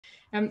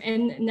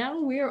And now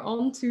we're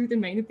on to the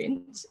main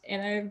event,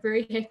 and I'm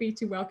very happy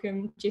to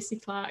welcome Jessie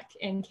Clark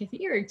and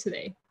Kathy Ehrig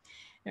today.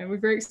 We're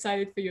very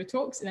excited for your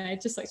talks, and I'd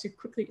just like to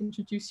quickly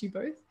introduce you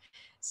both.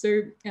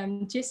 So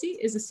Jessie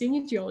is a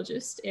senior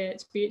geologist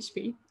at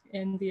BHP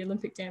in the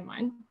Olympic Dam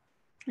mine.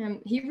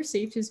 He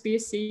received his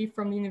BSc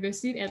from the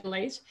University of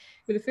Adelaide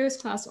with a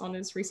first-class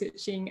honours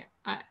researching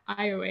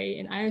IOA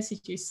and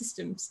IOCG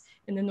systems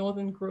in the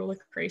Northern Grosjean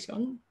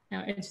craton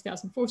in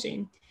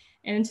 2014.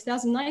 And in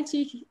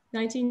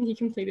 2019, he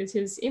completed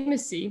his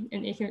MSc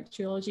in economic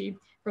geology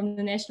from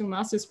the National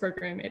Masters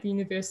Program at the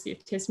University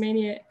of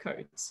Tasmania,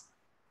 Codes.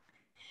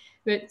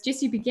 But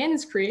Jessie began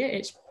his career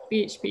at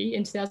BHP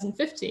in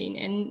 2015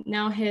 and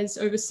now has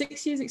over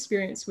 6 years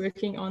experience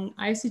working on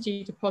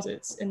IOCG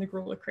deposits in the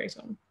Grosjean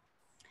craton.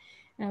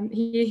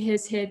 He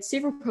has had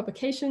several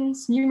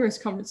publications, numerous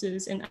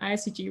conferences and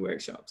IOCG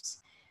workshops,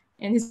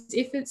 and his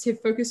efforts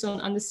have focused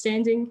on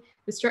understanding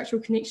the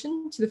structural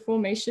connection to the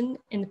formation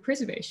and the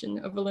preservation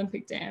of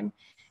Olympic Dam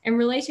and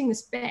relating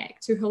this back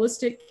to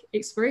holistic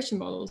exploration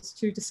models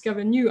to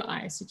discover new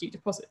IOCG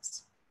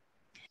deposits.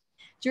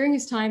 During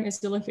his time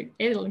at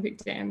Olympic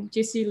Dam,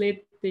 Jessie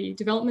led the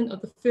development of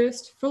the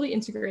first fully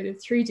integrated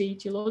 3D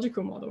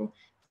geological model for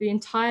the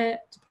entire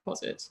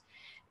deposit,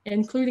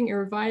 including a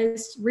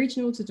revised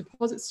regional to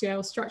deposit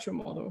scale structural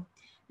model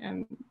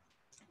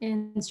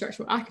and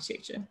structural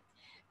architecture.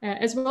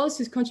 As well as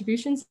his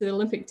contributions to the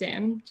Olympic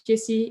Dam,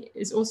 Jessie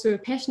is also a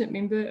passionate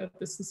member of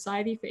the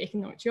Society for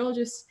Economic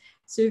Geologists,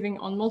 serving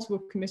on multiple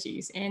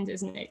committees and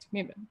as an active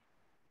member.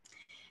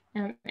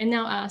 And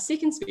now our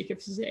second speaker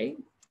for today,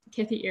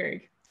 Kathy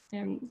Ehrig.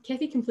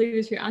 Kathy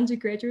completed her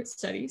undergraduate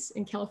studies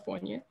in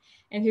California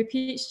and her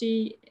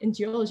PhD in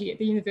geology at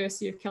the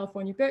University of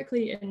California,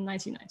 Berkeley in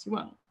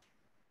 1991.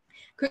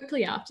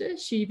 Quickly after,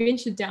 she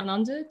ventured down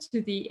under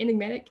to the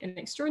enigmatic and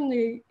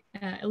extraordinary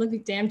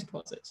Olympic Dam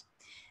deposit.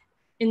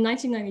 In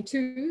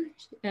 1992,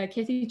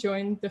 Kathy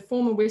joined the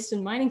former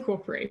Western Mining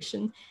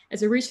Corporation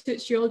as a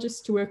research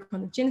geologist to work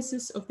on the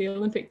genesis of the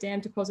Olympic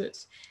Dam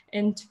deposit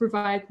and to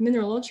provide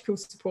mineralogical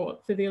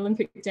support for the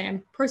Olympic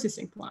Dam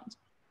processing plant.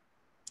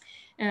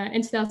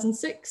 In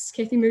 2006,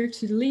 Kathy moved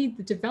to lead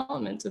the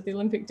development of the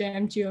Olympic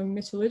Dam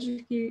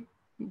geometallurgy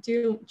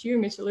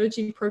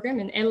program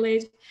in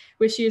Adelaide,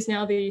 where she is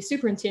now the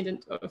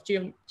superintendent of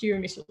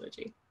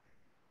geometallurgy.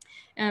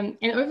 And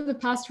over the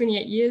past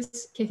 28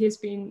 years, Kathy has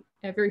been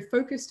very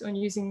focused on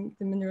using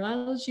the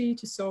mineralogy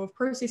to solve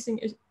processing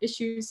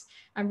issues,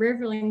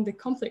 unraveling the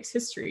complex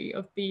history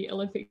of the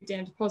Olympic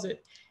Dam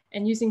deposit,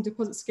 and using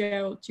deposit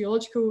scale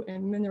geological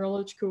and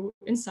mineralogical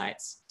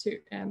insights to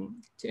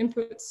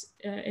inputs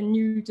in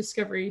new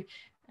discoveries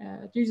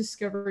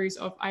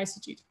of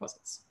IOCG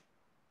deposits.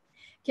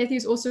 Kathy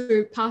has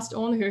also passed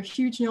on her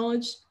huge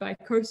knowledge by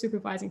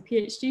co-supervising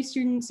PhD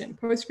students and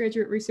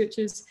postgraduate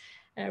researchers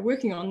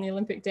working on the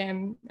Olympic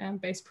Dam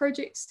based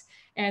projects,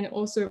 and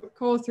also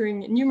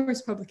co-authoring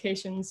numerous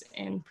publications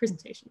and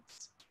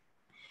presentations.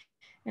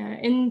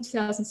 In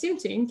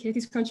 2017,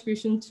 Kathy's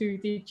contribution to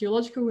the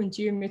geological and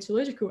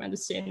geometallurgical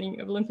understanding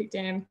of Olympic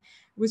Dam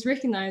was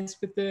recognized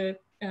with the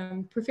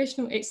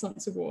Professional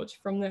Excellence Award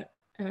from the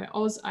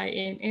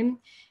AusIMM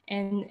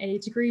and a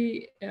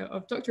degree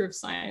of Doctor of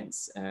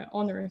Science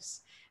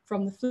honoris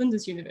from the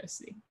Flinders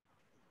University.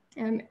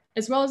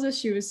 As well as this,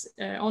 she was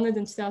honoured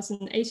in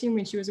 2018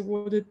 when she was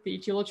awarded the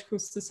Geological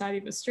Society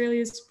of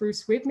Australia's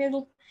Bruce Webb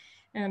Medal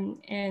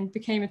and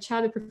became a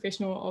chartered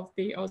professional of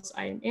the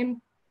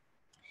AusIMM.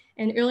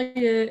 And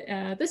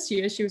earlier this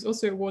year, she was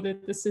also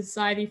awarded the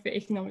Society for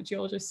Economic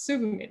Geologists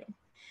Silver Medal.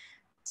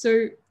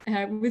 So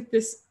with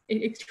this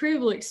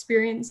incredible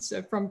experience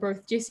from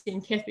both Jessie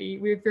and Kathy,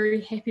 we're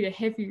very happy to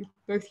have you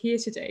both here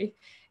today.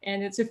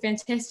 And it's a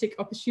fantastic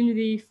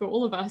opportunity for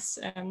all of us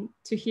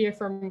to hear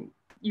from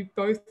you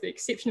both, the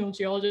exceptional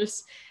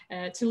geologists,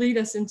 to lead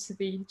us into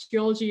the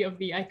geology of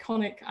the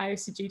iconic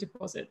IOCG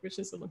deposit, which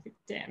is Olympic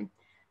Dam.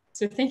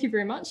 So thank you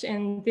very much.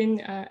 And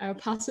then I'll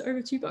pass it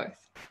over to you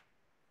both.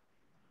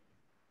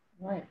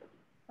 Right.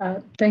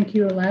 Thank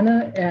you,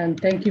 Alannah, and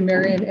thank you,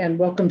 Marion, and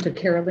welcome to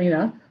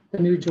Carolina, the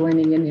new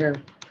joining in here.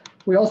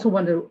 We also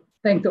want to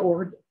thank the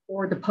Ore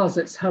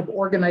Deposits Hub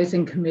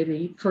Organizing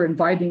Committee for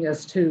inviting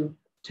us to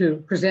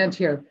present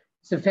here.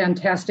 It's a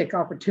fantastic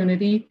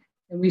opportunity,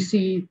 and we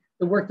see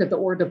the work that the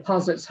Ore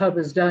Deposits Hub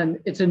has done.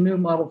 It's a new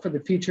model for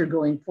the future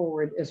going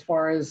forward as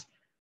far as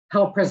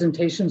how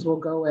presentations will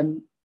go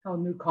and how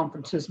new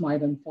conferences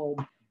might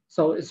unfold.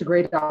 So it's a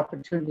great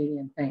opportunity,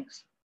 and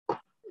thanks.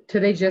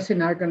 Today, Jessie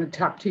and I are going to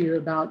talk to you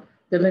about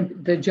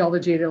the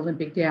geology of the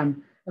Olympic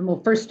Dam. And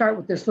we'll first start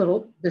with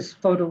this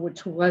photo,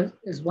 which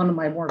is one of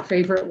my more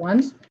favorite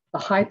ones. The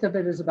height of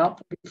it is about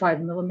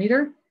 35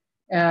 millimeter,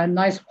 and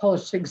nice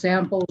polished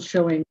example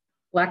showing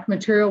black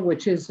material,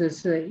 which is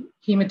a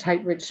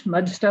hematite-rich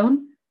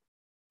mudstone,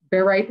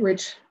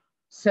 barite-rich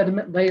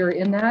sediment layer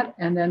in that,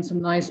 and then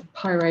some nice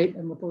pyrite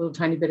and with a little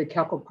tiny bit of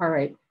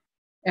chalcopyrite.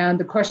 And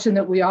the question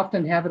that we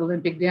often have at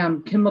Olympic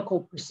Dam,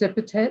 chemical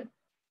precipitate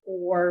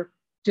or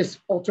just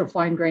ultra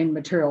fine grained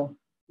material?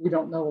 We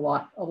don't know a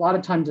lot. A lot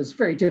of times it's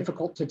very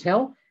difficult to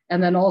tell.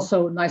 And then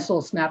also, nice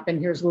little snap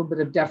in, here's a little bit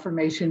of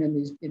deformation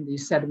in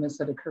these sediments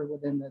that occur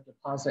within the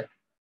deposit.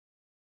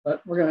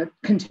 But we're going to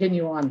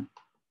continue on.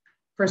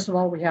 First of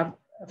all, we have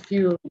a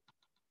few,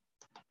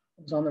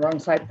 I was on the wrong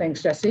side,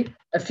 thanks, Jesse.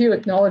 A few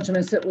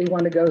acknowledgements that we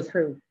want to go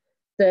through.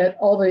 That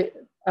all the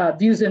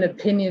views and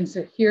opinions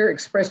here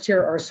expressed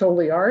here are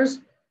solely ours.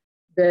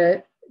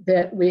 That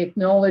we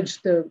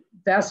acknowledge the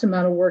vast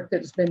amount of work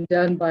that's been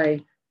done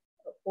by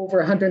over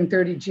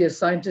 130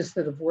 geoscientists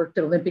that have worked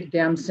at Olympic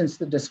Dam since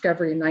the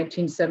discovery in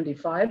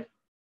 1975.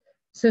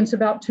 Since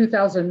about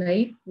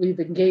 2008, we've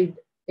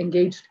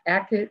engaged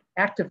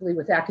actively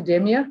with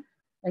academia,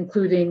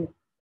 including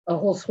a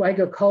whole swag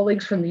of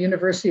colleagues from the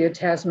University of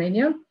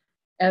Tasmania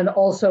and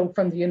also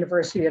from the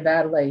University of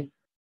Adelaide.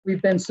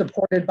 We've been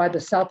supported by the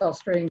South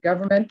Australian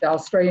Government, the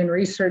Australian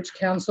Research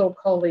Council,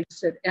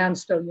 colleagues at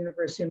ANSTO,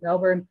 University of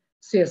Melbourne,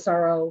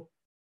 CSIRO,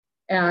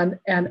 and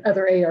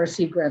other ARC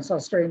grants,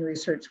 Australian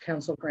Research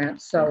Council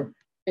grants. So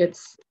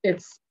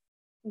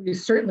we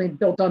certainly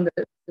built on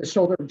the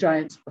shoulder of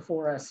giants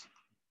before us.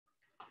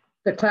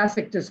 The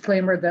classic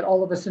disclaimer that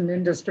all of us in the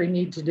industry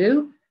need to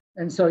do,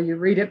 and so you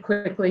read it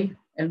quickly,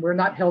 and we're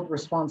not held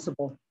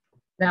responsible.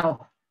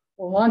 Now,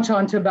 we'll launch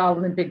on to about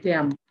Olympic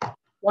Dam.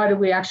 Why do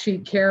we actually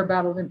care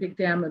about Olympic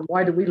Dam, and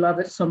why do we love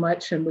it so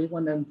much? And we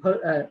want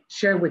to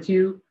share with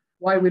you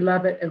why we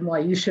love it and why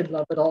you should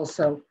love it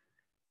also.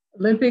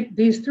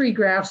 These three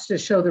graphs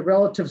just show the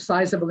relative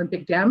size of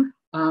Olympic Dam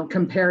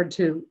compared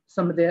to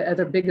some of the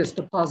other biggest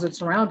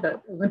deposits around,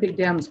 but Olympic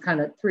Dam is kind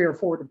of 3 or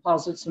 4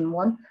 deposits in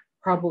one,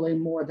 probably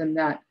more than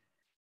that.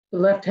 The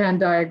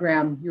left-hand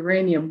diagram,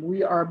 uranium,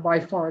 we are by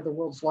far the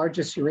world's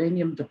largest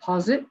uranium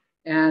deposit,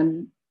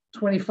 and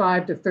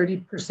 25 to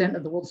 30%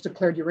 of the world's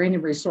declared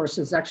uranium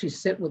resources actually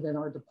sit within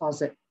our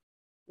deposit.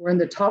 We're in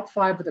the top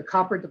 5 of the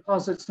copper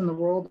deposits in the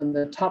world and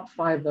the top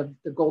 5 of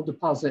the gold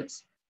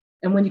deposits.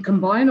 And when you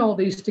combine all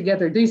these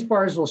together, these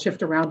bars will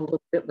shift around a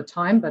little bit with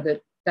time, but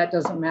that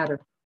doesn't matter.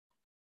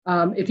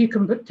 If you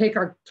can take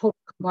our total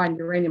combined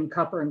uranium,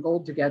 copper, and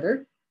gold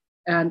together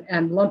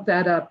and lump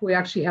that up, we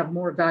actually have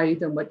more value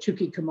than what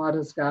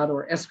Chuquicamata's got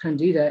or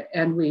Escondida,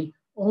 and we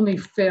only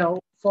fall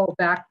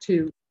back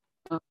to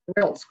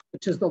Norilsk,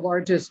 which is the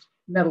largest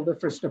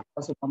metalliferous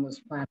deposit on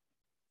this planet.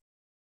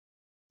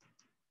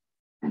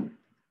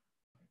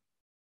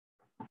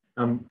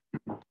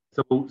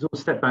 So we'll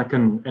step back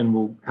and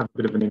we'll have a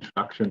bit of an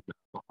introduction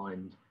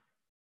behind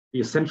the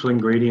essential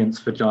ingredients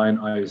for giant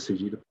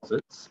IOCG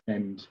deposits.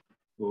 And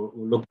we'll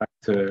look back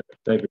to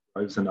David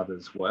Groves and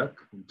others' work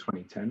in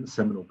 2010, the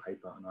seminal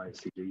paper on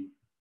IOCG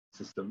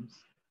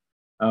systems.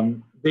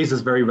 These is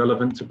very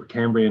relevant to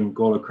Precambrian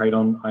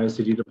Gawler-Craton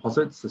IOCG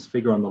deposits. This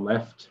figure on the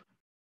left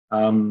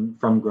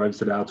from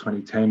Groves et al.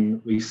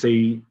 2010, we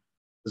see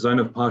the zone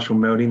of partial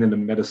melting in the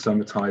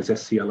metasomatized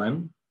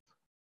SCLM.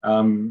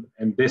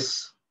 And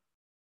this,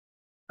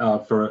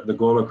 for the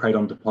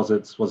Gawler-Craton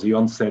deposits, was the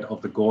onset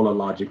of the Gawler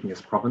Large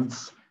Igneous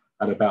Province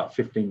at about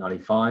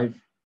 1595.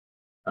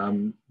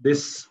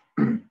 This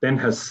then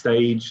has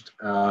staged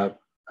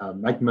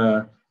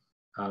magma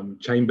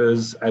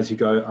chambers as you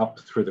go up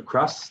through the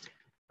crust,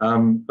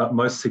 but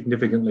most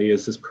significantly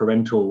is this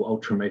parental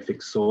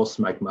ultramafic source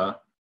magma,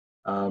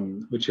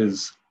 which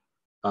is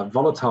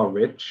volatile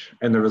rich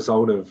and the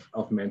result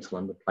of mantle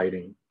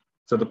underplating.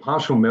 So the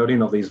partial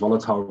melting of these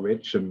volatile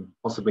rich and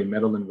possibly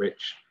metal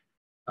enriched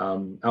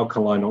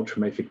alkaline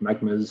ultramafic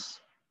magmas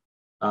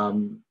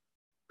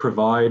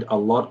provide a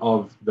lot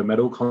of the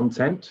metal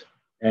content,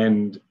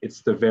 and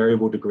it's the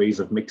variable degrees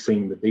of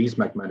mixing with these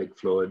magmatic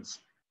fluids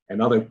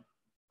and other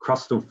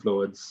crustal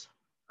fluids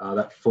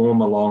that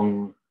form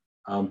along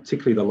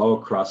particularly the lower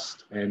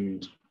crust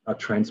and are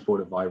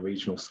transported via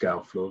regional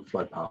scale fluid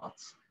flow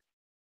paths.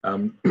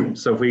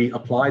 So if we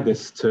apply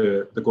this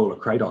to the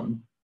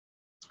Gawler-Craton,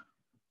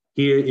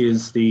 here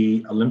is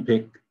the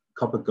Olympic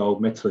copper gold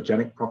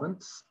metallogenic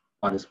province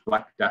by this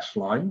black dashed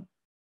line.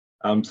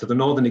 So the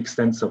northern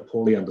extents are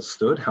poorly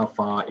understood, how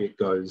far it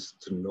goes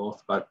to the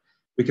north, but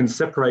we can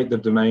separate the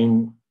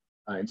domain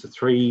into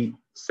 3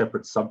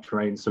 separate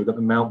subterranes. So we've got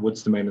the Mount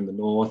Woods domain in the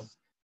north,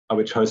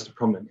 which hosts a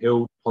prominent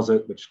hill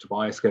deposit, which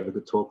Tobias gave a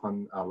good talk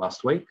on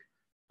last week,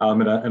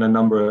 and a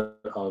number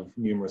of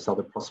numerous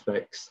other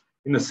prospects.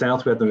 In the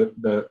south, we have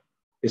the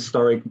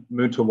historic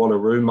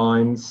Mootawallaroo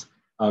mines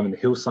and the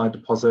hillside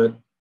deposit.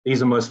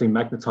 These are mostly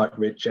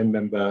magnetite-rich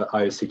end-member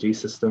IOCG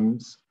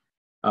systems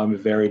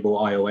with variable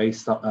IOA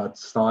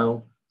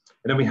style.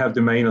 And then we have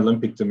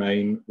Olympic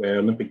domain, where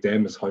Olympic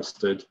Dam is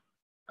hosted,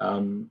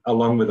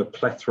 along with a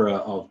plethora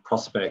of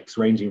prospects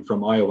ranging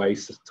from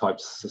IOA-type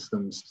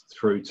systems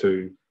through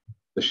to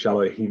the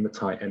shallow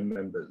hematite end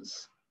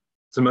members.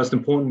 So most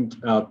important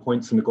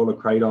points in the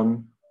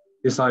Gawler-Craton,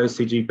 this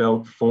IOCG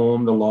belt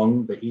formed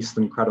along the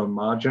eastern craton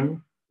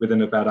margin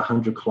within about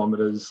 100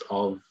 kilometers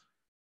of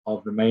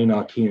the main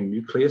Archean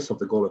nucleus of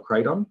the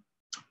Gawler-Craton.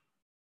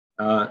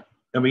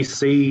 And we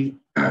see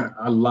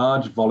a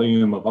large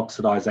volume of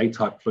oxidized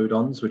A-type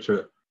fluidons, which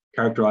are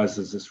characterized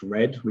as this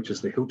red, which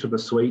is the Hilterber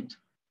suite,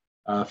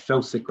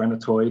 felsic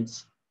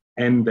granitoids,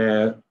 and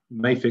their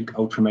mafic,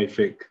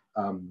 ultramafic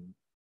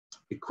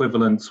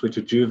equivalents, which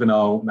are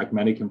juvenile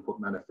magmatic input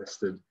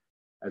manifested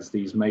as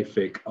these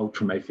mafic,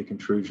 ultramafic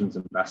intrusions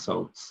and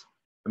basalts.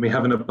 And we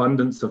have an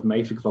abundance of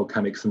mafic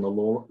volcanics in the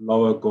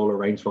lower Gawler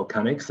Range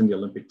volcanics in the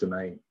Olympic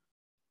domain.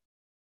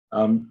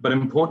 But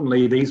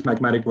importantly, these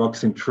magmatic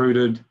rocks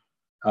intruded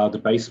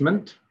the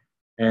basement,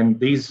 and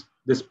this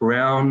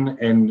brown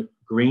and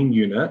green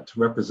unit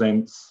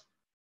represents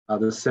the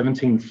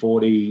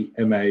 1740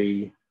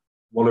 MA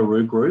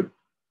Wallaroo group,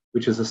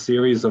 which is a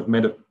series of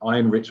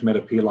iron-rich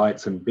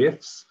metapelites and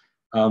BIFs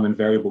and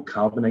variable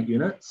carbonate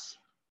units.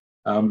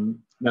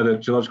 Now, the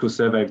Geological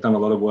Survey have done a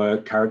lot of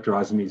work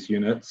characterizing these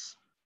units,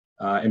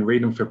 and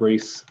Reid and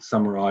Fabrice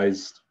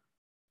summarized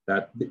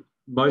that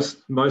most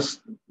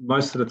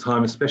of the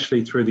time,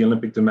 especially through the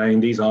Olympic domain,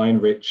 these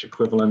iron-rich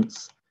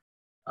equivalents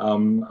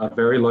are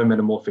very low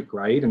metamorphic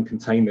grade and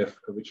contain their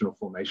original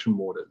formation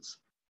waters.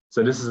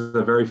 So this is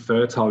a very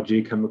fertile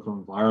geochemical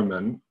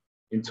environment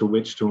into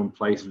which to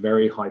emplace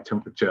very high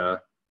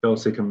temperature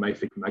felsic and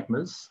mafic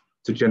magmas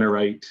to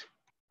generate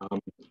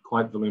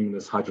quite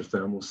voluminous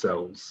hydrothermal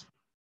cells.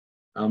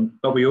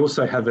 But we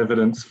also have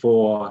evidence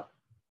for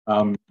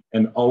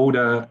an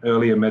older,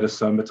 earlier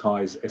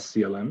metasomatized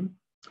SCLM.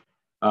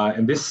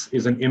 And this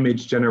is an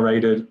image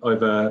generated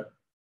over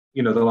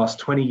the last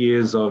 20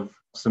 years of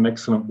some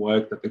excellent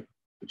work that the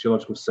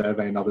Geological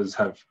Survey and others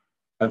have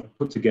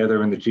put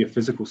together in the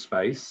geophysical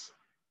space.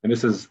 And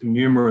this is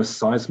numerous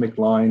seismic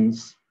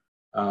lines,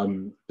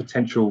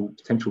 potential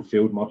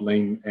field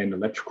modeling and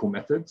electrical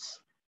methods.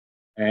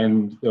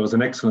 And there was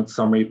an excellent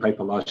summary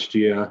paper last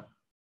year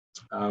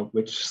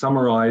which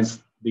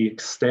summarized the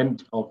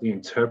extent of the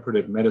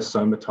interpreted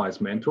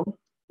metasomatized mantle,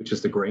 which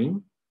is the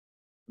green.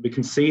 We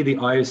can see the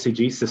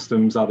IOCG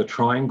systems are the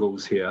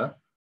triangles here,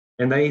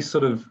 and they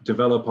sort of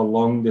develop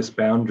along this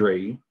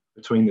boundary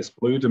between this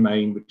blue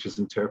domain, which is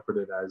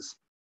interpreted as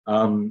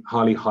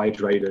highly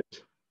hydrated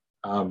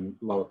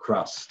lower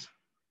crust.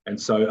 And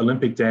so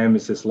Olympic Dam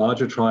is this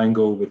larger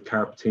triangle with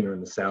Carapatina in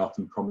the south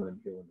and Prominent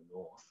Hill in the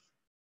north.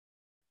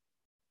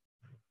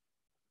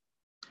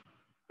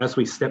 As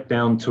we step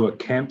down to a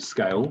camp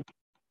scale,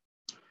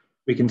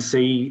 we can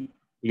see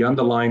the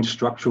underlying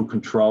structural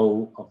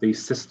control of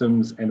these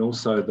systems and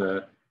also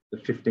the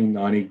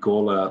 1590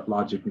 Gawler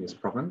Large Igneous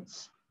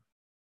Province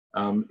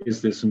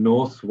is this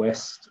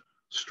northwest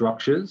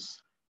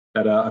structures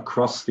that are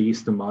across the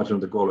eastern margin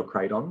of the Gawler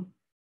Craton.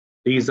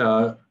 These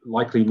are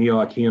likely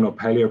Neo-Archean or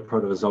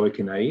Paleoproterozoic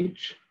in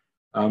age.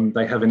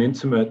 They have an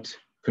intimate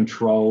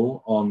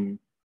control on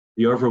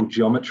the overall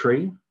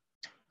geometry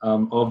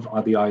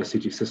of the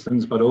IOCG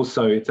systems, but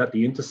also it's at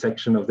the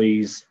intersection of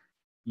these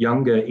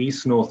younger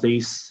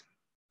east-northeast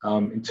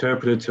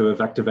interpreted to have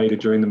activated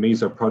during the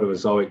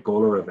Mesoproterozoic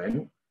Gawler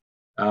event.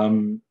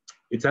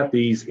 It's at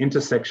these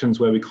intersections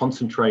where we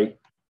concentrate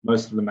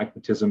most of the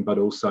magmatism, but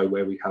also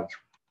where we have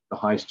the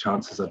highest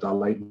chances of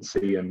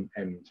dilatancy and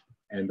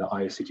the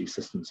IOCG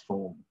systems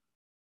form.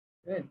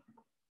 Good.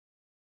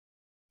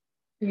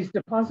 These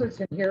deposits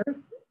in here,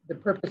 the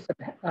purpose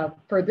of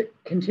further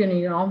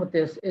continuing on with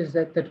this is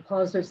that the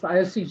deposits, the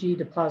IOCG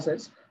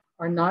deposits,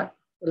 are not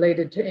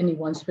related to any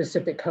one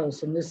specific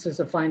host, and this is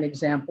a fine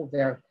example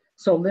there.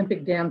 So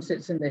Olympic Dam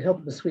sits in the Hill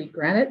of the Sweet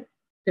Granite,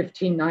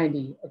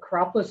 1590.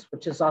 Acropolis,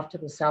 which is off to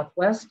the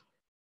southwest,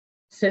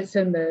 sits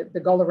in the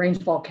Gawler Range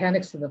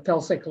volcanics of the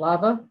felsic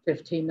lava,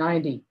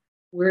 1590.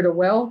 Weirda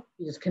Well,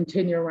 you just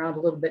continue around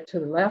a little bit to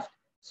the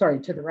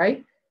to the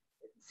right,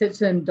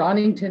 sits in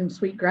Donington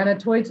Sweet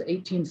Granitoids,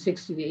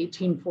 1860 to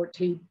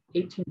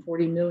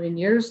 1840 million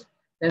years.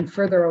 Then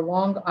further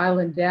along,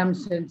 Island Dam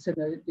sits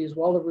in these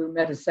Wallaroo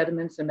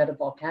metasediments and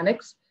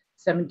metavolcanics,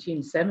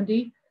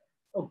 1770.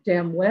 Oak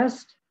Dam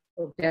West,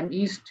 Oak Dam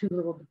East, two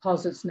little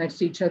deposits next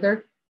to each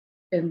other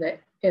in the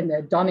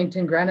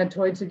Donington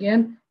Granitoids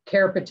again,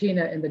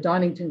 Carapatina in the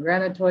Donington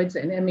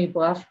Granitoids, and Emmy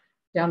Bluff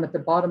down at the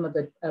bottom of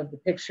the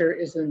picture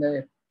is in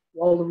the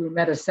Wallaroo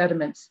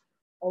metasediments.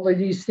 All of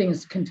these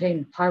things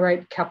contain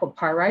pyrite,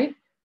 chalcopyrite.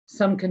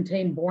 Some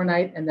contain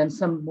bornite, and then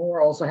some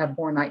more also have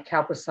bornite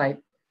calcite.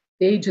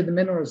 The age of the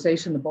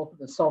mineralization of both of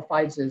the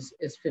sulfides is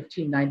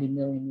 1590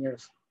 million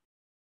years.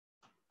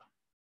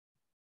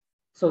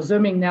 So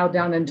zooming now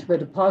down into the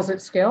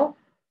deposit scale.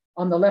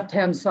 On the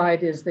left-hand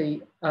side is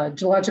the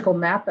geological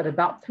map at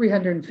about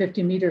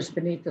 350 meters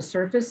beneath the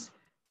surface.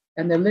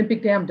 And the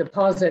Olympic Dam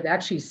deposit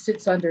actually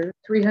sits under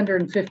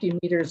 350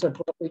 meters of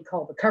what we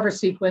call the cover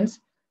sequence,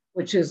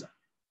 which is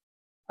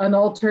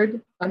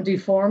unaltered,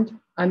 undeformed,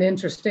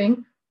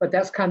 uninteresting, but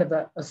that's kind of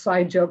a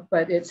side joke,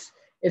 but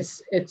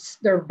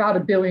they're about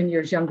 1 billion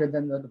years younger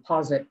than the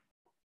deposit.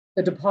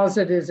 The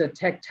deposit is a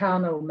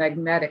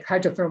tectonomagmatic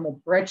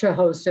hydrothermal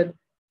breccia-hosted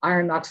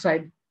iron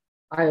oxide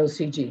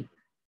IOCG.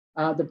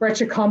 The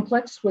breccia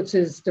complex, which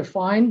is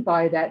defined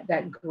by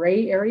that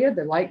gray area,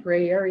 the light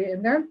gray area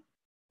in there,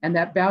 and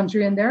that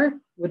boundary in there.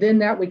 Within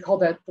that, we call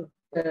that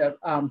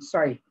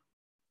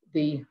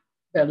the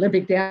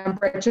Olympic Dam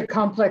breccia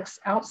complex.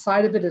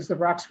 Outside of it is the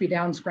Roxby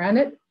Downs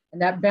granite,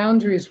 and that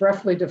boundary is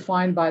roughly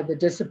defined by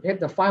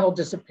the final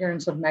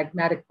disappearance of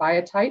magmatic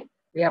biotite.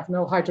 We have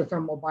no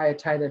hydrothermal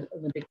biotite at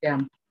Olympic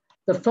Dam.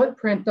 The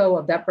footprint, though,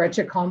 of that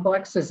breccia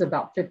complex is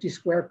about 50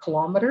 square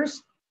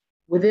kilometers.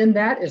 Within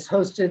that is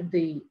hosted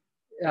the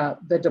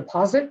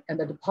deposit, and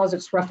the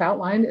deposit's rough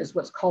outline is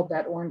what's called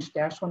that orange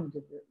dash one.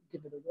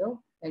 Give it a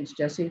will. Thanks,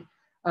 Jesse.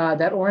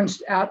 That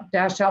orange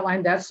dash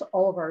outline, that's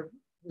all of our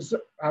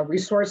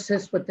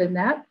resources within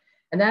that.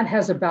 And that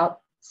has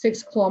about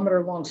 6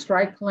 kilometer long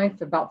strike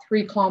length, about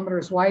 3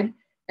 kilometers wide,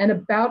 and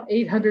about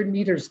 800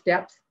 meters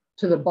depth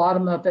to the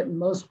bottom of it in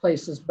most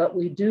places. But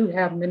we do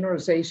have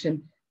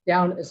mineralization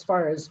down as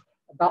far as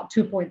about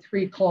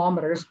 2.3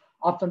 kilometers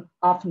off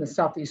in the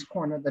southeast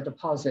corner of the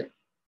deposit.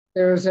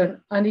 There's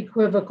an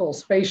unequivocal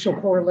spatial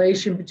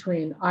correlation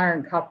between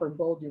iron, copper,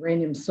 gold,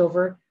 uranium,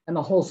 silver, and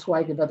a whole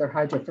swag of other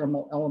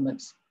hydrothermal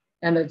elements.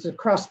 And it's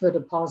across the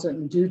deposit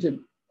and due to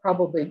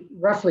probably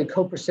roughly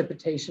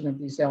co-precipitation of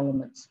these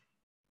elements.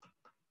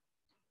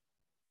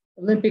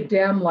 Olympic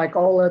Dam, like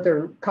all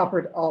other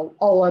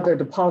all other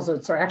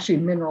deposits, are actually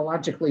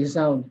mineralogically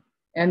zoned.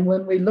 And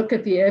when we look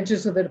at the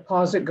edges of the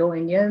deposit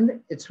going in,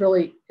 it's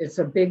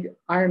a big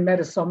iron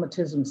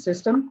metasomatism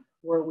system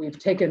where we've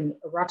taken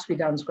Roxby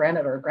Downs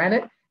granite or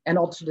granite and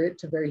altered it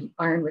to very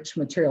iron-rich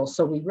materials.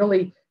 So a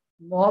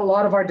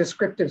lot of our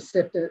descriptive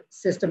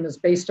system is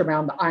based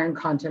around the iron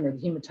content or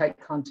the hematite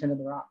content of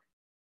the rock.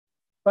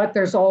 But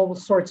there's all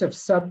sorts of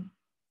sub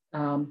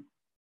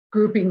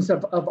groupings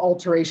of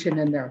alteration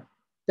in there.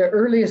 The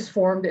earliest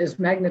formed is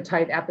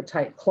magnetite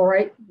apatite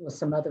chlorite with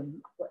some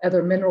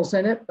other minerals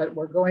in it, but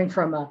we're going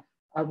from a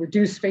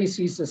reduced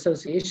facies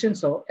association,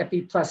 so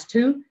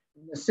Fe+2, and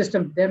the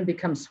system then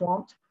becomes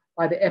swamped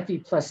by the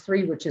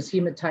Fe+3, which is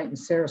hematite and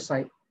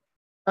cerussite.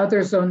 Other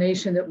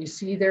zonation that we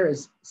see there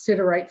is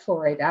siderite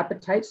fluorite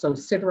apatite, so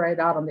siderite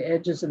out on the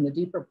edges and the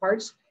deeper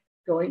parts,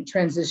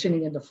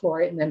 transitioning into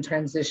fluorite and then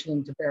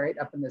transitioning to barite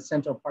up in the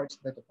central parts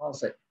of the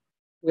deposit.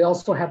 We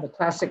also have the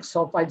classic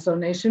sulfide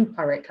zonation,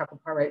 pyrite,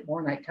 chalcopyrite,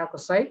 mornite,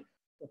 chalcocite,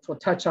 which we'll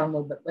touch on a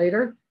little bit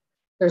later.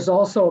 There's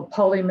also a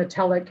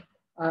polymetallic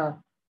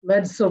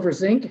lead, silver,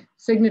 zinc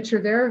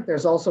signature there.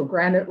 There's also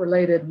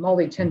granite-related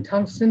moly-tin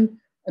tungsten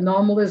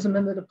anomalism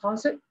in the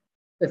deposit.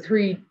 The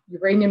 3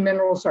 uranium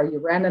minerals are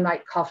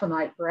uraninite,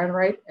 coffinite,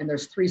 granite, and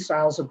there's 3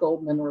 styles of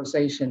gold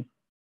mineralization.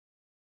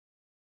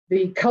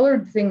 The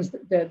colored things,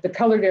 the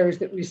colored areas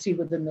that we see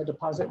within the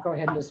deposit, go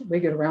ahead and just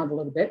wig it around a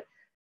little bit.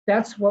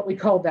 That's what we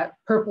call that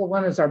purple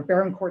one is our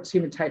barren quartz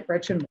hematite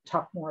breccia. We'll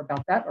talk more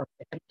about that, or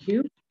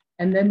MQ.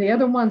 And then the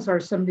other ones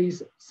are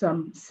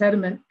some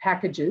sediment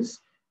packages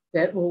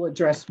that we'll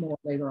address more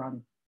later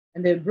on.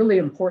 And the really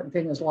important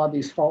thing is a lot of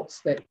these faults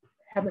that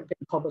haven't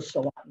been published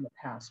a lot in the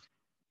past.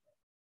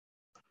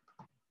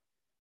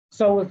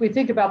 So if we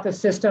think about the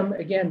system,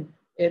 again,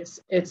 it's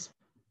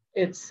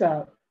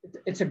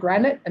a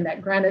granite, and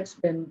that granite's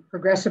been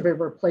progressively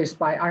replaced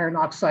by iron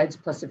oxides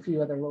plus a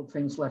few other little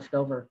things left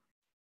over.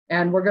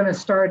 And we're going to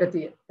start at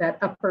that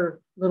upper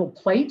little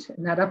plate,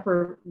 and that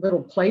upper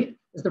little plate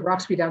is the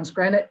Roxby Downs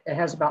granite. It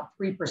has about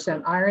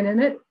 3% iron in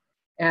it.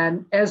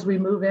 And as we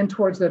move in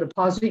towards the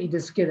deposit, you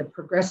just get a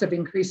progressive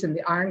increase in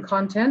the iron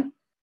content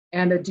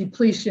and a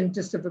depletion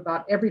just of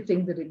about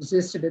everything that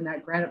existed in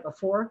that granite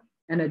before,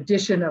 an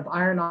addition of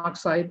iron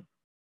oxide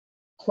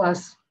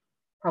plus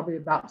probably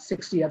about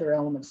 60 other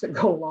elements that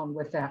go along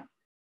with that.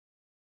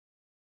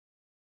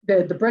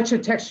 The breccia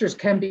textures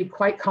can be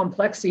quite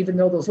complex, even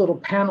though those little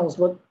panels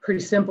look pretty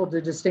simple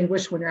to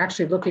distinguish. When you're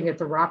actually looking at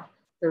the rock,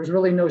 there's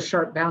really no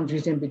sharp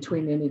boundaries in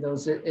between any of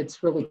those.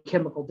 It's really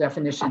chemical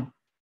definition.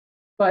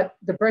 But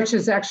the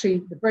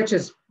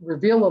breccias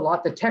reveal a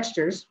lot, the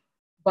textures,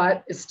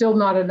 but it's still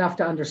not enough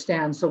to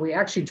understand. So we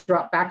actually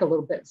dropped back a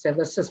little bit and said,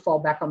 let's just fall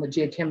back on the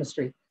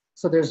geochemistry.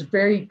 So there's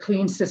very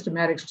clean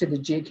systematics to the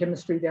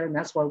geochemistry there, and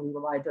that's why we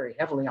rely very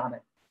heavily on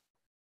it.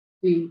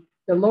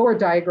 The lower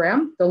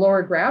diagram, the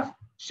lower graph,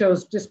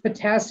 shows just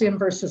potassium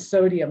versus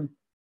sodium.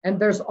 And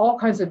there's all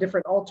kinds of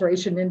different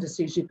alteration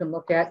indices you can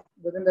look at.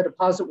 Within the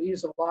deposit, we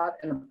use a lot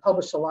and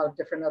publish a lot of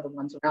different other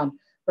ones around,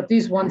 but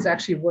these ones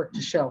actually work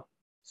to show.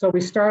 So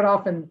we start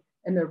off in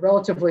the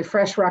relatively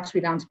fresh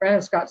Roxby Downs granite.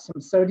 It's got some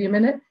sodium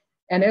in it.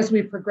 And as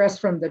we progress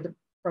from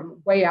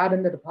way out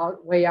in the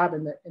deposit, way out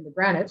in the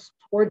granites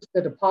towards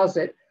the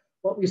deposit,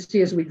 what we see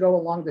is we go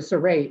along this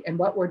array. And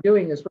what we're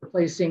doing is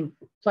replacing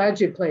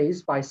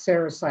plagioclase by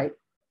cerussite.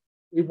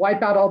 We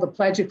wipe out all the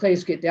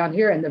plagioclase, get down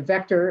here, and the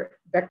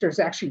vectors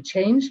actually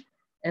change.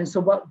 And so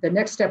what the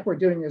next step we're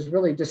doing is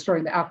really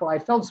destroying the alkali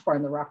feldspar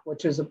in the rock,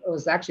 which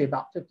was actually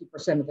about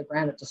 50% of the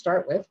granite to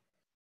start with.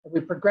 And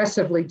we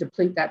progressively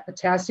deplete that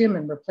potassium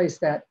and replace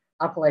that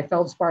alkali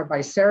feldspar by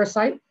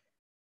cerussite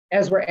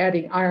as we're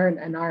adding iron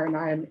and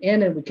iron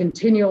in, and we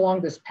continue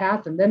along this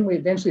path, and then we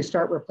eventually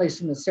start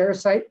replacing the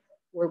cerussite,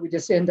 where we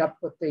just end up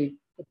with the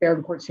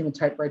barren quartz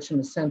hematite breccia in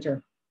the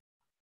center.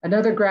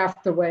 Another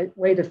graph, the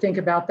way to think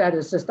about that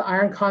is just the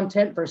iron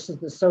content versus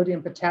the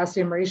sodium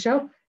potassium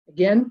ratio.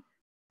 Again,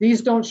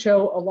 these don't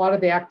show a lot of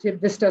the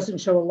this doesn't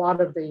show a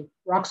lot of the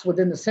rocks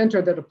within the center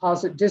of the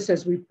deposit, just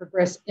as we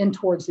progress in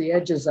towards the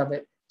edges of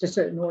it, just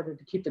in order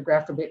to keep the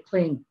graph a bit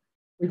clean.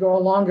 We go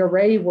along an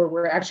array where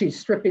we're actually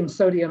stripping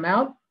sodium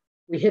out.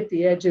 we hit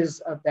the edges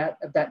of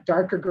that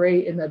darker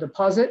gray in the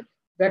deposit.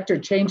 Vector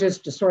changes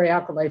to sorry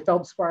alkali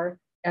feldspar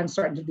and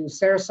starting to do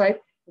sericite.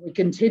 We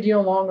continue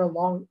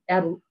along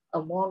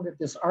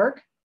this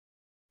arc,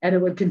 and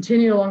it would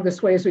continue along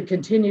this way as we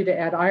continue to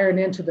add iron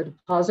into the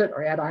deposit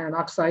or add iron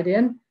oxide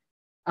in,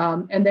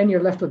 and then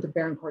you're left with the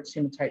barren quartz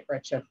hematite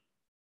breccia.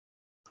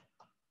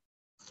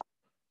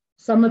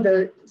 Some of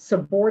the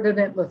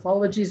subordinate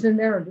lithologies in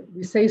there,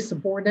 we say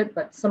subordinate,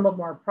 but some of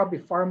them are probably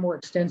far more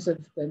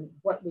extensive than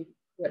what we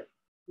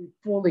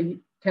fully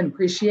can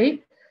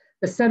appreciate.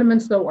 The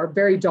sediments, though, are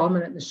very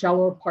dominant in the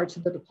shallower parts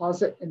of the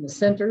deposit, in the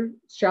center,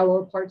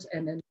 shallower parts,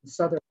 and then the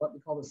southern, what we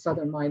call the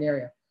southern mine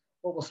area.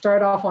 But we'll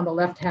start off on the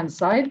left-hand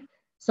side.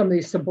 Some of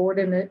these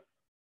subordinate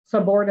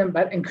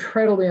but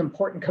incredibly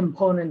important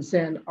components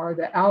in are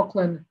the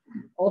alkaline,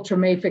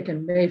 ultramafic,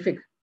 and mafic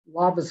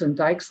lavas and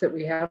dikes that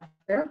we have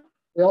there.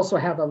 We also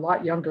have a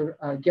lot younger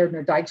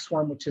Gardner dike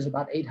swarm, which is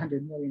about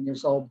 800 million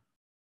years old.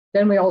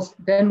 Then we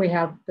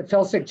have the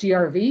felsic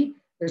GRV.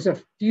 There's a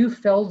few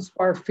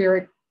feldspar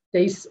ferric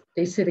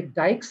dacitic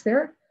dikes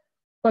there,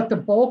 but the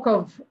bulk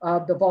of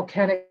the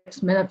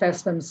volcanics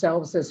manifest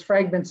themselves as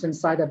fragments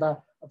inside of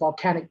a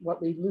volcanic,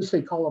 what we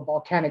loosely call a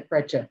volcanic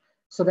breccia.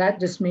 So that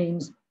just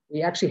means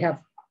we actually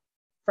have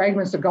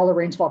fragments of Gullah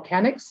Range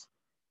volcanics,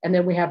 and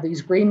then we have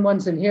these green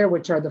ones in here,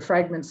 which are the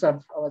fragments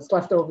of what's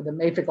left over the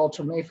mafic,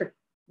 ultramafic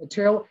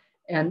material,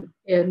 and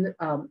in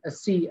a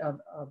sea of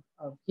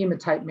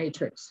hematite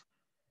matrix.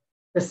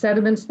 The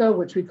sediments, though,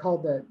 which we call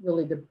the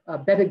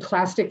bedded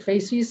clastic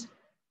facies,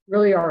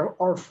 really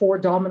are four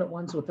dominant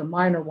ones with a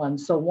minor one.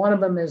 So one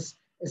of them is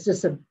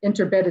just an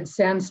interbedded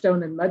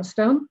sandstone and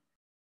mudstone,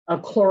 a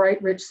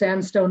chlorite-rich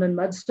sandstone and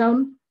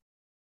mudstone,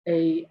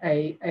 a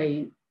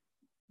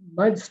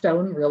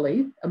mudstone,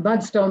 really, a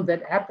mudstone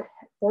that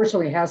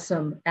fortunately has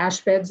some ash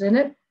beds in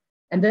it,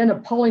 and then a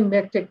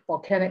polymictic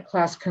volcanic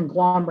clast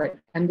conglomerate.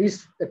 And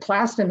the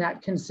clast in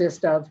that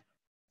consist of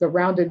the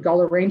rounded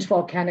Gullah Range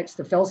volcanics,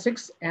 the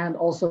felsics, and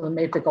also the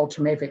mafic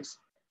ultramafics.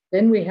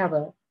 Then we have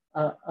a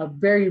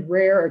very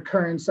rare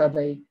occurrence of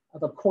a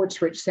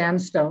quartz-rich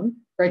sandstone,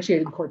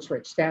 brecciated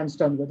quartz-rich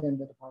sandstone within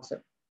the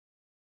deposit.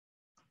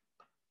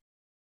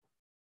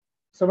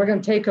 So we're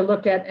going to take a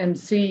look at and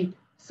see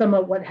some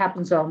of what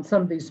happens on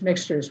some of these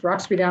mixtures.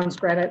 Roxby Downs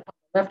granite on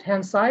the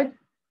left-hand side,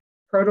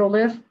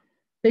 protolith,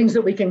 things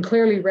that we can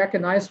clearly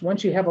recognize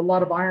once you have a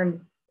lot of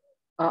iron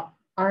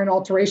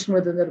alteration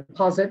within the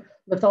deposit.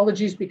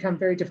 Lithologies become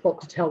very difficult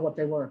to tell what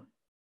they were.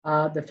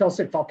 The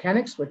felsic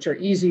volcanics, which are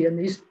easy in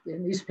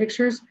these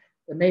pictures,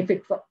 the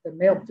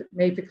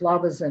mafic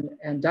lavas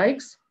and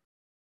dikes.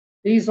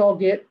 These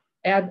all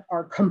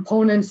are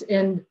components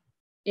in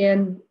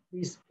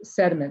these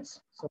sediments.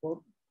 So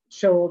we'll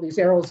show all these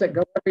arrows that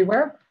go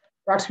everywhere.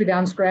 Roxby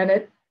Downs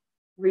granite,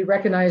 we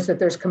recognize that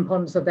there's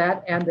components of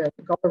that, and the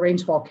Gullah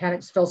Range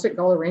volcanics, felsic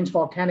Gullah Range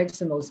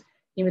volcanics, and those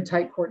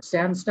hematite quartz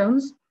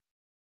sandstones.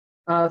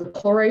 The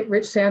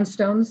chlorite-rich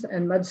sandstones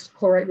and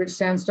chlorite-rich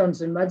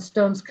sandstones and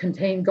mudstones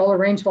contain Gullah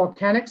Range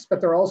volcanics,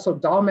 but they're also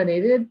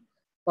dominated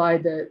by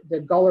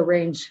the Gullah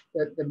Range,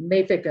 the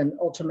mafic and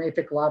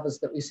ultramafic lavas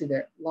that we see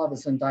there,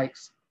 lavas and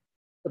dikes.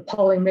 The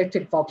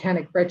polymictic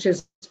volcanic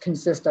breccias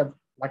consist of,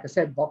 like I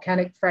said,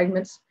 volcanic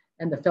fragments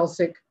and the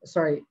felsic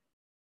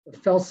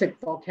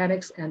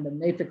volcanics and the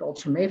mafic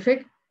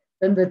ultramafic.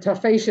 Then the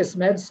tufaceous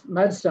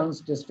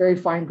mudstones, just very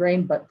fine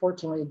grained, but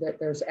fortunately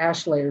there's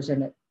ash layers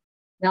in it.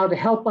 Now, to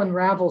help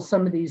unravel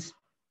some of these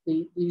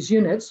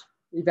units,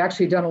 we've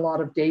actually done a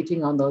lot of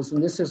dating on those,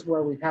 and this is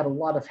where we've had a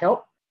lot of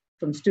help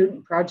from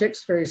student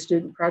projects, various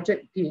student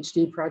projects,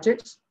 PhD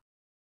projects.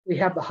 We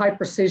have the high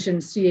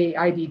precision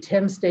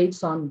CA-ID10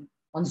 states on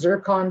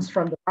zircons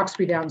from the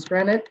Roxby Downs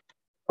granite,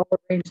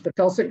 the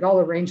felsic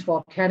Gullah Range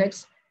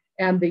volcanics,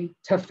 and the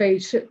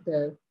tufaceous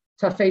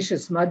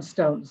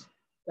mudstones,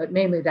 but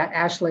mainly that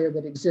ash layer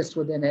that exists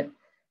within it.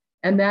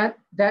 And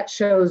that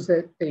shows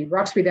that the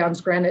Roxby Downs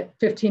granite,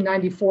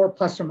 1594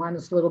 plus or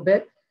minus a little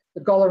bit.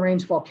 The Gullah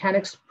Range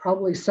volcanics,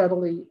 probably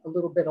subtly a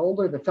little bit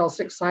older, the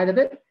felsic side of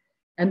it.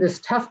 And this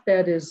tuff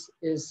bed is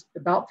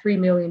about 3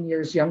 million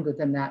years younger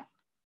than that.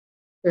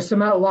 There's a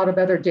lot of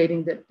other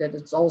dating that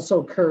it's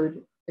also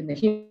occurred in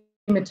the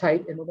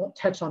hematite, and we won't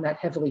touch on that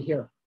heavily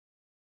here.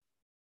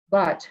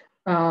 But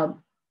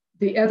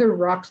the other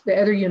rocks, the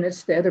other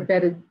units, the other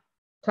bedded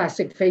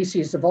plastic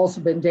facies have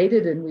also been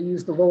dated, and we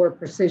use the lower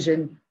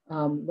precision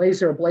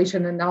laser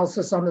ablation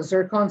analysis on the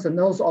zircons, and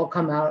those all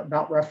come out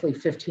about roughly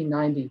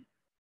 1590.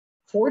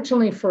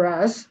 Fortunately for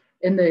us,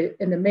 in the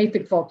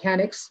mafic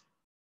volcanics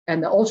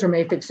and the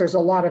ultramafics, there's a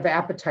lot of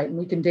apatite, and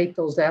we can date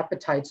those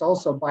apatites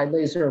also by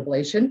laser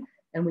ablation,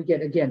 and we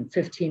get, again,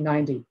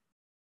 1590.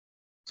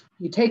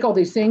 You take all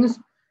these things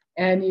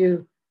and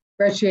you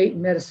brecciate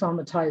and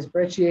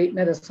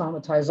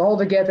metasomatize all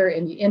together,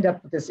 and you end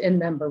up with this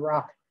in-member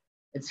rock.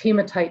 It's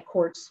hematite,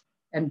 quartz,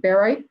 and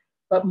barite.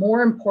 But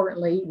more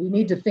importantly, we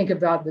need to think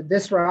about that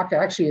this rock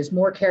actually is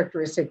more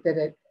characteristic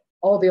that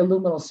all the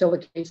aluminal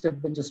silicates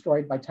have been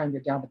destroyed by the time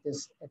you're down at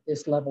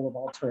this level of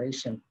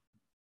alteration.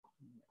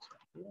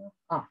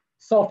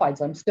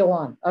 Sulfides, I'm still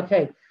on.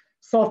 Okay,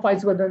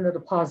 sulfides within the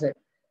deposit,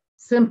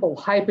 simple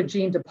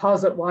hypogene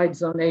deposit-wide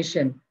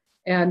zonation.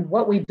 And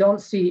what we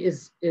don't see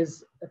is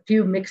a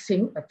few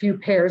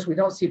pairs. We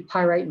don't see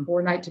pyrite and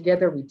bornite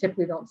together. We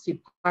typically don't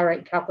see pyrite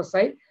and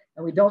chalcocite,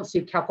 and we don't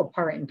see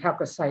chalcopyrite and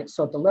chalcocite.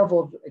 So at the level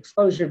of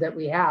exposure that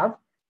we have,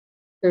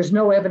 there's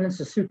no evidence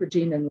of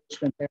supergene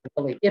enrichment there,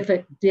 really. If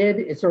it did,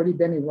 it's already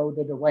been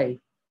eroded away.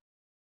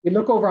 We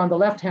look over on the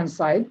left-hand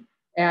side,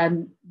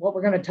 and what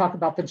we're going to talk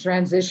about the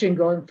transition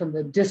going from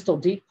the distal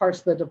deep parts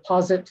of the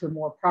deposit to the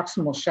more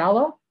proximal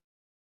shallow.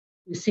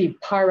 You see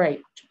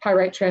pyrite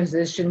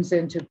transitions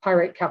into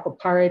pyrite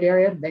chalcopyrite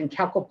area, then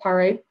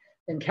chalcopyrite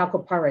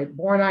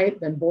bornite,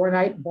 then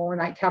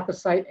bornite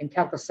chalcocite, and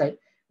chalcocite.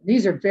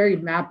 These are very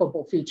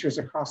mappable features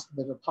across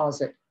the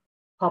deposit.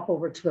 Pop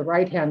over to the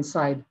right-hand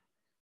side.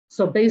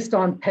 So based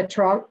on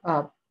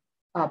petrographic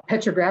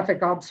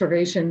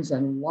observations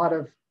and a lot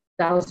of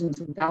thousands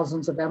and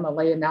thousands of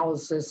MLA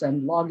analysis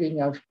and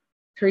logging of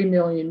 3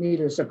 million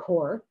meters of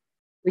core,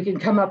 we can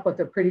come up with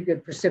a pretty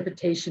good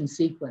precipitation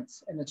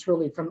sequence. And it's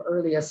really from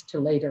earliest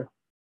to later.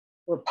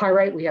 For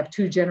pyrite, we have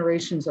 2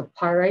 generations of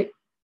pyrite,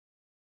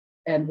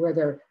 and where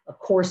they're a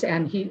coarse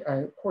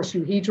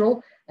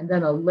euhedral, and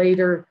then a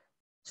later,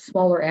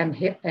 smaller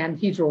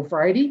anhedral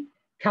variety.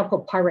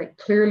 Chalcopyrite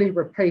clearly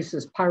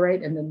replaces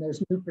pyrite, and then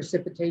there's new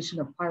precipitation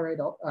of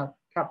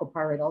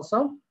chalcopyrite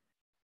also.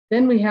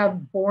 Then we have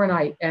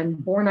bornite and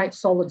bornite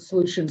solid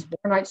solutions,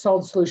 bornite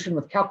solid solution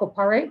with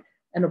chalcopyrite,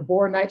 and a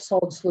bornite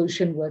solid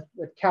solution with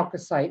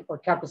chalcocite or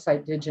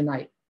chalcocite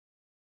digenite.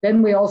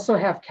 Then we also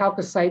have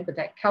chalcocite, but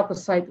that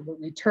chalcocite, what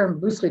we term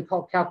loosely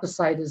called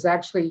chalcocite, is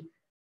actually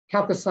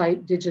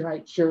chalcocite,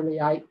 digenite,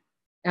 schurleite,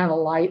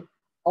 analyte,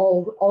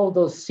 all of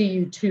those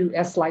Cu2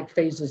 S-like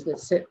phases that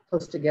sit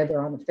close together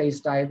on a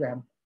phase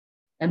diagram.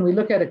 And we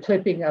look at a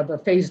clipping of a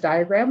phase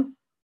diagram,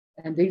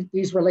 and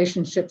these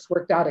relationships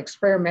worked out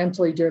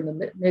experimentally during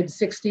the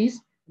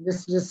mid-60s. This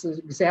is just an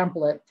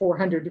example at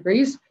 400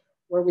 degrees,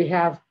 where we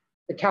have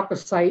the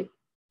chalcocite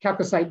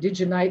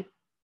digenite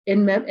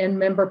end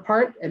member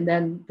part, and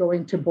then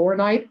going to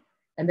bornite,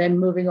 and then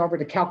moving over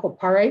to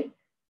chalcopyrite,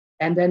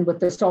 and then with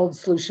the solid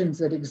solutions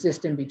that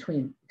exist in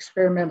between,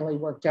 experimentally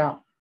worked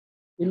out.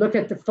 We look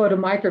at the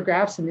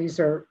photomicrographs, and these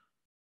are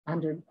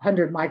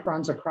 100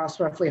 microns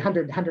across, roughly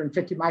 100,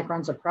 150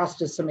 microns across,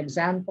 just some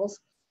examples.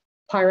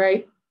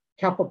 Pyrite,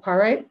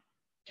 chalcopyrite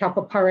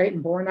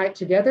and bornite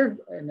together,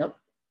 and it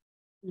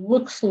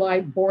looks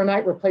like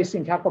bornite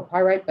replacing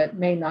chalcopyrite, but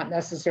may not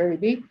necessarily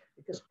be,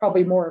 because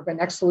probably more of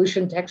an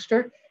exsolution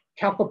texture.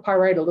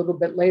 Chalcopyrite a little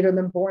bit later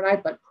than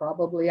bornite, but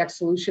probably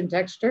exsolution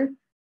texture.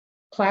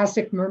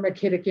 Classic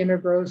myrmekitic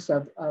intergrowths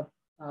of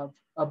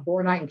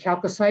bornite and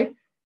chalcocite,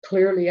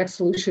 clearly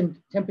exsolution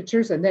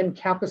temperatures, and then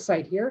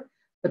chalcocite here,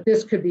 but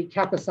this could be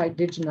chalcocite,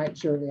 digenite,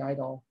 schurleite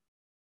all.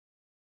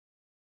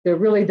 The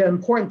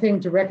important thing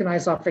to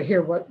recognize off of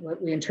here, what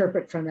we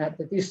interpret from that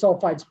these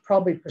sulfides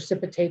probably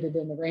precipitated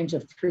in the range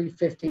of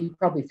 350,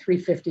 probably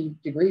 350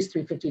 degrees,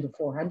 350 to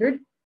 400.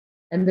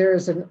 And there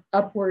is an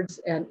upwards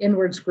and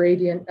inwards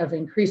gradient of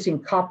increasing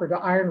copper to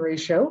iron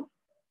ratio,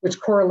 which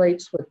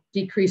correlates with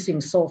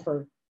decreasing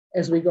sulfur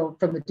as we go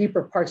from the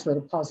deeper parts of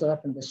the deposit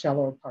up into the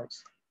shallower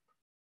parts.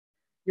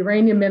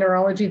 Uranium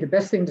mineralogy, the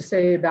best thing to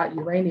say about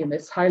uranium,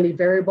 it's highly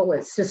variable.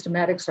 Its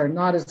systematics are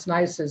not as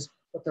nice as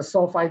what the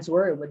sulfides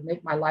were. It would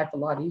make my life a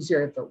lot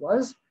easier if it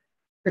was,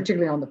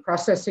 particularly on the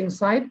processing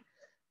side.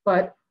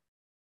 But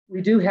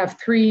we do have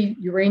 3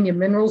 uranium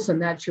minerals,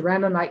 and that's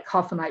uraninite,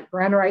 coffinite,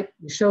 brannerite.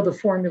 We show the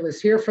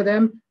formulas here for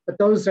them, but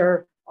those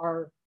are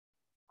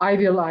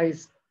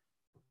idealized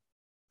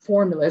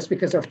formulas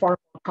because they're far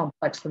more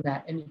complex than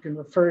that. And you can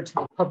refer to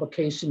the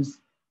publications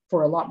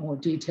for a lot more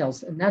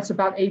details. And that's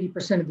about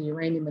 80% of the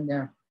uranium in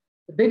there.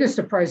 The biggest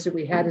surprise that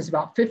we had is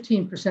about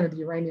 15% of the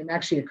uranium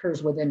actually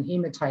occurs within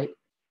hematite.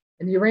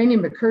 And the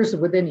uranium occurs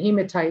within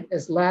hematite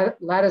as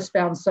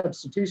lattice-bound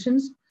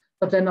substitutions,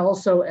 but then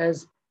also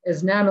as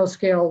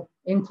nanoscale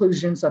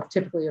inclusions of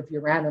typically of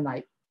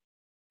uraninite.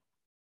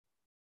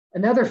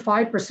 Another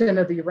 5%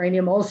 of the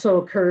uranium also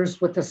occurs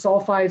with the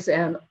sulfides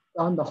and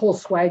on the whole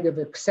swag of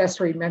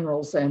accessory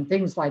minerals and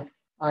things like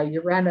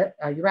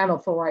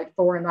uranothlorite,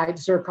 thoronite,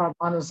 zircon,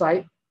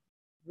 monazite,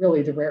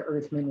 really the rare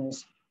earth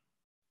minerals.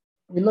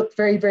 We looked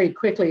very, very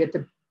quickly at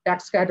the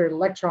backscattered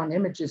electron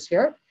images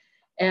here.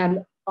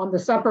 And on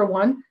this upper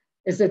one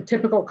is a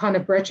typical kind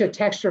of breccia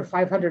texture,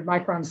 500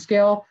 micron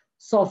scale,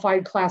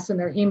 sulfide class in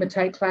there,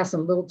 hematite class,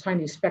 and little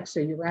tiny specks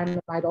of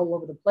uraninite all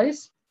over the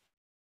place.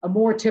 A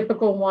more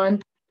typical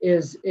one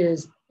is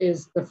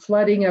the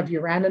flooding of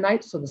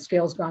uraninite. So the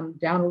scale's gone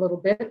down a little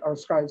bit, or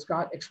it's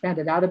got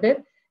expanded out a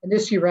bit. And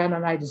this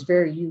uraninite is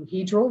very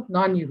euhedral,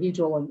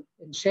 non-euhedral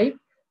in shape,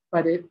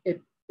 but it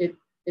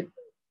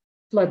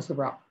floods the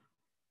rock.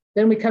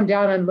 Then we come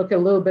down and look at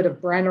a little bit of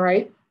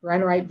brannerite,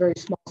 very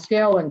small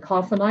scale, and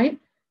coffinite,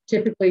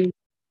 typically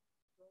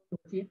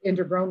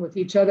intergrown with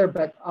each other,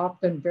 but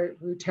often very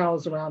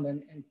rutiles around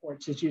and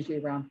quartz is usually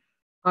around,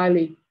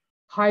 highly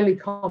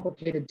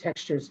complicated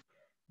textures.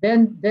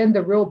 Then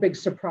the real big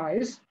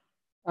surprise,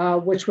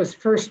 which was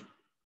first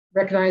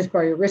recognized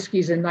by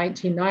Riskies in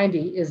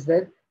 1990 is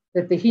that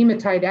the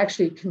hematite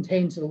actually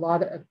contains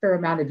a fair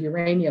amount of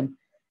uranium.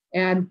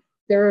 And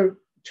there,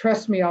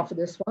 trust me off of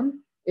this one,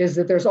 is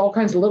that there's all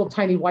kinds of little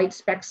tiny white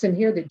specks in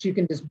here that you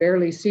can just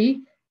barely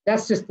see.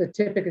 That's just the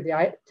tip of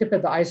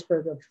the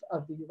iceberg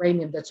of the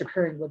uranium that's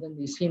occurring within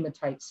these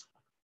hematites.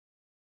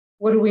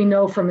 What do we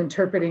know from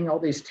interpreting all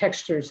these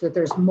textures? That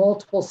there's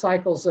multiple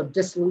cycles of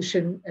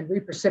dissolution and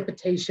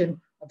reprecipitation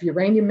of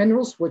uranium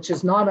minerals, which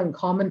is not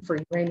uncommon for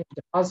uranium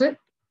deposit.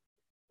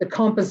 The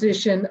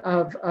composition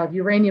of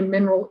uranium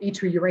mineral,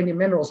 yttriuranium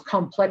mineral, is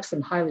complex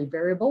and highly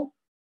variable.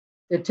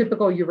 The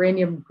typical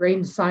uranium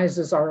grain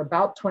sizes are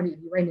about 20,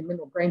 uranium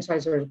mineral grain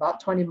sizes are about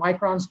 20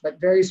 microns, but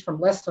varies from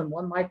less than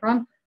 1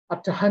 micron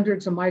up to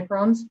hundreds of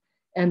microns.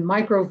 And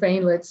micro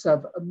veinlets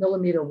of a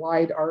millimeter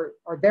wide are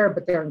there,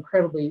 but they're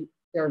incredibly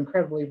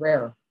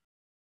rare.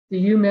 The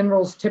U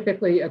minerals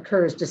typically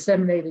occur as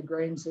disseminated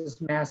grains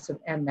as massive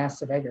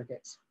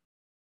aggregates.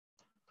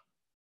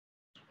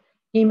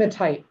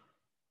 Hematite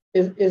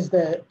is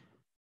the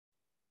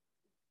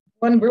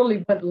one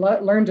really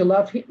learn to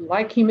love,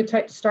 like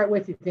hematite to start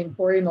with. You think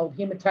boron old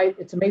hematite,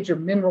 it's a major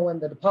mineral in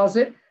the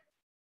deposit,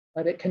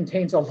 but it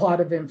contains a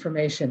lot of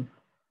information.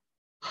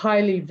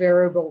 Highly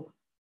variable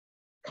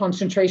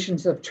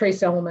concentrations of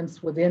trace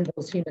elements within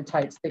those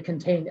hematites. They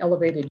contain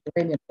elevated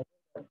uranium,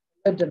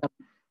 molybdenum,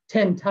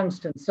 tin,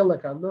 tungsten,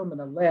 silica,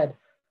 alumina, lead,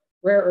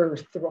 rare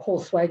earths, the whole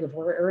swag of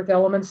rare earth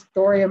elements,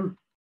 thorium,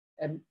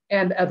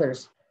 and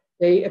others.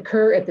 They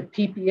occur at the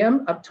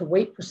ppm up to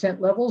weight %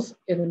 levels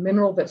in a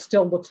mineral that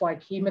still looks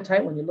like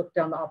hematite when you look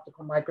down the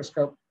optical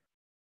microscope.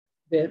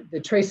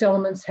 The trace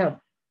elements have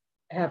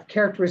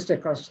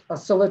characteristic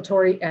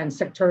oscillatory and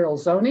sectorial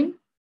zoning.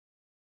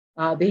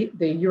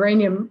 The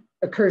uranium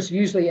occurs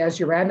usually as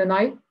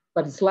uraninite,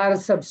 but it's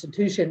lattice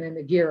substitution in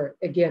the gear.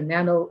 Again,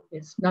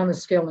 it's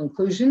nanoscale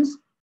inclusions.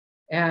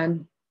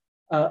 And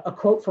a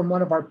quote from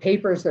one of our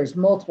papers, there's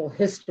multiple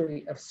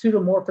history of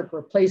pseudomorphic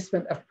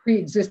replacement of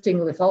pre-existing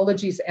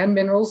lithologies and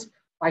minerals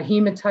by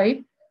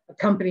hematite,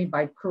 accompanied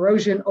by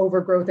corrosion,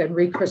 overgrowth, and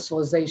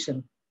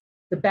recrystallization.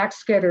 The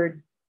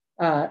backscattered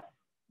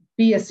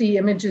BSE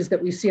images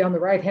that we see on the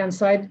right-hand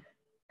side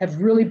have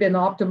really been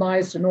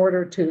optimized in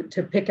order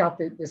to pick out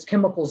this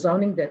chemical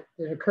zoning that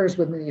occurs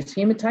within these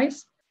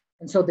hematites.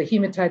 And so the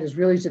hematite is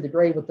really to the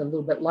gray with the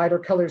little bit lighter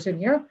colors in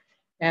here.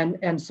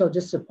 And so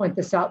just to point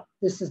this out,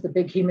 this is the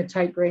big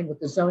hematite grain with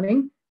the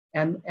zoning,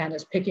 and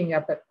it's picking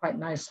up it quite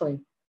nicely.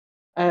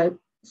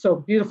 So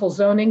beautiful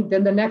zoning.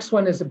 Then the next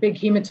one is a big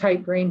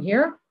hematite grain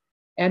here.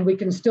 And we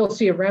can still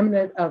see a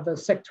remnant of the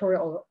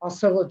sectorial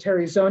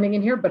oscillatory zoning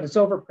in here, but it's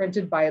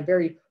overprinted by a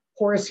very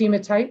porous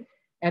hematite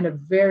and a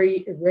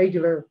very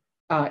irregular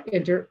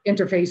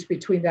interface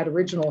between that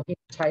original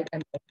hematite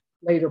and the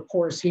later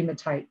porous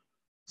hematite.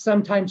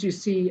 Sometimes you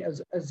see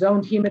a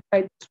zoned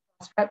hematite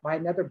cut by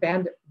another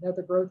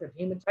growth of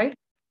hematite,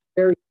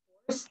 very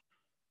porous.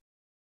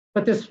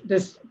 But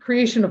this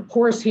creation of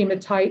porous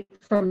hematite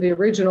from the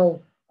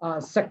original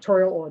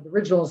sectorial or the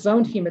original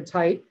zoned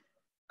hematite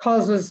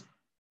causes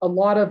a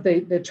lot of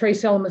the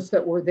trace elements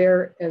that were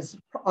there as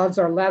odds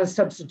are lattice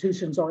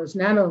substitutions or as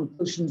nano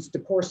inclusions to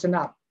coarsen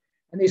up.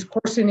 And these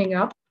coarsening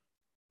up,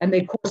 and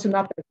they coarsen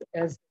up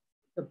as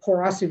the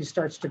porosity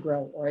starts to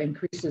grow or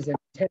increases in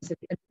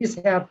intensity. And these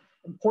have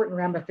important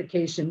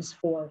ramifications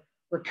for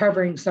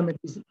recovering some of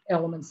these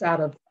elements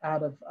out of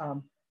our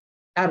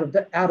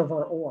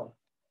ore.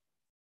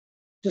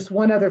 Just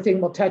one other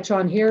thing we'll touch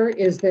on here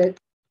is that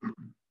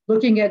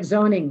looking at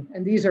zoning,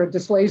 and these are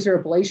just laser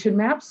ablation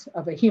maps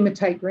of a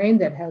hematite grain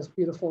that has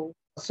beautiful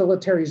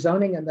oscillatory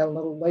zoning and then a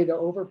little later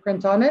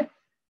overprint on it.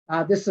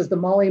 This is the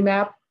moly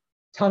map,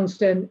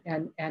 tungsten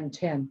and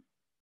tin.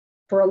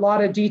 For a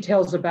lot of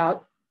details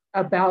about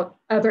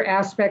other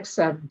aspects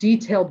of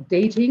detailed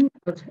dating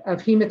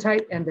of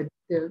hematite and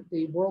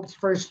the world's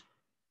first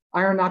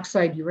iron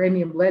oxide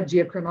uranium lead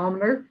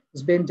geochronometer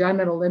has been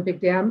done at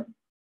Olympic Dam.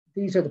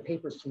 These are the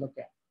papers to look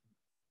at.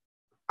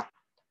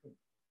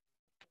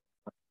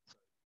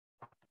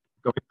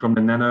 Going from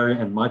the nano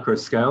and micro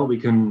scale, we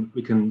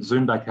can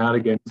zoom back out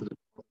again to the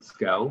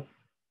scale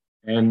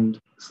and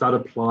start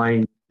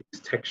applying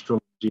these textural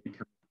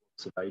geochemical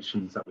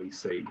observations that we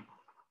see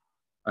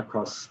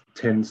across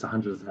tens to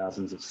hundreds of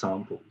thousands of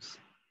samples.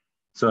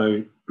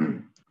 So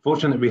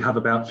fortunately, we have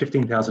about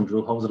 15,000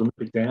 drill holes at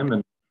Olympic Dam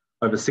and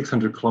over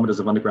 600 kilometers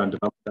of underground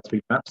development that's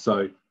been mapped.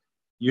 So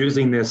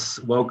using this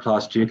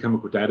world-class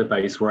geochemical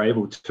database, we're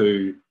able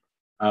to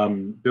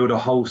build a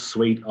whole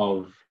suite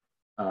of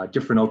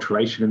different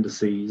alteration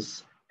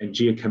indices and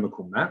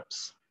geochemical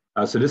maps.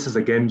 So this is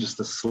again just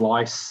a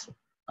slice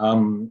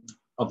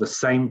of the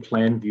same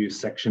plan view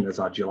section as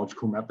our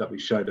geological map that we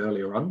showed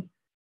earlier on.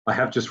 I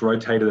have just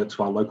rotated it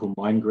to our local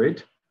mine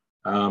grid,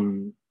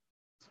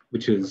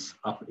 which is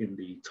up in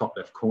the top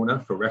left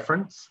corner for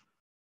reference.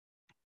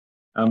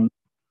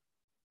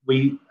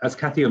 As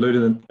Kathy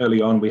alluded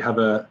early on, we have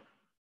a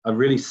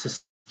really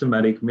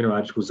systematic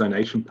mineralogical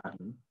zonation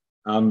pattern.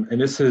 And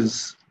this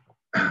is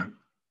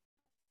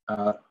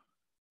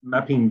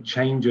mapping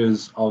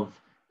changes of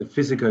the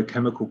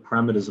physicochemical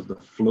parameters of the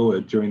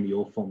fluid during the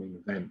ore-forming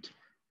event.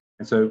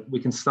 And so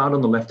we can start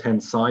on the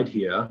left-hand side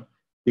here.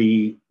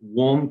 The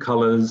warm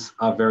colors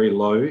are very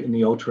low in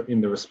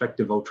the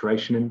respective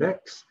alteration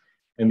index,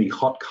 and the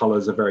hot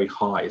colors are very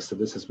high. So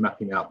this is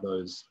mapping out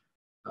those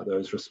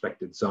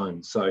respective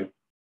zones. So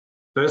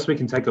first we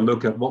can take a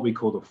look at what we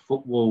call the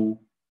footwall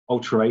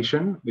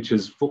alteration, which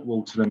is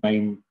footwall to the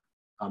main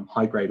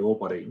high-grade ore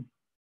body.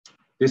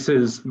 This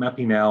is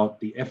mapping out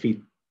the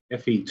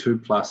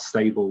Fe2 plus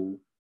stable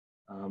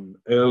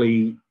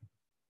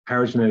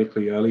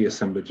paragenetically early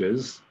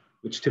assemblages,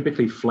 which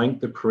typically flank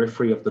the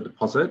periphery of the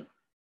deposit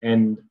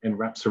and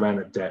wraps around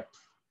at depth.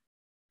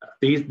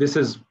 This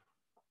is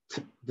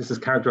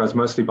characterized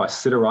mostly by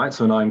siderite,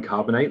 so an iron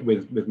carbonate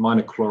with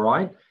minor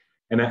chloride,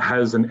 and it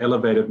has an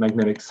elevated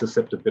magnetic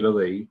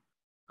susceptibility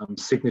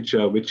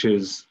signature, which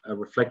is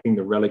reflecting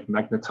the relic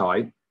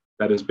magnetite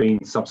that has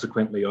been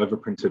subsequently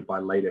overprinted by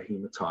later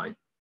hematite.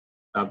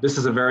 This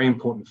is a very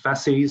important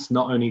facies,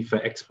 not only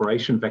for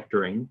exploration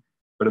vectoring,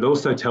 but it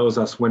also tells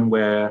us when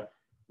we're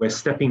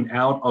stepping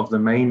out of the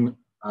main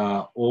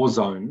ore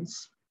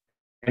zones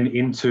and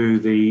into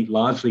the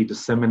largely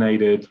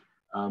disseminated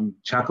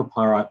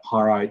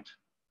chalcopyrite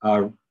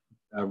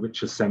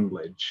rich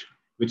assemblage,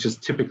 which is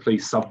typically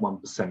sub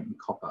 1% in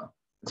copper.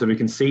 So we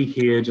can see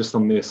here, just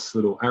on this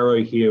little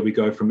arrow here, we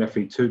go from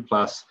Fe2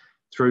 plus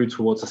through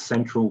towards the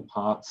central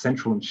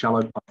and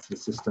shallow parts of the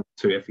system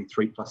to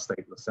Fe3 plus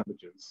stable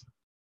assemblages.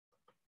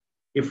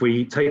 If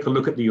we take a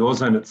look at the ore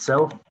zone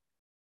itself,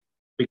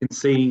 we can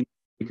see,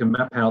 we can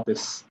map out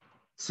this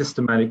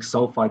systematic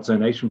sulfide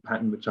zonation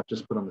pattern, which I've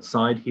just put on the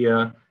side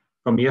here,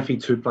 from the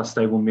Fe2 plus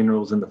stable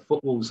minerals in the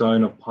footwall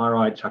zone of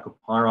pyrite,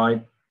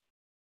 chalcopyrite.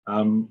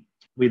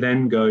 We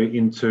then go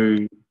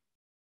into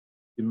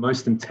the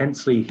most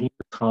intensely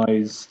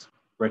hematized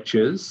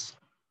breccias,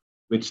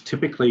 which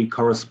typically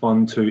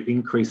correspond to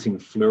increasing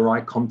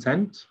fluorite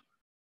content,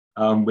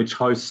 which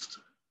host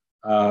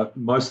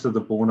most of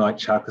the bornite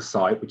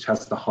chalcocite, which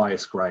has the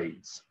highest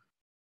grades.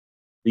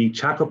 The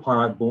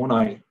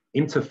chalcopyrite-bornite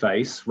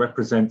interface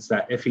represents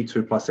that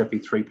Fe2 plus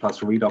Fe3 plus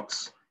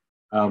redox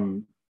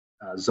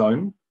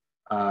zone,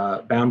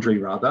 boundary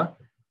rather,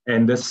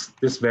 and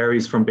this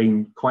varies from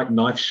being quite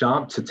knife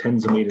sharp to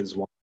tens of meters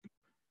wide.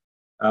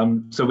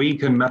 So we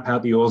can map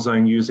out the ore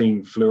zone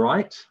using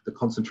fluorite, the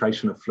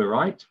concentration of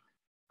fluorite,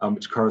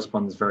 which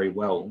corresponds very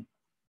well.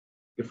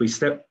 If we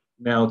step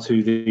now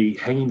to the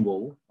hanging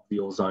wall of the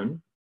ore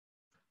zone,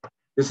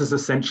 this is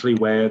essentially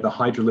where the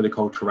hydrolytic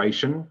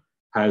alteration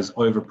has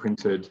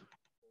overprinted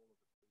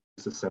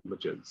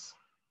assemblages.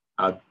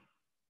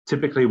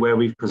 Typically where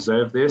we've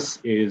preserved this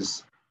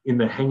is in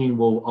the hanging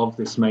wall of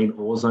this main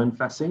ore zone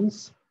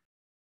facies.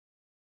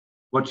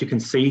 What you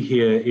can see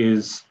here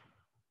is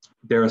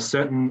there are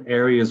certain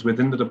areas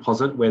within the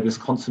deposit where this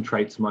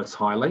concentrates most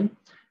highly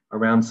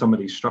around some of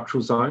these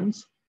structural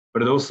zones,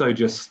 but it also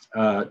just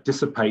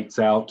dissipates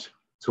out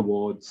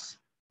towards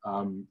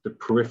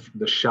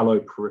the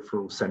shallow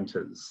peripheral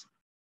centers.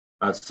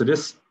 So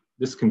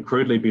this can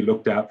crudely be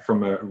looked at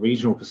from a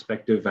regional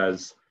perspective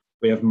as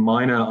we have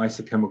minor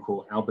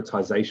isochemical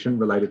albertization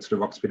related to the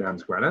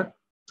Roxby-Downs granite.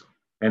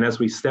 And as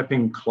we step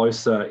in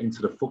closer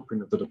into the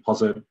footprint of the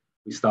deposit,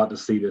 we start to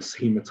see this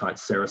hematite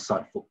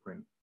sericite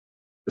footprint.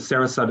 The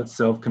sericite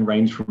itself can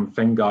range from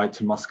phengite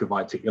to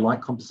muscovite to illite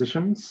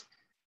compositions.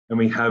 And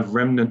we have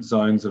remnant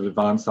zones of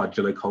advanced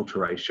argillic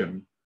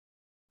alteration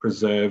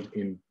preserved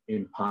in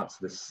parts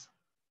of this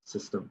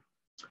system.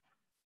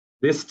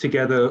 This,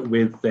 together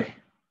with the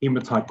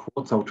hematite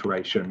quartz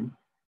alteration,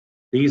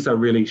 these are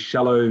really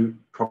shallow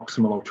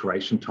proximal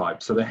alteration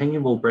types. So the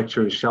hanging wall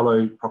breccia is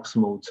shallow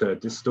proximal to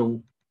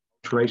distal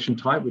alteration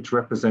type, which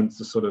represents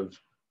the sort of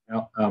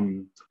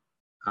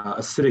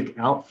acidic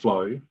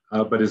outflow,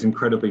 but is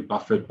incredibly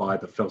buffered by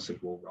the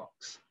felsic wall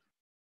rocks.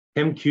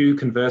 MQ,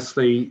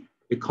 conversely,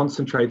 it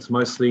concentrates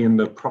mostly in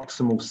the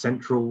proximal,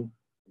 central,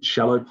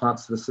 shallow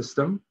parts of the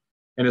system,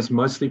 and is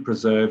mostly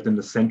preserved in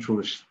the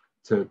central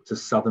to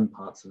southern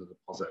parts of the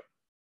deposit.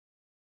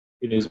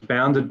 It is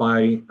bounded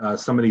by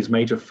some of these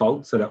major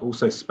faults that are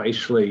also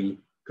spatially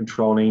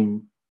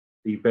controlling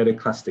the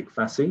beta-clastic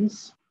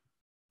facies.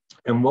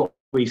 And what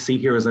we see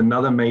here is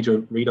another major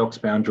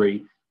redox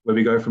boundary where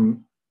we go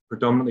from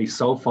predominantly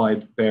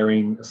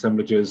sulfide-bearing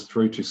assemblages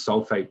through to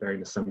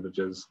sulfate-bearing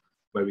assemblages,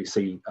 where we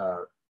see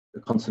the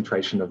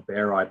concentration of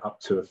barite up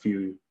to a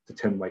few to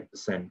 10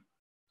 weight%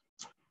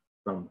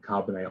 from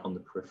carbonate on the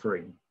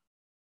periphery.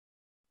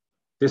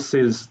 This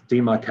is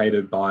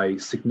demarcated by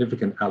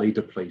significant alley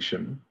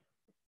depletion,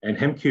 and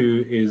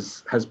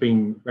HEMQ has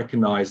been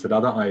recognized at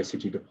other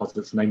IOCG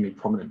deposits, namely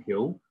Prominent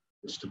Hill,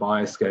 which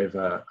Tobias gave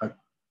a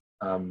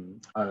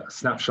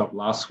snapshot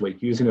last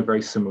week using a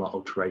very similar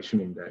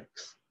alteration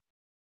index.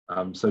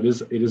 So it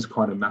is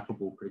quite a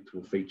mappable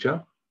predictable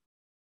feature.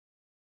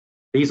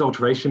 These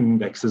alteration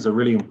indexes are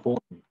really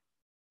important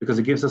because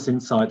it gives us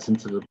insights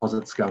into the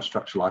deposit scale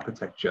structural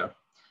architecture.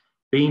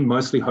 Being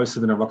mostly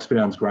hosted in a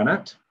Roxby-Downs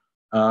granite,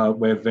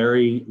 we're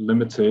very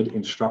limited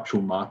in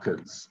structural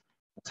markers.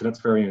 So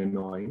that's very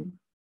annoying.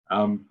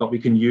 But we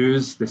can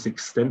use this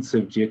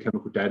extensive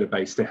geochemical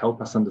database to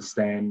help us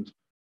understand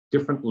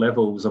different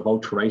levels of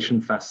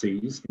alteration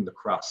facies in the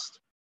crust.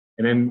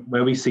 And then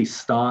where we see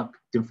stark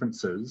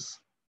differences,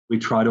 we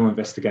try to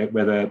investigate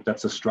whether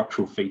that's a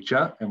structural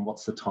feature and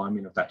what's the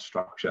timing of that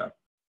structure.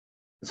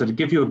 So to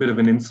give you a bit of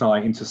an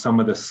insight into some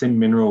of the syn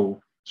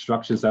mineral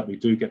structures that we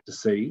do get to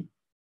see,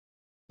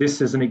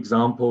 this is an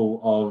example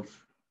of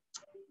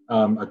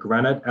a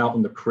granite out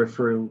in the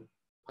peripheral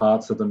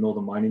parts of the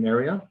northern mining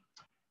area.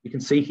 You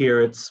can see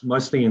here it's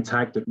mostly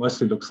intact. It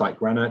mostly looks like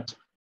granite.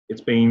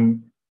 It's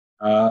been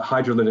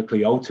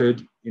hydrolytically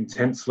altered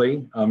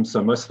intensely.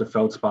 So most of the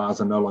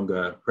feldspars are no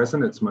longer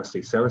present. It's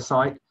mostly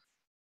sericite.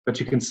 But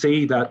you can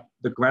see that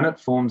the granite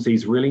forms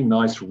these really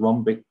nice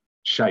rhombic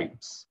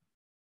shapes.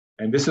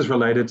 And this is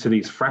related to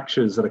these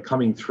fractures that are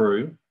coming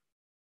through.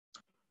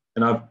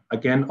 And I've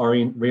again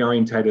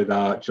reorientated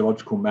our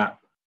geological map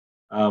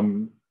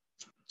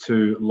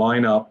to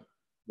line up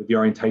with the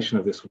orientation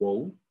of this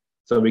wall.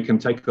 So we can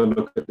take a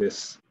look at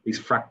these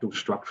fractal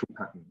structural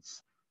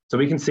patterns. So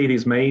we can see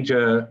these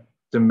major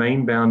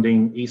domain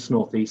bounding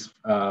east-northeast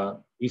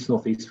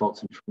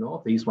faults in true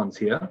north, these ones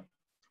here.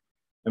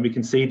 And we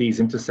can see these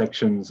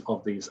intersections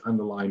of these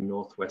underlying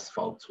northwest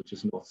faults, which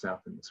is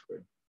north-south in this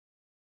grid.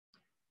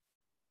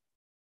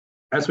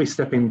 As we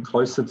step in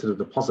closer to the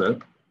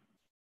deposit,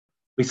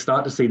 we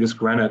start to see this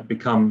granite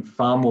become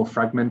far more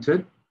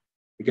fragmented.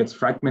 It gets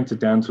fragmented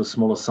down to a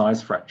smaller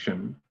size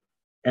fraction.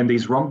 And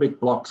these rhombic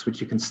blocks, which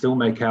you can still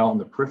make out on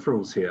the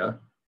peripherals here,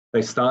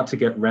 they start to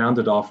get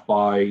rounded off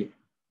by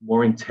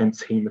more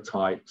intense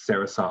hematite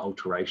sericite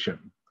alteration.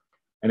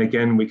 And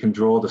again, we can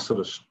draw the sort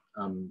of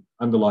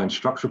underlying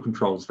structural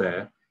controls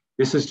there.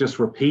 This is just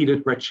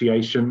repeated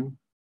brecciation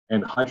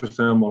and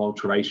hydrothermal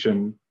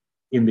alteration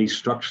in these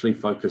structurally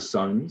focused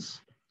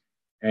zones.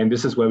 And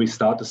this is where we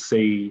start to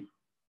see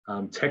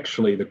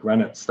texturally the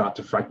granite start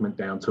to fragment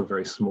down to a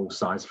very small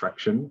size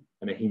fraction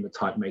and a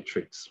hematite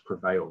matrix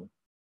prevail.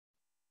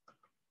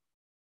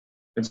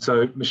 And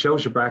so Michel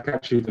Jabrac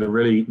actually did a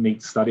really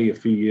neat study a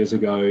few years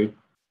ago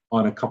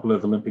on a couple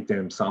of Olympic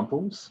Dam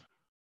samples.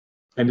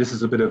 And this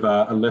is a bit of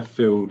a left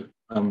field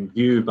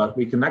view, but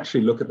we can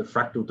actually look at the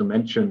fractal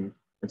dimension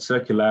and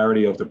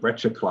circularity of the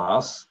breccia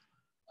class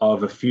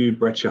of a few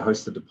breccia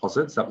hosted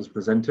deposits that was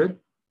presented.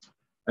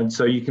 And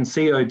so you can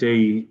see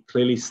OD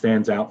clearly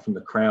stands out from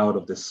the crowd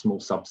of this small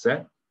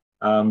subset,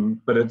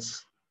 but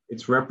it's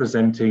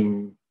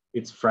representing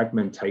its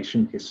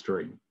fragmentation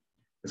history.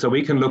 So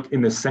we can look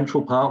in the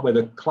central part where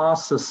the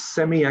class is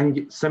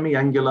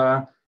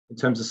semi-angular in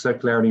terms of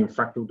circularity and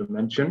fractal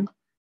dimension.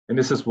 And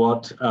this is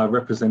what a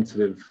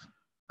representative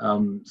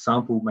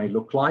sample may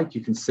look like. You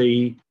can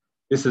see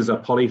this is a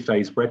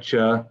polyphase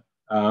breccia.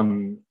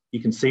 You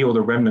can see all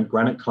the remnant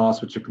granite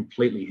class, which are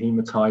completely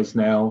hematized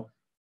now.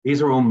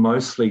 These are all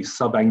mostly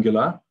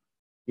subangular.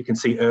 You can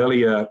see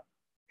earlier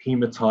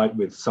hematite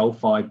with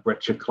sulfide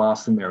breccia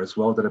class in there as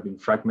well that have been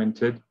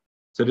fragmented.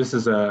 So this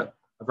is a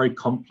very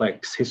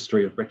complex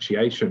history of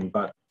brecciation,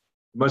 but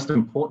the most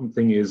important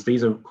thing is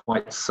these are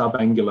quite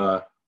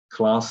subangular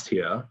classed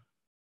here.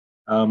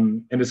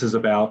 And this is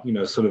about,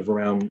 sort of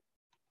around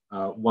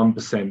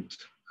 1%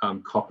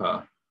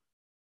 copper.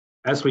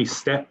 As we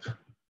step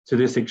to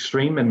this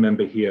extreme end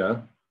member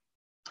here,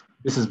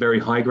 this is very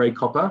high grade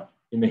copper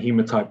in the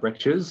hematite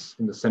breccias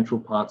in the central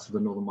parts of the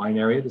northern mine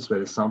area. This is where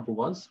the sample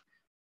was.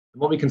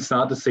 And what we can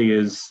start to see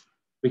is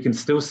we can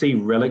still see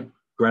relic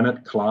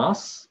granite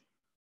class.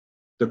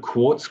 The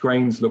quartz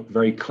grains look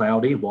very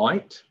cloudy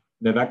white.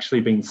 They've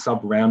actually been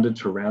sub-rounded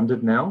to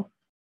rounded now.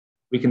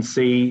 We can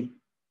see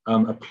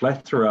a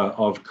plethora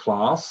of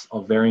class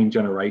of varying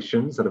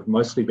generations that have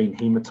mostly been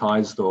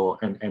hematized or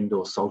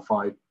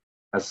sulfide,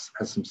 has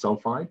some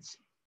sulfides.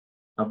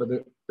 But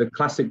the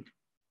classic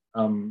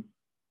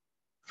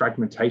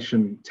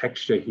fragmentation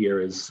texture here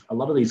is a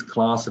lot of these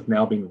class have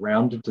now been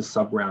rounded to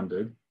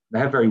sub-rounded. They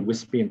have very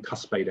wispy and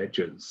cuspate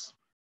edges.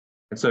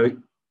 And so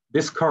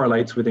this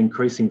correlates with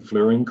increasing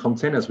fluorine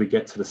content as we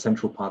get to the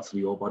central parts of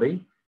the ore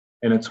body.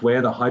 And it's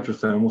where the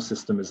hydrothermal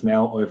system is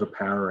now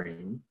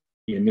overpowering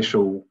the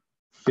initial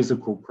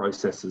physical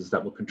processes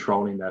that were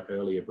controlling that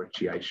earlier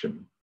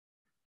brecciation.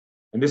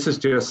 And this is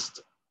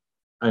just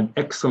an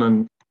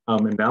excellent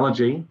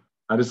analogy.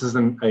 This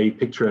isn't a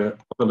picture of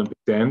Olympic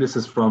Dam. This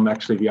is from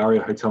actually the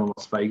Aria Hotel in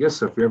Las Vegas.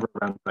 So if you're ever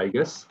around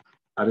Vegas,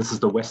 this is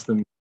the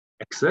western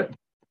exit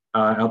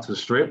out to the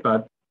strip.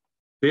 But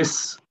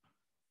this,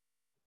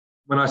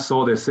 when I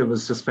saw this, it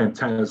was just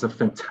fantastic. It was a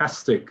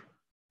fantastic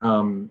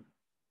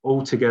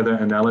altogether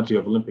analogy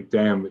of Olympic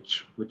Dam,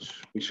 which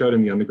we showed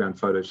in the underground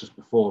photos just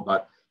before.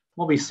 But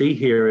what we see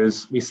here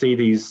is we see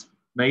these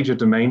major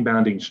domain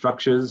bounding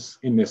structures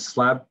in this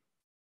slab.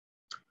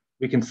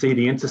 We can see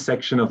the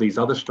intersection of these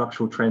other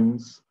structural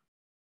trends.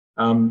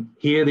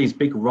 Here, these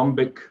big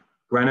rhombic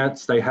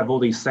granites, they have all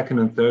these second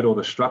and third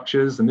order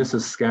structures, and this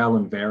is scale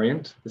and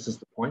variant. This is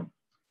the point.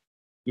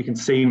 You can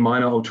see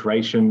minor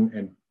alteration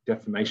and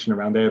deformation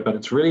around there, but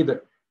it's really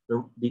that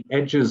the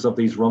edges of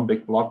these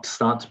rhombic blocks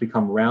start to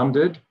become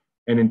rounded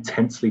and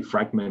intensely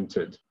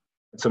fragmented.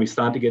 And so we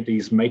start to get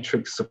these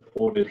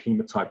matrix-supported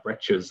hematite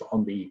breccias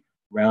on the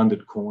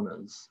rounded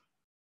corners.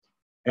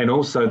 And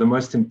also the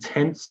most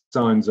intense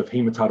zones of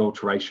hematite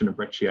alteration and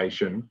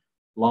brecciation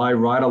lie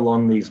right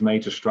along these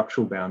major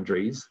structural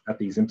boundaries at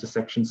these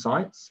intersection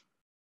sites.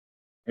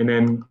 And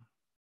then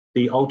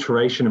the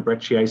alteration and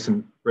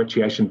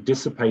brecciation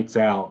dissipates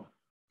out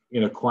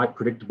in a quite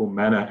predictable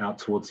manner out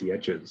towards the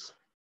edges.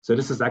 So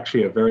this is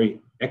actually a very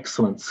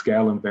excellent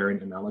scale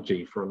invariant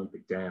analogy for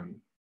Olympic Dam.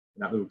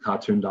 And that little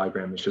cartoon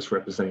diagram is just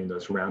representing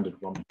those rounded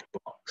rhombic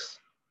blocks.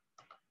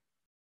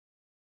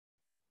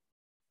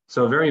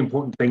 So a very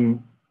important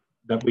thing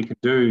that we can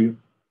do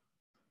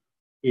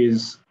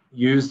is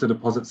use the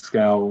deposit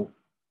scale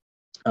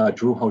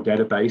drill hole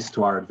database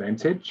to our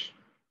advantage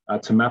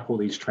to map all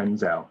these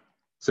trends out.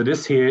 So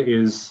this here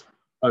is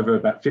over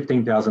about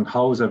 15,000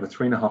 holes over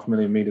 3.5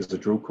 million meters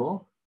of drill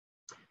core.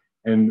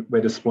 And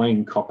we're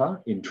displaying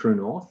copper in true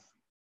north.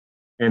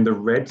 And the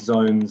red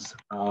zones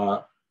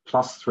are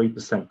plus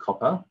 3%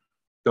 copper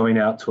going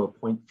out to a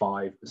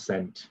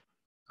 0.5%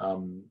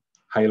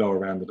 halo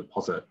around the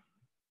deposit.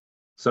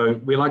 So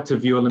we like to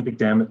view Olympic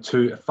Dam at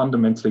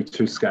fundamentally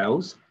two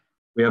scales.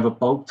 We have a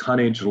bulk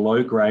tonnage,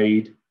 low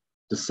grade,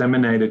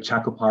 disseminated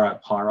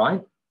chalcopyrite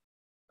pyrite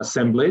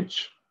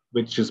assemblage,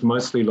 which is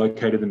mostly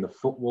located in the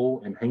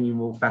footwall and hanging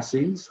wall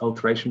facies,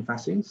 alteration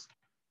facies.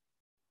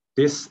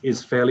 This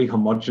is fairly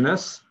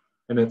homogeneous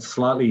and it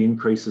slightly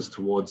increases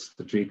towards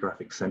the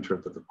geographic center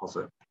of the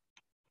deposit.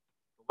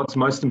 What's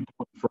most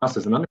important for us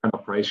as an underground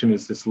operation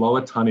is this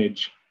lower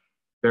tonnage,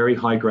 very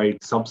high grade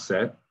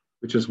subset,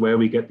 which is where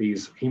we get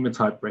these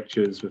hematite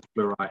breccias with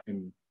fluorite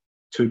and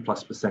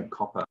 2+%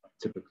 copper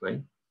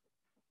typically.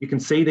 You can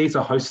see these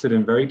are hosted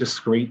in very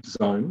discrete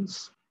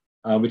zones,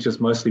 which is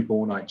mostly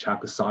bornite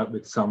chalcocite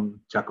with some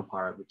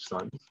chalcopyrite-rich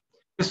zones.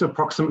 This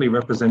approximately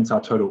represents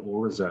our total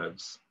ore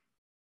reserves.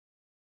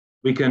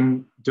 We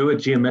can do a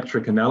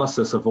geometric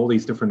analysis of all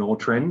these different ore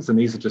trends, and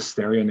these are just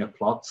stereo net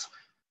plots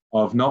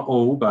of not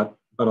all, but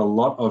a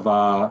lot of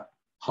our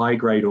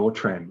high-grade ore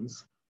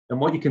trends. And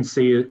what you can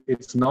see,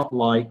 it's not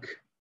like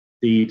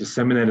the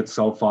disseminated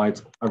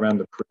sulfides around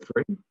the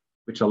periphery,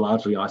 which are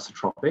largely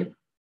isotropic.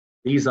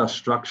 These are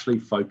structurally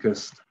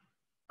focused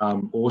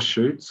ore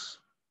shoots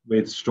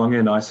with strong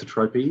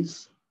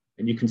anisotropies.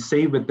 And you can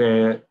see with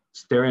their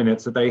stereo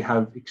nets that they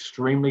have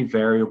extremely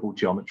variable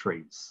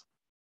geometries.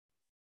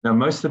 Now,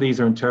 most of these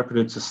are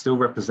interpreted to still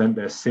represent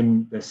their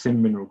syn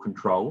mineral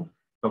control,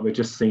 but we're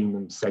just seeing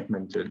them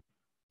segmented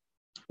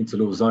into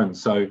little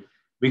zones. So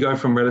we go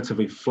from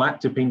relatively flat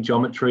dipping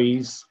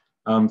geometries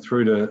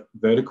through to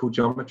vertical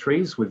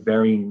geometries with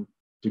varying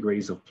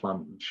degrees of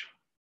plunge.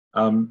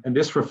 And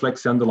this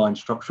reflects the underlying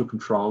structural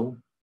control,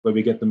 where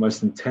we get the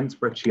most intense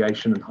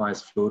brecciation and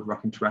highest fluid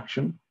rock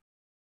interaction.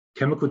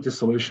 Chemical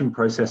dissolution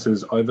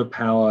processes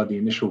overpower the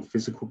initial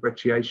physical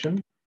brecciation,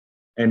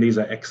 and these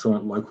are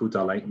excellent local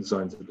dilatant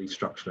zones at these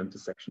structural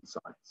intersection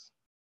sites.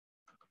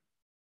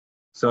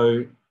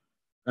 So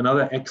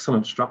another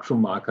excellent structural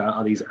marker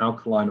are these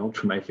alkaline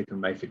ultramafic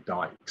and mafic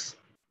dikes.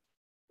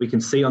 We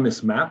can see on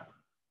this map,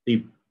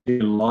 the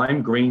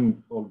lime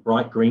green or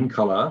bright green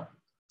color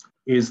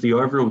is the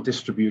overall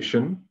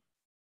distribution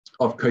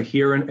of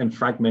coherent and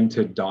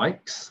fragmented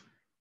dikes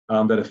that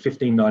are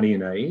 1590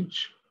 in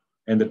age.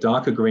 And the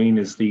darker green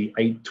is the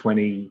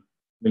 820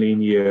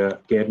 million year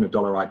Gardner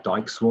dolerite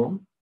dike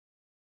swarm.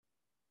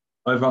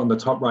 Over on the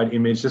top right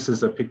image, this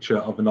is a picture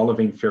of an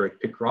olivine ferric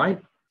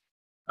pickrite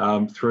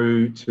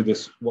through to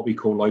this, what we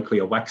call locally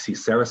a waxy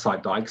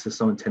sericite dikes. They're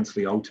so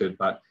intensely altered,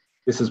 but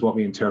this is what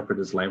we interpret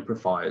as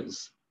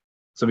lamprifiers.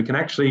 So we can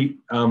actually,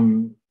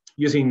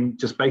 using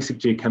just basic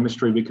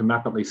geochemistry, we can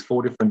map at least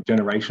 4 different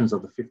generations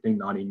of the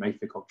 1590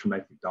 mafic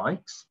ultramafic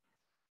dikes,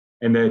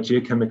 and they're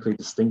geochemically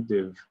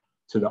distinctive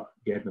to the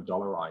Gardner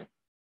dolerite.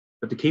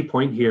 But the key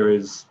point here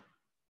is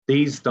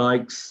these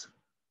dikes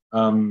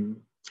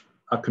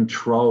are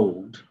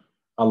controlled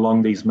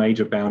along these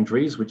major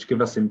boundaries, which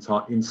give us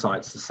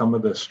insights to some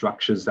of the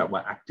structures that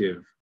were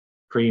active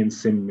pre and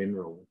syn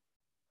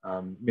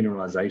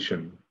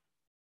mineralization.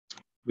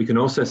 We can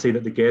also see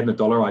that the Gardner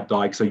dolerite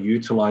dikes are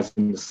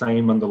utilizing the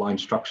same underlying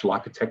structural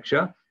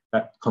architecture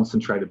that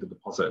concentrated the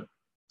deposit.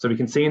 So we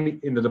can see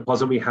in the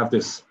deposit, we have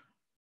this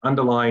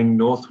underlying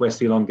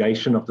northwest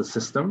elongation of the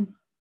system,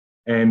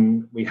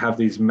 and we have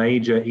these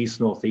major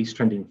east-northeast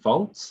trending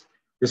faults.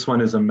 This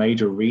one is a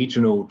major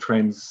regional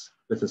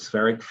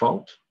translithospheric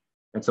fault.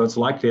 And so it's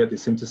likely at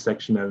this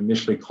intersection that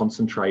initially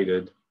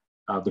concentrated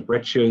the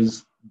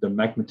breccias, the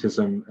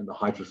magmatism, and the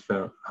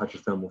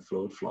hydrothermal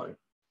fluid flow.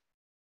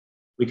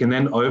 We can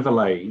then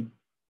overlay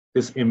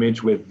this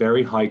image with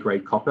very high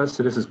grade copper.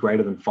 So this is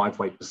greater than 5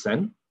 weight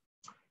percent.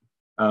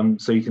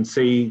 So you can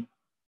see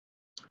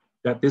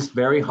that this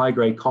very high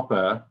grade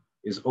copper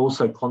is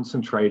also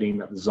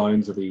concentrating at the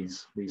zones of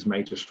these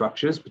major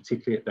structures,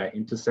 particularly at their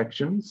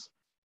intersections.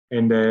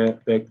 And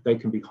they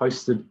can be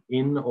hosted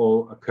in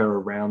or occur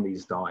around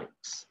these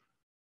dikes.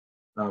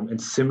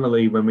 And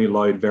similarly, when we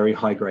load very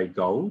high grade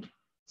gold,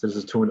 so this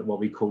is what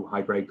we call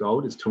high grade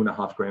gold, is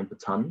 2.5 grams per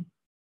ton.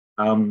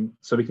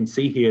 So we can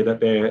see here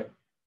that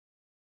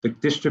the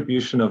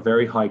distribution of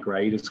very high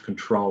grade is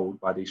controlled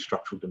by these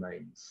structural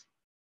domains.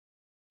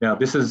 Now,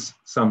 this is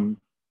some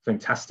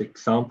fantastic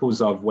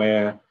examples of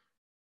where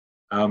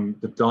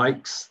the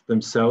dikes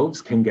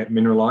themselves can get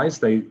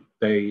mineralized.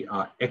 They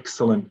are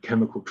excellent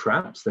chemical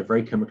traps. They're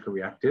very chemically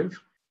reactive,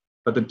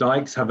 but the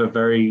dikes have a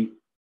very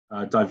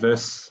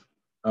diverse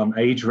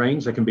age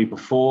range. They can be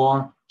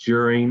before,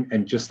 during,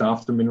 and just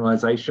after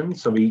mineralization.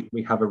 So we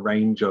have a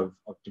range of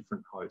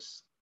different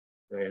hosts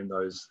there in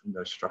those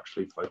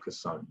structurally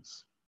focused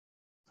zones.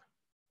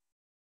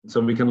 So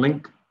we can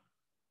link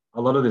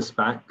a lot of this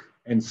back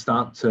and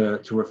start to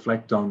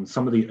reflect on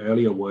some of the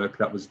earlier work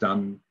that was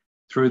done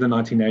through the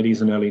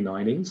 1980s and early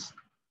 90s.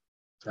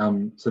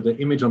 So the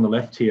image on the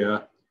left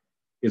here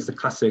is the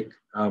classic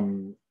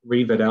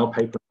Reeve et al.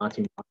 Paper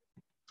 1990.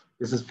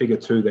 This is figure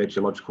 2, their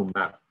geological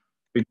map.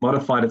 We've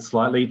modified it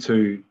slightly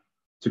to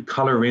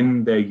color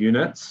in their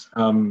units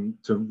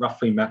to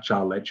roughly match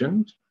our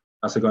legend.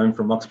 So going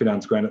from Roxby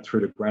Downs granite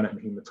through to granite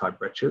and hematite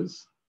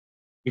breccias.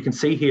 You can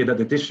see here that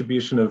the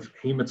distribution of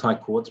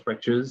hematite quartz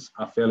breccias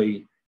are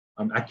fairly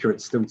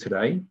accurate still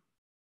today.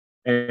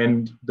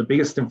 And the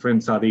biggest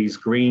difference are these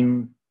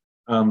green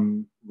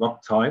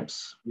rock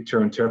types, which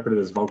are interpreted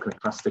as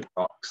volcaniclastic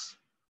rocks.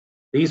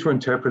 These were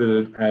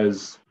interpreted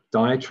as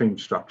diatreme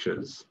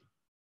structures.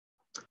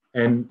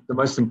 And the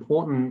most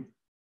important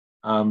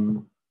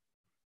part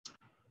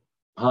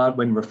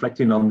when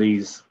reflecting on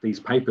these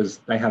papers,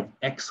 they have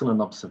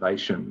excellent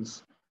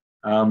observations.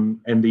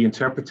 And the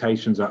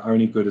interpretations are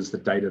only good as the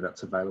data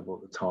that's available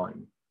at the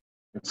time.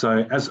 And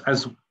so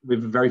as we're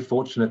very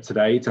fortunate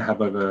today to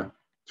have over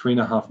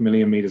 3.5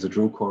 million meters of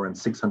drill core and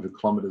 600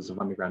 kilometers of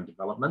underground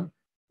development.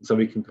 So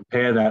we can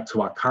compare that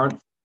to our current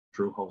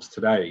drill holes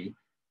today.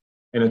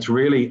 And it's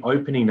really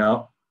opening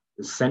up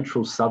the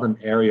central southern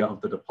area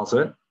of the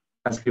deposit,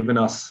 has given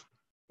us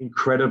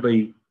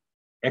incredibly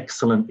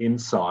excellent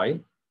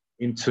insight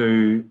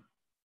into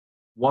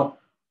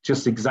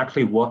just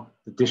exactly what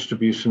the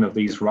distribution of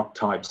these rock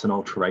types and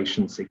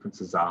alteration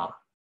sequences are.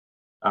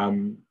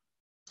 And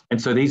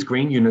so these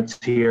green units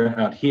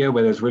out here,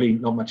 where there's really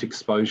not much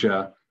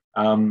exposure,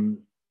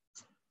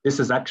 this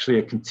is actually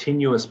a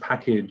continuous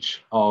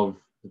package of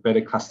the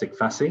betaclastic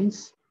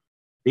facies.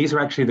 These are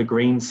actually the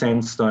green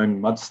sandstone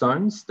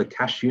mudstones, the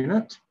cache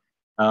unit,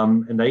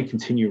 and they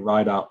continue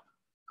right up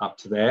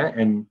to there.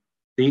 And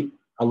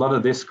a lot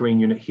of this green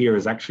unit here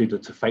is actually the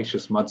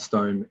tufaceous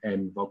mudstone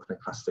and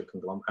volcaniclastic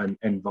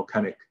and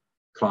volcanic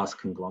class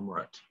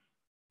conglomerate.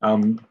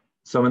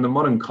 So in the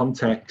modern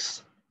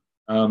context,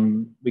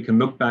 we can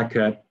look back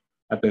at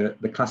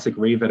the classic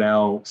Reeve et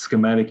al.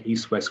 Schematic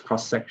east-west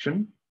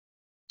cross-section.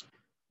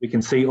 We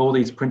can see all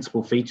these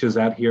principal features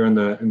out here in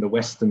the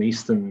west and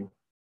eastern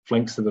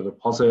flanks of the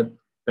deposit.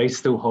 They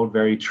still hold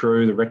very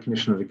true, the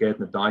recognition of the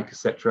Gerdner dike,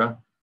 etc.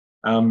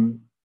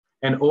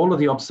 And all of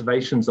the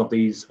observations of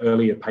these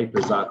earlier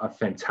papers are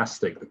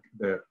fantastic.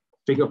 The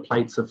figure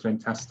plates are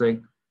fantastic.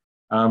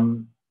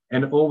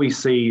 And all we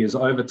see is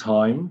over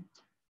time,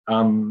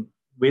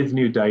 with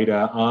new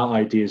data, our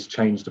ideas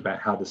changed about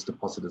how this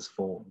deposit is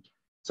formed.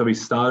 So we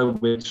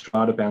started with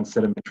strata-bound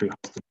sedimentary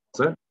hosted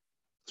deposit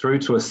through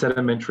to a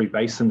sedimentary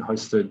basin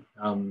hosted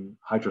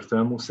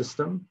hydrothermal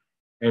system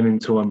and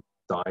into a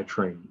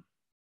diatreme.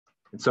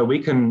 And so we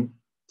can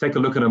take a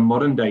look at a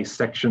modern day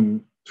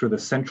section through the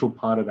central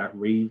part of that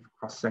Reeve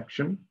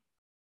cross-section.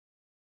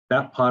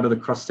 That part of the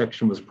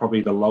cross-section was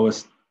probably the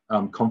lowest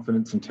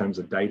confidence in terms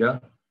of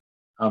data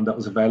that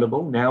was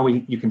available. Now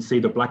you can see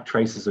the black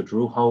traces of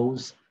drill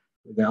holes,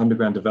 the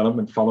underground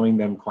development following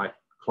them quite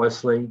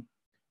closely.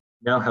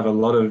 Now have a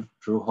lot of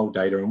drill hole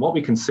data. And what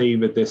we can see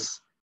with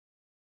this,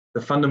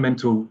 the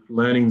fundamental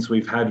learnings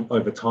we've had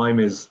over time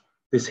is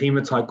this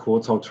hematite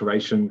quartz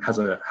alteration has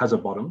a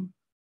bottom,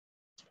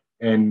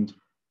 and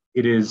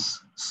it is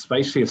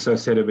spatially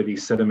associated with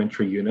these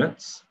sedimentary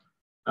units,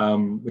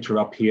 which are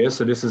up here.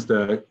 So this is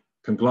the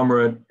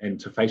conglomerate and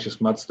tufaceous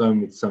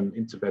mudstone with some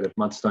interbedded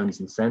mudstones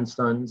and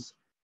sandstones.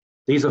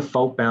 These are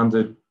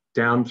fault-bounded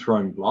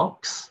down-thrown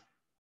blocks.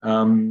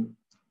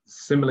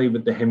 Similarly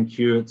with the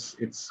HEMQ,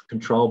 it's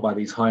controlled by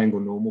these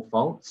high-angle normal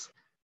faults,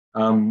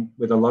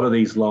 with a lot of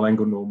these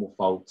low-angle normal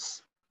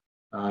faults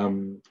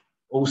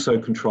also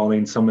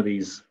controlling some of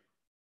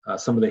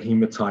the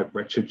hematite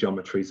breccia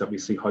geometries that we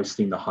see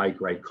hosting the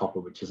high-grade copper,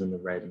 which is in the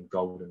red and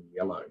gold and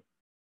yellow.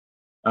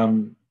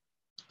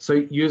 So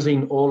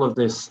using all of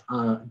this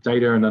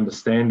data and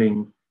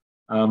understanding,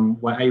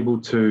 we're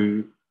able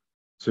to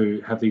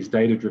have these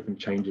data-driven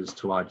changes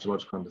to our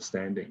geological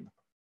understanding.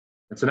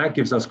 And so that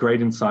gives us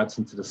great insights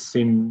into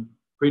the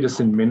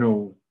pre-Sin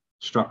mineral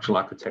structural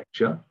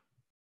architecture.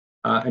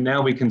 And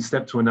now we can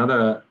step to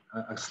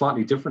a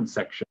slightly different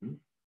section.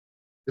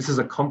 This is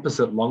a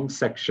composite long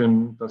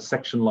section. The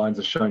section lines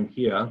are shown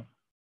here.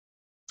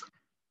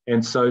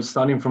 And so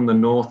starting from the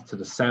north to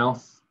the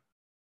south,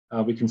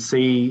 we can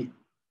see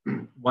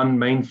one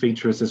main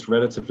feature is this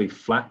relatively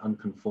flat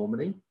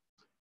unconformity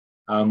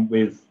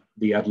with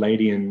the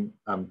Adladian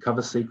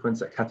cover sequence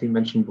that Kathy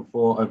mentioned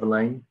before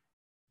overlaying.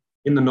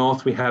 In the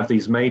north, we have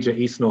these major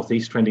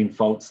east-northeast trending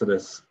faults that are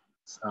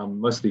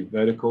mostly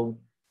vertical.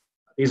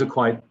 These are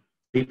quite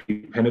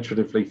deeply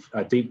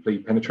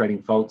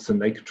penetrating faults,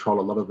 and they control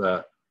a lot of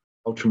the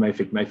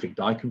ultramafic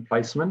dike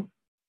placement.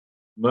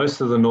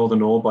 Most of the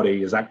northern ore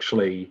body is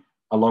actually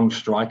along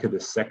strike of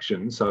this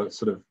section, so it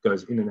sort of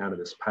goes in and out of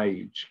this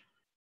page.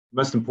 The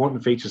most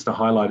important features to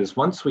highlight is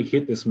once we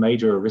hit this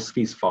major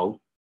Ehrig fault,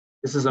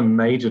 this is a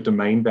major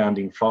domain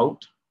bounding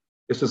fault.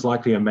 This was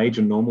likely a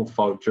major normal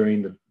fault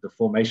during the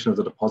formation of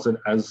the deposit,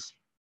 as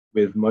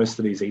with most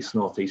of these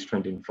east-northeast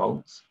trending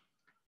faults.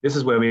 This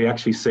is where we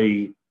actually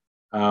see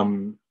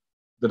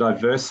the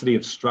diversity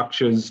of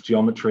structures,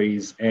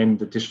 geometries, and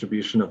the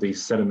distribution of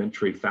these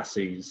sedimentary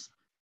facies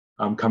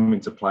come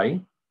into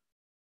play.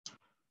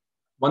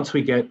 Once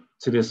we get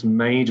to this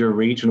major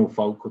regional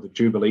fault called the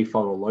Jubilee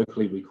Fault, or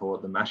locally we call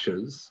it the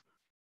Mashes,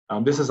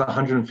 this is a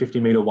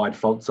 150-meter wide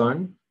fault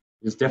zone.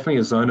 It is definitely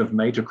a zone of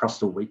major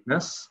crustal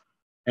weakness,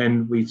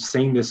 and we've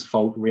seen this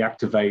fault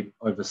reactivate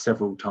over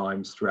several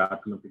times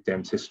throughout Olympic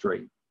Dam's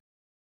history.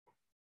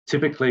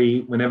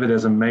 Typically, whenever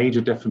there's a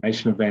major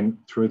deformation event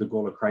through the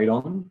Gawler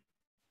Craton,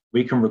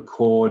 we can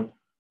record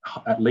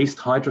at least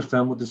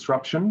hydrothermal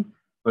disruption,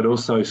 but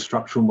also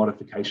structural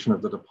modification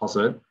of the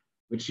deposit,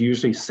 which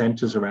usually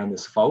centers around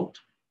this fault.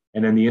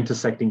 And then the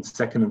intersecting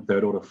second and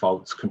third order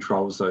faults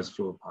controls those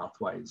fluid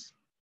pathways.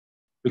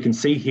 We can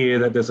see here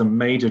that there's a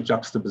major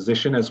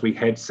juxtaposition as we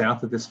head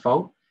south of this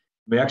fault.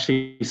 We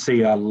actually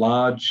see a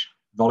large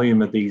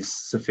volume of these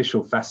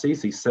superficial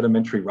facies, these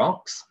sedimentary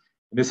rocks.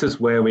 And this is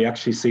where we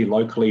actually see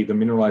locally the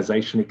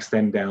mineralization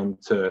extend down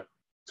to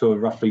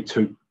roughly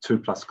two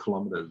plus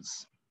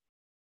kilometers.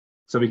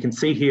 So we can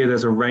see here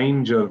there's a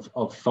range of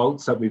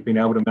faults that we've been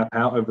able to map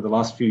out over the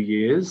last few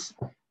years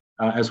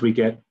as we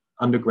get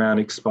underground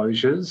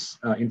exposures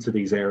into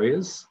these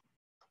areas.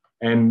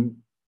 And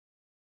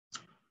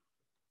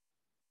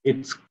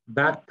it's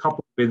that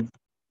coupled with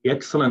the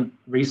excellent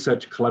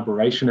research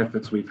collaboration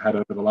efforts we've had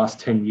over the last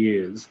 10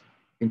 years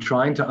in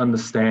trying to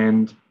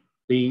understand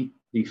the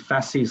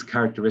facies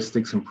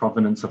characteristics and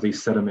provenance of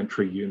these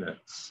sedimentary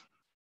units.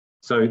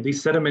 So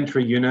these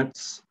sedimentary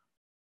units,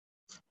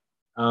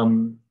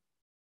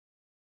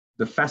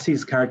 the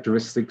facies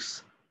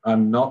characteristics are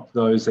not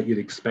those that you'd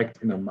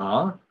expect in a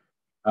maar.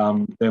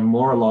 They're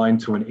more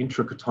aligned to an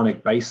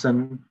intracratonic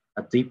basin,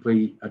 a deep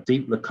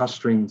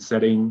lacustrine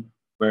setting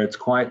where it's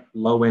quite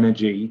low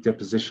energy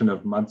deposition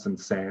of muds and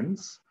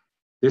sands.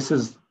 This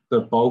is the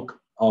bulk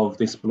of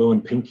this blue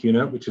and pink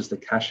unit, which is the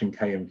Cache and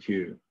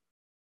KMQ.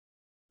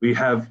 We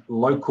have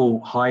local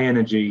high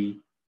energy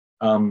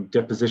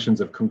depositions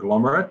of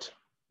conglomerate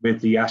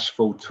with the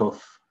ashful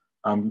tuff,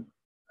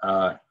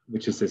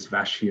 which is this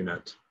VASH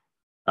unit.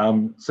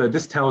 So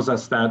this tells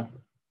us that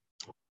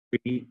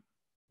we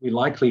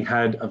likely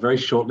had a very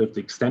short-lived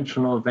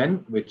extensional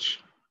event,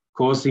 which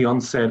caused the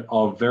onset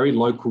of very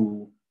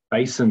local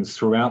basins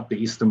throughout the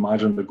eastern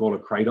margin of the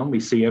Gawler Craton. We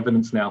see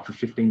evidence now for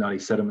 1590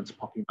 sediments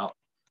popping up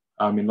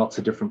in lots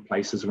of different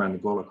places around the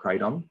Gawler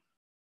Craton.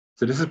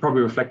 So this is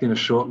probably reflecting a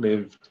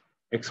short-lived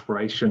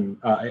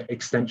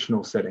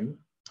extensional setting,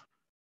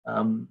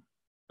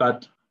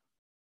 but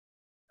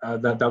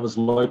that was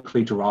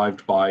locally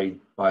derived by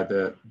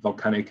the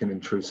volcanic and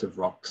intrusive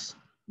rocks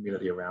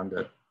immediately around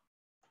it.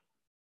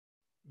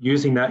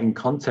 Using that in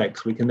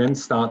context, we can then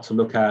start to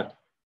look at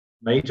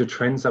major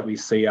trends that we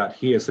see out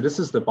here. So this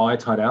is the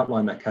biotite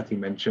outline that Kathy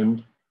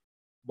mentioned.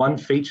 One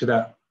feature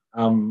that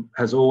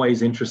has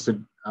always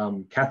interested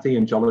Kathy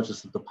and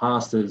geologists of the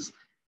past is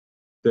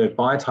the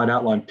biotite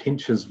outline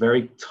pinches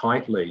very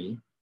tightly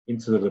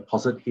into the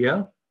deposit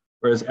here,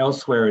 whereas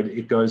elsewhere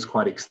it goes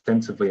quite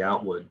extensively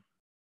outward.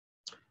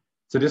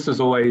 So this was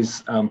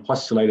always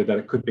postulated that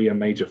it could be a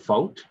major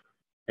fault.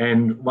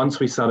 And once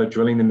we started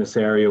drilling in this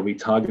area, we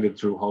targeted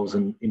drill holes,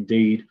 and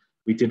indeed,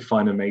 we did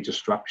find a major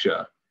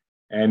structure.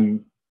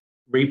 And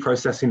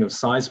reprocessing of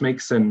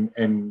seismics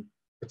and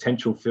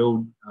potential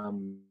field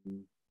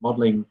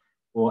modeling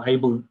were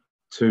able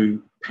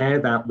to pair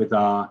that with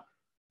our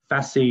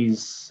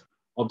facies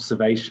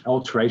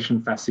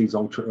alteration facies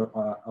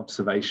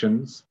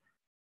observations,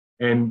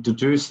 and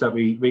deduce that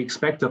we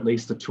expect at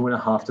least a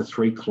 2.5 to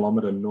 3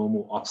 kilometer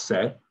normal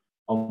offset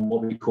on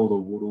what we call the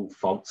Woodall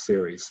fault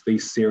series,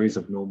 these series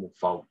of normal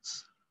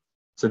faults.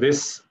 So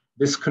this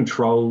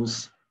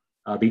controls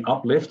the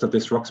uplift of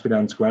this Roxby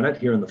Downs granite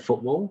here in the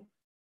footwall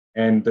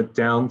and the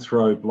down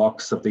throw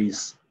blocks of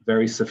these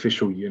very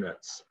superficial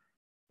units.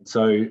 And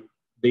so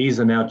these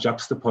are now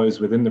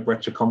juxtaposed within the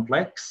breccia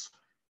complex,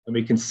 and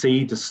we can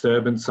see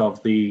disturbance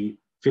of the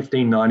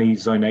 1590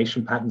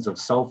 zonation patterns of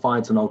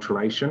sulfides and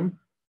alteration.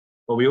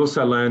 But we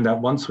also learned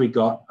that once we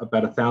got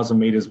about 1,000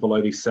 meters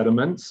below these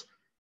sediments,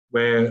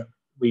 where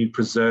we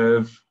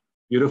preserve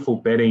beautiful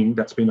bedding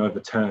that's been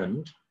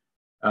overturned,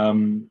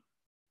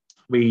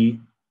 we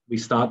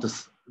start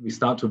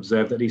to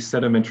observe that these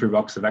sedimentary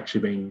rocks have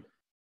actually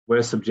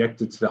were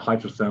subjected to the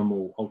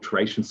hydrothermal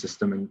alteration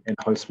system and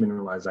host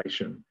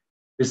mineralization.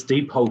 This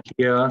deep hole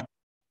here,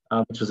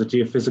 which was a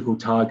geophysical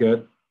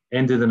target,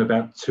 ended in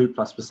about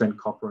 2+%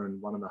 copper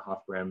and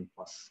 1.5 gram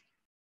plus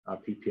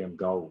ppm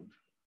gold.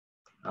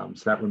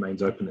 So that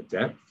remains open at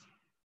depth.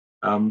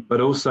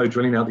 But also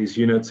drilling out these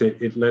units,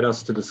 it led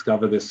us to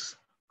discover this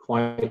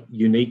quite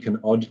unique and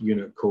odd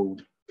unit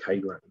called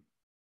K-grain.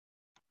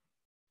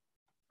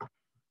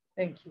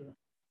 Thank you.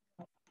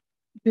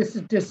 This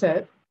is just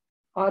an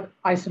odd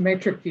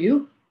isometric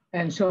view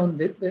and showing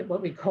that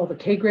what we call the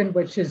K-grain,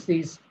 which is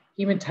these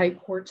hematite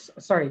quartz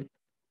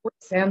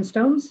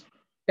sandstones,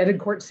 bedded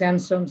quartz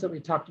sandstones that we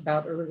talked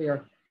about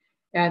earlier.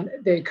 And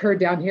they occur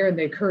down here and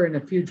they occur in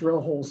a few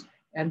drill holes.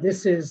 And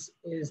this is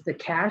the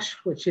cache,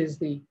 which is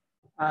the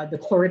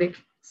chloritic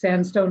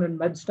sandstone and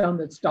mudstone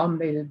that's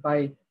dominated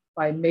by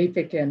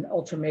mafic and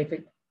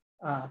ultramafic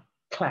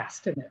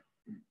clast in it.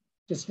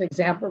 Just an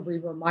example, a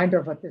reminder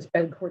of what this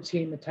bedded quartz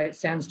hematite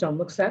sandstone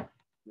looks at.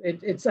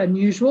 It's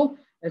unusual.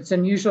 It's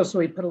unusual, so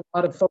we put a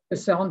lot of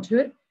focus onto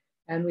it.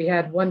 And we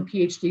had one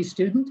PhD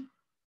student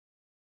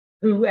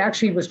who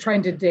actually was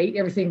trying to date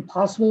everything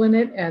possible in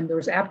it. And there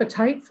was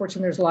apatite.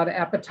 Fortunately, there's a lot of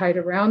apatite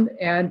around.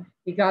 And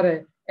he got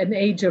an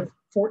age of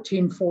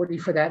 1440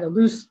 for that, a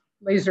loose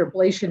laser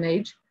ablation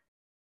age.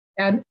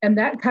 And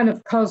that kind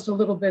of caused a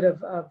little bit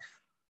of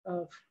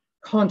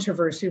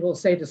controversy, we'll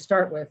say, to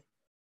start with.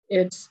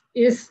 It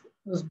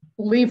was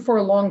believed for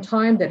a long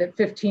time that at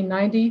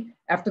 1590,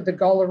 after the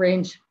Gala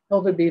Range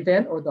Hildeby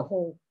event, or the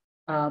whole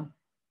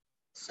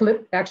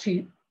slip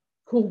actually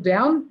cooled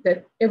down,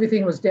 that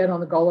everything was dead on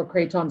the Gala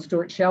Craton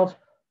Stuart Shelf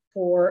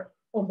for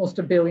almost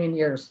 1 billion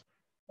years.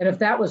 And if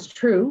that was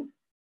true,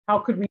 how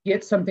could we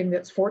get something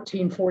that's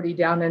 1440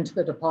 down into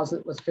the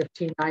deposit was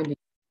 1590?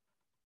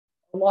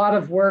 A lot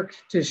of work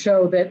to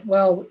show that,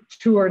 well,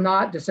 true or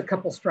not, just a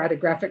couple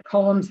stratigraphic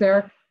columns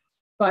there,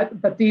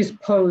 but these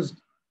posed,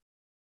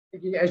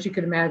 as you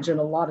can imagine,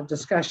 a lot of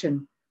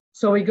discussion.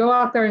 So we go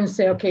out there and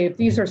say, okay, if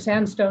these are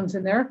sandstones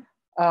in there,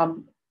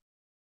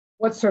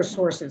 what's their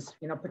sources?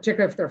 You know,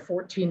 particularly if they're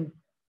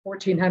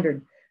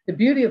 1400. The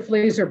beauty of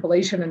laser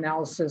ablation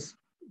analysis,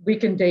 we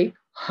can date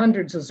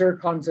hundreds of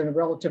zircons in a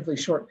relatively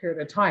short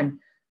period of time.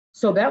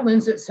 So that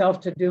lends itself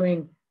to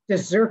doing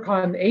this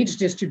zircon age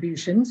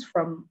distributions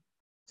from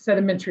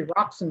sedimentary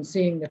rocks and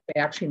seeing if they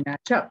actually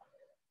match up.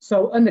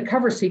 So in the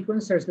cover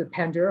sequence, there's the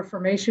Pandura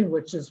Formation,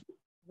 which is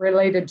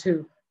related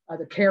to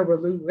the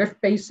Kerr-Relu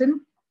Rift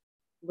Basin,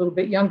 a little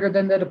bit younger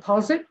than the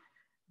deposit,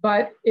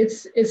 but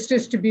its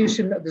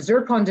distribution, the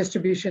zircon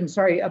distribution,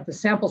 of the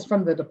samples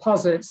from the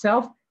deposit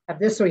itself have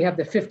this. So we have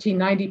the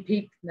 1590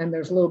 peak, and then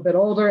there's a little bit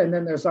older, and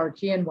then there's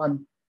Archean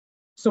one.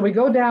 So we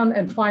go down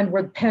and find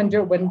where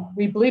Pandura, when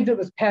we believed it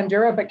was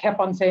Pandura, but kept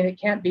on saying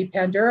it can't be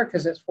Pandura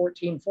because it's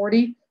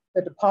 1440,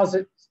 the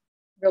deposit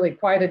really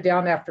quieted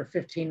down after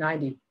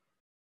 1590.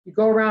 You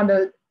go around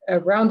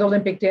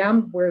Olympic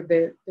Dam, where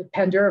the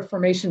Pandura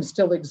Formation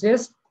still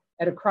exists,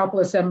 at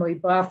Acropolis, Emily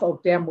Bluff,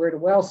 Oak Dam,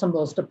 Weird Well, some of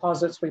those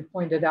deposits we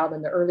pointed out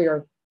in one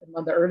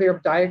of the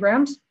earlier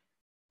diagrams.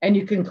 And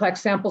you can collect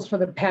samples for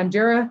the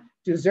Pandura,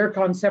 do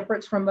zircon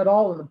separates from it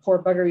all, and the poor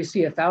bugger, you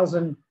see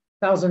 1,000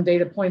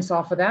 data points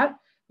off of that.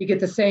 You get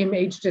the same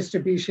age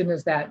distribution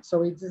as that. So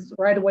we just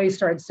right away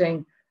started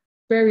saying,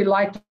 very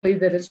likely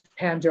that it's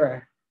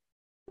Pandura.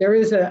 There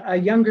is a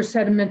younger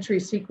sedimentary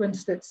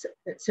sequence that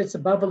sits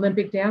above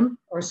Olympic Dam,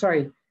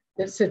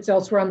 that sits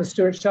elsewhere on the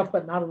Stuart Shelf,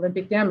 but not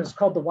Olympic Dam. It's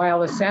called the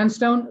Whyalla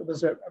Sandstone. It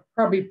was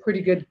probably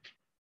pretty good,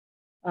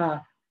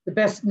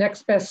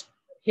 next best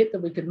hit that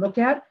we could look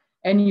at.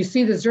 And you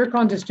see the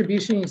zircon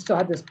distribution. You still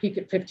have this peak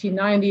at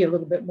 1590, a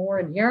little bit more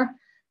in here.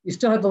 You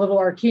still had the little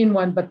Archean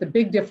one, but the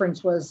big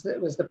difference was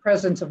the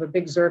presence of a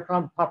big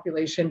zircon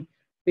population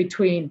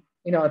between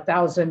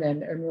 1,000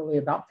 and really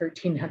about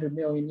 1,300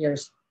 million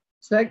years.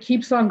 So that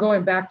keeps on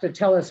going back to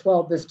tell us,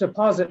 well, this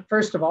deposit,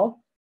 first of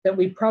all, that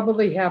we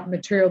probably have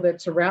material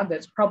that's around,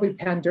 that's probably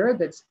Pandura,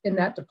 that's in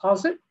that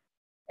deposit.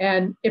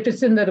 And if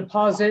it's in the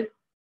deposit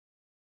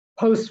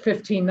post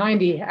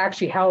 1590,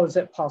 actually, how is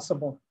it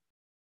possible?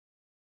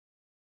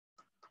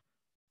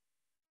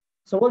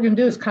 So what we're going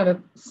to do is kind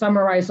of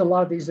summarize a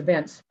lot of these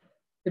events.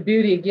 The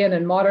beauty, again,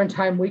 in modern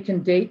time, we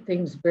can date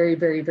things very,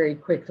 very, very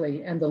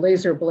quickly. And the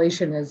laser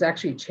ablation has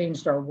actually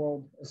changed our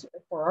world,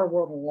 for our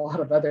world and a lot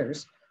of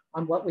others,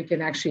 on what we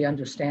can actually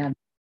understand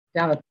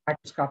down at the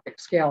microscopic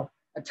scale.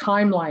 A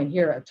timeline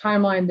here, a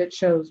timeline that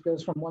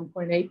goes from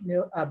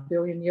 1.8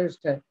 billion years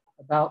to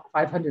about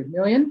 500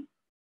 million.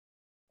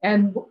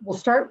 And we'll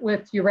start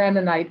with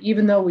uraninite,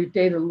 even though we've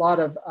dated a lot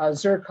of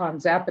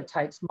zircons,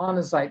 apatites,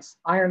 monazites,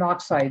 iron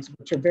oxides,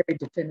 which are very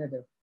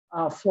definitive,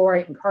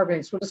 fluorite and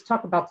carbonates. We'll just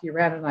talk about the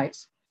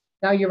uraninites.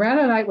 Now,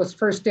 uraninite was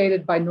first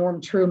dated by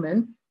Norm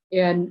Truman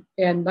in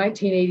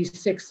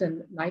 1986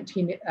 and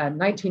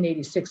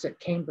 1986 at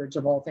Cambridge,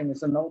 of all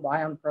things, an old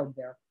ion probe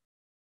there.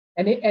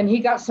 And he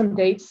got some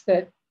dates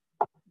that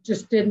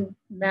just didn't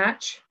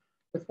match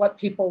with what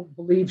people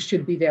believe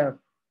should be there.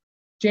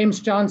 James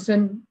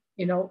Johnson,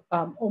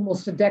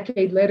 almost a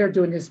decade later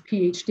doing his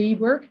PhD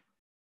work,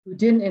 who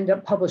didn't end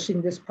up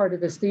publishing this part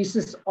of his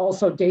thesis,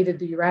 also dated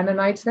the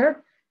uraninites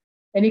there.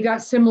 And he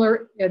got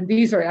similar, and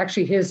these are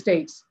actually his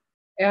dates.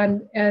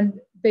 And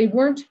they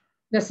weren't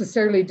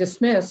necessarily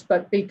dismissed,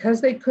 but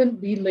because they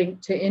couldn't be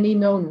linked to any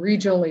known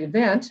regional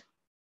event,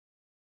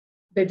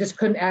 they just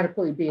couldn't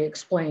adequately be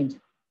explained.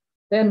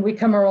 Then we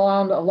come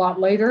around a lot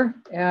later,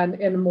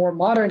 and in more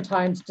modern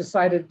times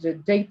decided to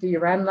date the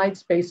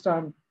uranonites based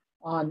on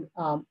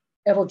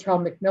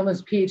Edeltraud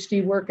Macmillan's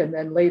PhD work, and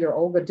then later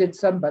Olga did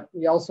some, but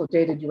we also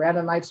dated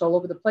uranonites all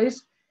over the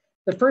place.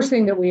 The first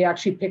thing that we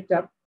actually picked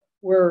up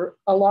were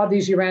a lot of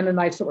these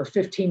uranonites that were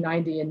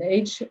 1590 in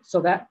age,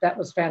 so that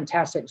was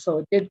fantastic. So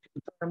it did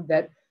confirm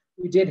that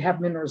we did have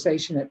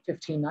mineralization at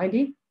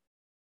 1590,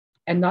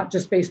 and not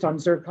just based on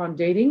zircon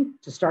dating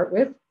to start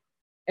with.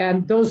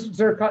 And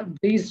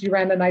these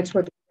uranonites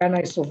were the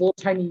uranonites, the little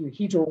tiny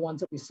euhedral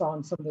ones that we saw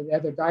in some of the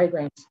other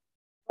diagrams.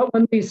 But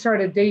when we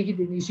started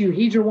dating these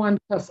euhedral ones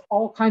plus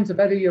all kinds of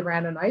other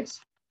uranonites,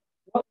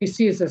 what we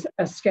see is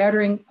a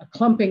scattering, a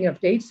clumping of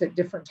dates at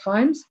different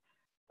times,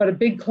 but a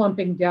big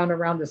clumping down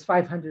around this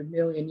 500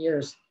 million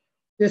years.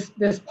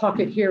 This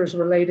pocket here is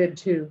related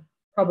to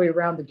probably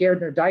around the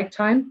Gardner Dike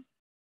time,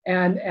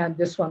 and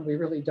this one we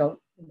really don't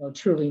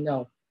truly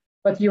know.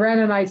 But the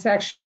uranonites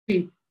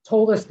actually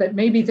told us that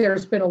maybe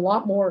there's been a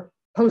lot more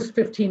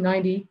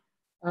post-1590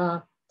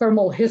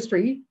 thermal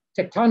history,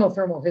 tectonal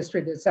thermal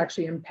history, that's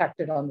actually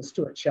impacted on the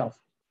Stuart Shelf.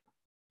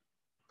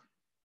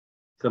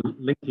 So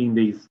linking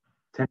these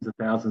tens of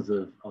thousands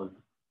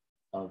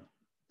of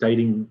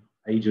dating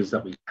ages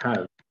that we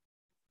have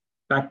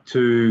back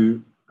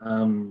to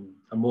a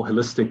more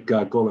holistic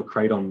Gawler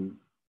Craton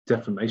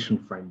deformation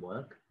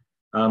framework,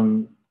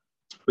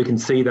 we can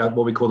see that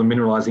what we call the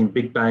mineralizing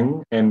Big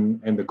Bang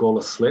and the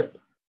Gawler Slip,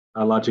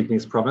 large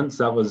igneous province,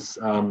 that was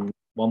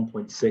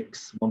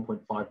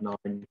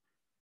 1.59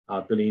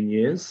 billion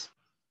years.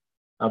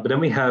 But then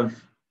we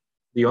have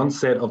the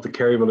onset of the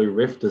Kerryville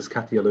Rift, as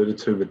Kathy alluded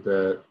to, with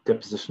the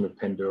deposition of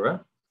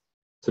Pandora.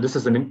 So this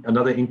is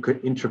another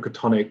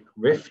intracratonic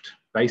rift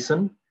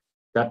basin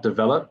that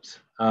developed,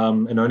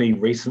 and only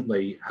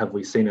recently have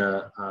we seen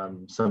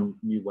some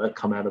new work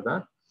come out of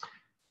that.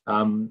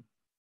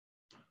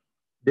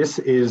 This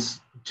is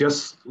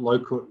just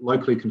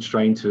locally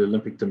constrained to the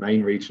Olympic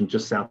Domain region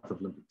just south of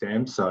Olympic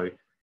Dam. So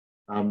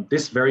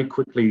this very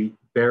quickly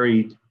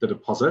buried the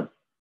deposit.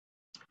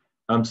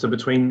 So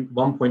between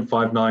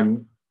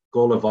 1.59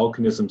 Gawler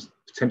volcanisms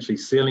potentially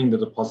sealing the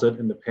deposit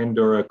and the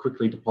Pandora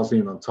quickly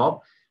depositing on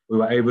top, we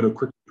were able to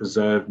quickly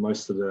preserve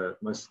most of the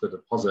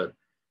deposit.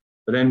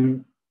 But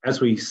then,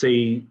 as we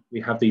see, we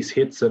have these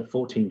hits at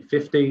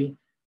 1450.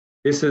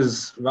 This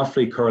is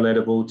roughly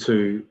correlatable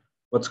to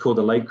what's called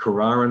the late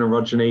Carrara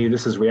orogeny.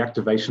 This is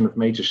reactivation of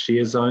major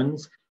shear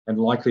zones and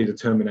likely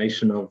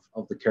determination of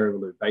the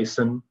Kerryville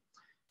Basin.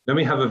 Then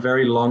we have a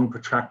very long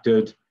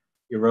protracted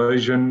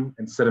erosion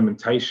and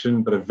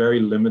sedimentation, but a very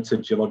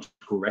limited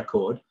geological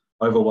record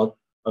over what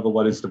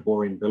is the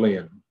Borean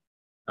Billion.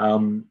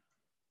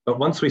 But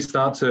once we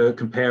start to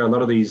compare a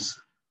lot of these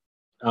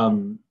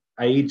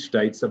age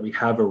dates that we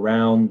have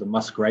around the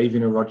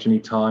Musgravian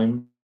orogeny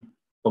time,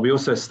 but we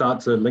also start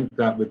to link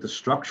that with the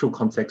structural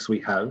context we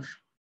have,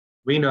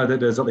 we know that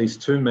there's at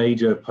least two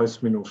major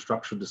post-mineral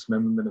structural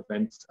dismemberment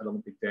events at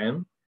Olympic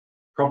Dam.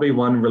 Probably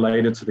one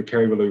related to the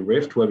Kerryville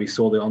Rift, where we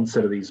saw the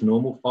onset of these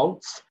normal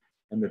faults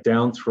and the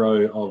down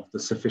throw of the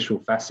superficial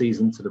facies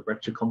into the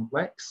breccia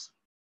complex.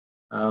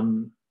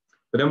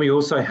 But then we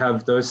also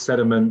have those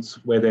sediments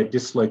where they're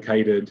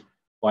dislocated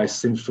by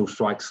sinistral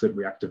strike slip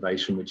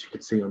reactivation, which you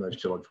can see on those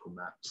geological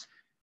maps.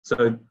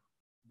 So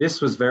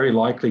this was very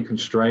likely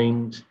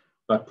constrained,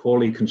 but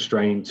poorly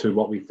constrained to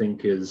what we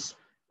think is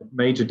a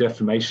major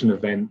deformation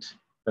event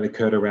that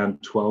occurred around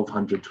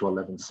 1200 to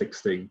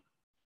 1160.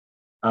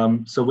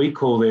 So we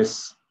call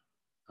this,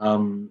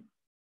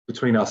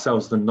 between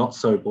ourselves, the not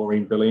so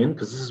Borean Billion,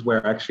 because this is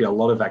where actually a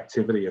lot of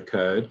activity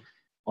occurred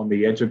on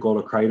the edge of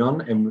Gawler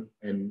Craton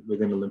and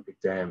within Olympic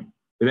Dam.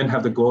 We then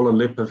have the Gawler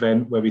Lip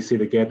event, where we see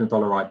the Gardner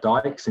Dolerite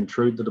dikes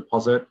intrude the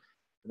deposit,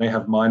 and they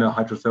have minor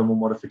hydrothermal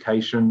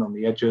modification on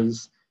the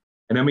edges.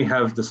 And then we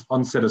have this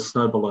onset of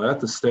snowball earth,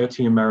 the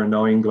Sturtium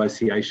Marinoan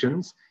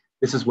glaciations.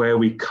 This is where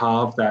we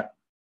carve that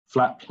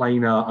flat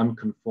planar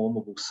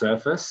unconformable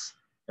surface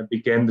and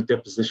began the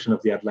deposition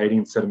of the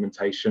Adladian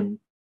sedimentation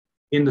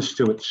in the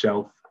Stuart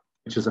Shelf,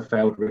 which is a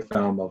failed rift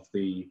arm of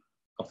the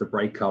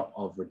breakup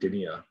of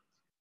Rodinia.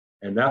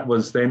 And that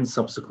was then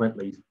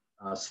subsequently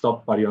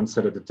stopped by the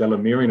onset of the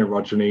Delamerian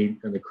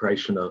orogeny and the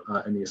creation of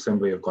and the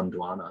assembly of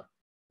Gondwana.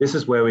 This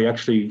is where we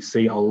actually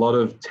see a lot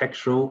of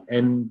textural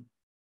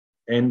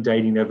and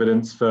dating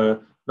evidence for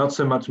not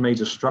so much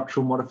major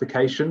structural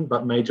modification,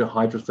 but major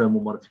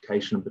hydrothermal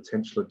modification and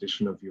potential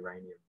addition of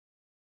uranium.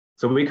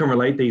 So we can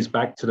relate these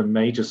back to the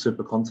major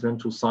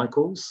supercontinental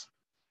cycles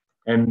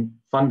and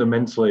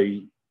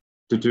fundamentally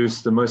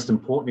deduce the most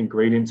important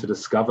ingredient to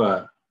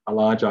discover a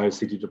large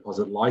IOCG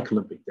deposit like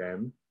Olympic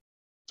Dam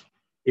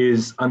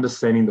is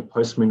understanding the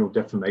post-mineral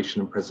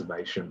deformation and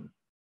preservation.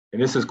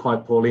 And this is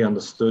quite poorly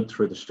understood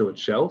through the Stuart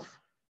Shelf,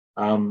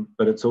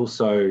 but it's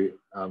also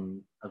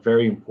a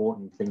very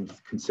important thing to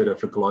consider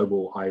for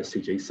global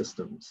IOCG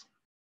systems.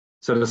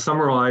 So to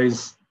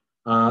summarize,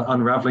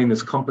 unraveling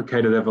this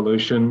complicated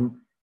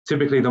evolution,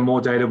 typically the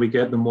more data we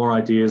get, the more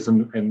ideas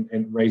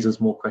and raises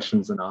more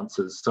questions and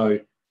answers. So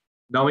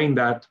knowing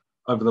that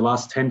over the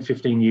last 10,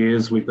 15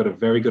 years, we've got a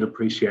very good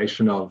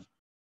appreciation of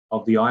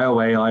of the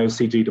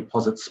IOA-IOCG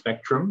deposit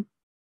spectrum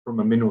from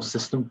a mineral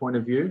system point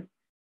of view,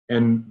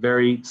 and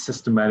very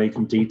systematic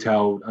and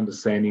detailed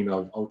understanding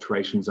of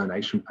alteration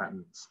zonation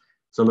patterns.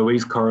 So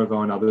Louise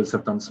Corriveau and others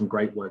have done some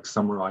great work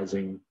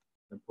summarizing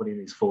and putting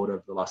these forward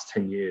over the last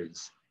 10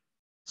 years.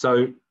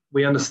 So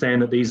we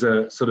understand that these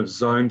are sort of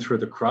zoned through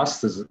the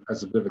crust as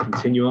a bit of a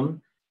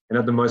continuum, and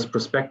at the most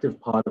prospective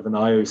part of an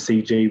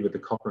IOCG with the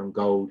copper and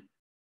gold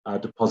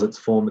deposits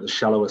form at the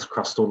shallowest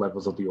crustal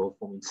levels of the ore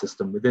forming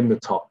system within the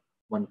top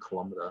 1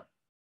 kilometre.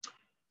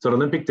 So at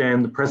Olympic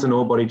Dam, the present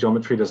ore body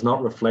geometry does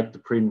not reflect the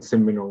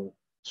pre-Nicene mineral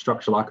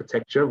structural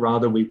architecture.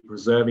 Rather, we're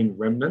preserving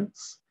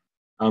remnants,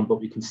 but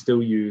we can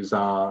still use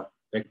our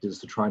vectors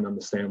to try and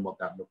understand what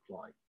that looked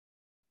like.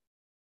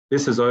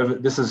 This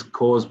is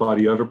caused by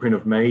the overprint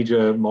of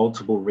major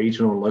multiple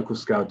regional and local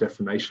scale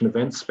deformation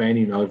events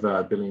spanning over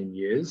 1 billion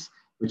years,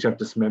 which have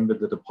dismembered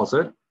the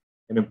deposit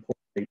and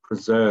importantly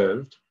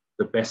preserved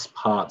the best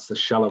parts, the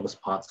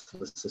shallowest parts of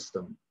the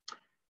system.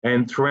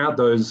 And throughout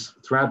that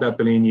 1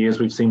 billion years,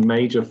 we've seen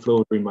major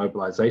fluid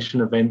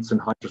remobilization events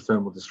and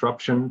hydrothermal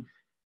disruption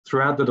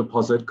throughout the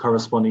deposit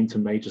corresponding to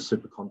major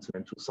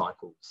supercontinental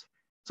cycles.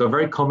 So a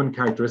very common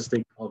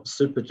characteristic of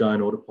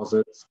supergiant ore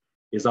deposits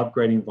is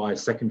upgrading via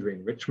secondary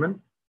enrichment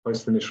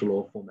post-initial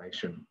ore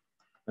formation.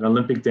 And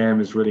Olympic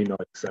Dam is really no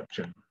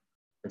exception.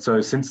 And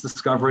so since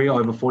discovery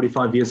over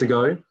 45 years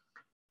ago,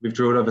 we've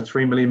drilled over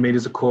 3 million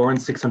meters of core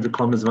and 600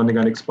 kilometers of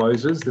underground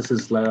exposures. This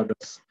has allowed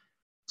us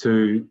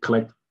to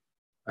collect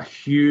a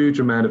huge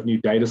amount of new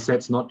data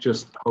sets, not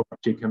just whole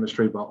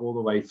geochemistry, but all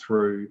the way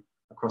through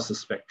across the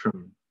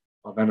spectrum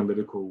of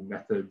analytical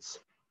methods,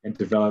 and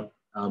develop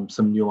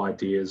some new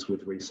ideas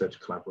with research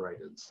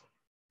collaborators.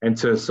 And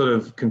to sort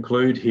of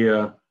conclude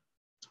here,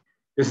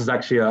 this is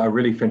actually a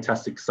really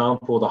fantastic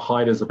sample. The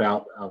height is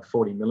about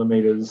 40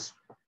 millimeters.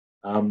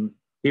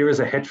 Here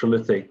is a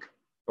heterolithic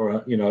or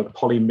a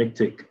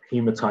polymictic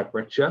hematite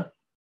breccia.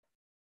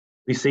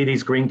 We see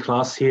these green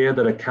clasts here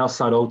that are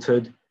calcite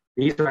altered.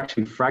 These are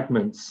actually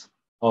fragments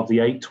of the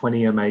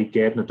 820 MA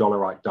Gardner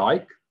dolerite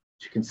dike,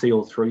 which you can see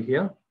all through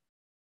here,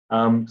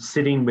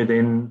 sitting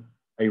within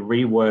a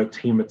reworked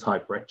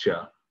hematite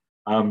breccia.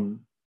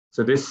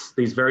 So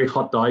these very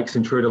hot dikes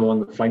intrude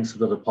along the flanks of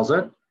the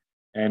deposit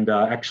and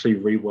actually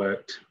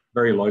reworked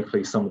very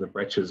locally some of the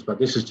breccias. But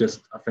this is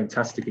just a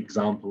fantastic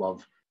example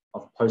of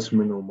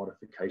post-mineral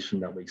modification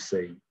that we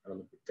see at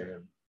Olympic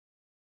Dam.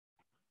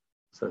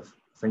 So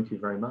thank you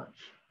very much.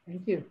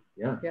 Thank you.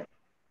 Yeah. Yep.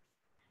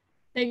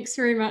 Thanks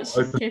very much,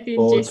 Kathy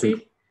and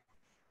Jesse.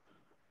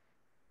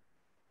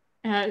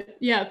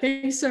 Yeah,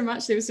 thanks so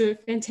much. There was a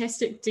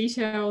fantastic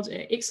detailed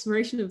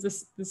exploration of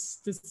this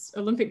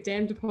Olympic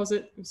Dam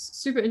deposit. It was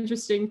super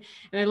interesting.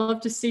 And I love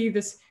to see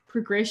this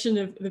progression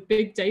of the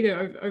big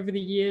data over the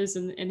years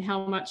and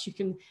how much you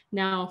can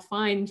now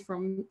find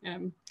from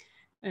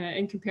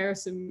in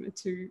comparison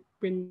to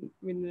when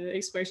the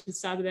exploration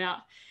started out.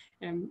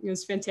 It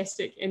was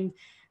fantastic and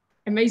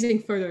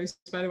amazing photos,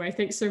 by the way.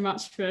 Thanks so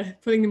much for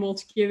putting them all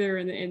together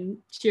and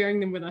sharing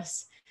them with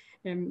us.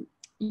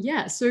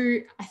 Yeah, so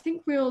I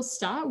think we'll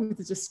start with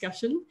the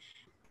discussion.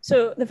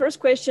 So the first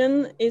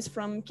question is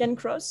from Ken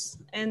Cross,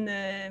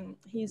 and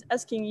he's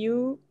asking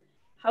you,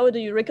 how do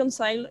you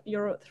reconcile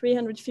your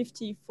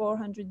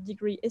 350-400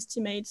 degree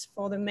estimates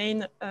for the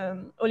main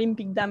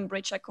Olympic Dam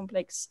breccia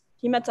complex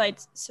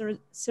hematite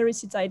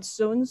sericitite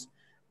zones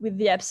with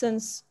the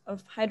absence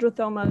of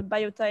hydrothermal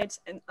biotites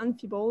and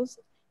amphiboles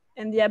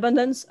and the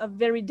abundance of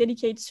very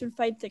delicate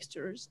sulfide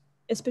textures,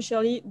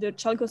 especially the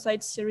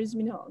chalcocite series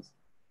minerals?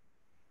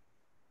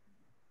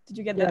 Did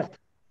you get that?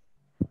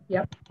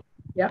 Yep.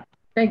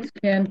 Thanks,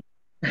 Ken.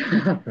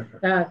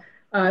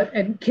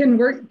 And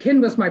Ken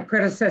was my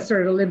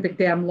predecessor at Olympic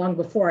Dam long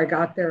before I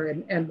got there,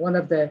 and one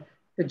of the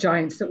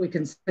giants that we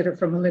consider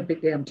from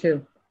Olympic Dam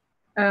too.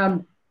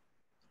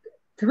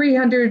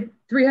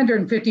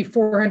 350,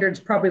 400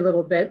 is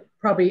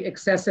probably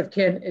excessive,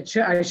 Ken.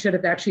 I should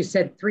have actually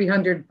said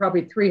 300,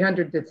 probably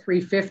 300 to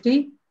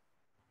 350.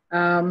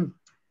 The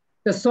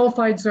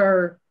sulfides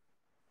are,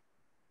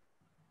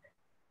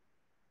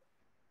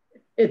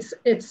 it's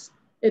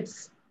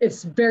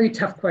a very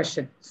tough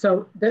question.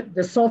 So the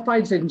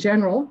sulfides in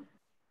general,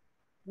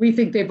 we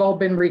think they've all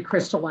been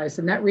recrystallized,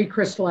 and that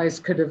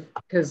recrystallized could have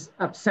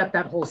upset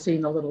that whole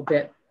scene a little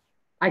bit.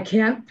 I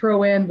can't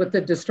throw in with the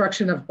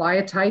destruction of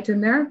biotite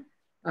in there.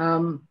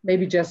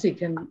 Maybe Jesse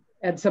can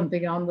add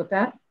something on with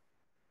that.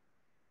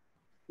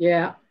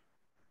 Yeah.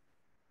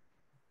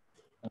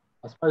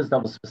 I suppose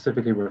that was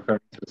specifically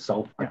referring to the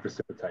sulfide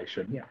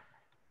precipitation,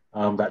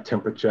 that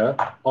temperature.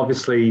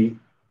 Obviously,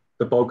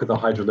 the bulk of the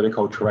hydrolytic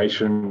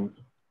alteration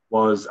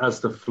was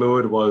as the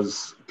fluid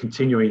was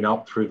continuing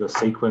up through the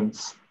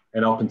sequence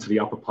and up into the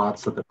upper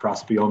parts of the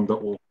crust beyond the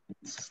ore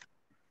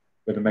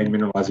where the main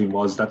mineralizing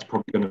was. That's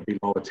probably going to be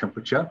lower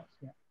temperature.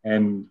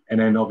 And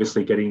then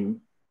obviously getting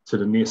to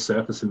the near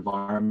surface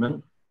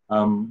environment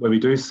where we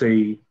do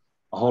see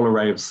a whole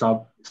array of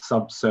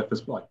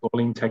subsurface like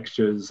boiling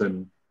textures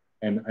and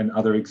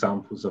other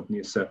examples of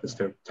near surface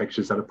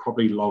textures that are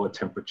probably lower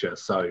temperature.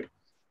 So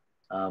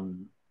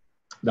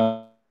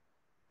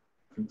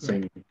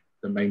referencing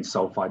the main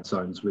sulfide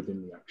zones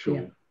within the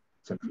actual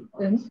central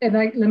parts. And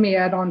let me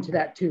add on to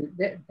that too.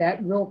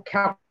 That real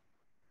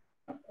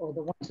or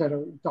the ones that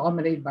are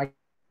dominated by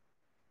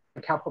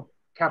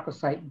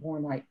chalcocite,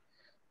 bornite.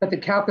 But the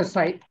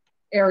chalcocite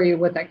area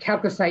with that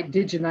chalcocite,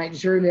 digenite,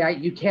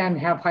 xerilite, you can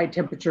have high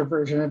temperature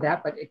version of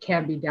that, but it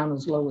can be down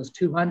as low as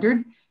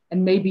 200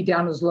 and maybe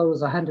down as low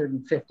as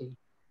 150.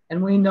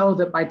 And we know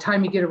that by the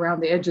time you get around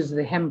the edges of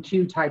the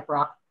HEM-Q type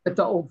rock, with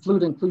the old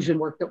fluid inclusion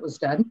work that was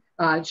done,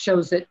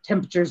 shows that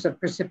temperatures of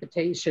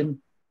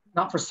precipitation,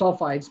 not for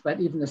sulfides, but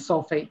even the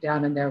sulfate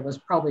down in there was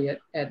probably at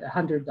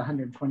 100 to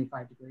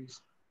 125 degrees.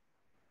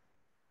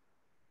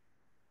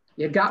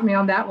 You got me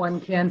on that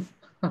one, Ken.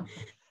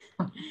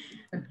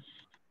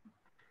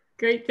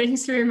 Great,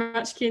 thanks very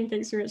much, Ken.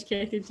 Thanks very much,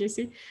 Kathy and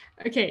Jesse.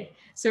 Okay,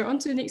 so on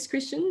to the next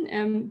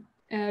question.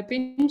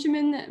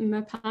 Benjamin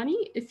Mapani,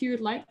 if you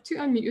would like to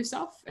unmute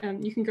yourself,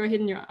 you can go ahead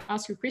and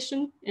ask your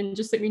question, and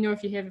just let me know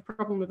if you have a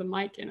problem with the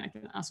mic and I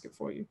can ask it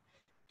for you.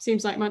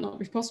 Seems like it might not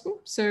be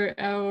possible, so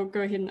I'll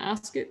go ahead and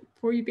ask it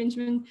for you,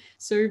 Benjamin.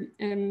 So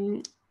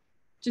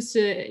just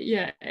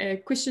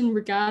a question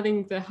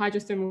regarding the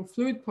hydrothermal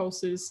fluid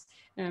pulses.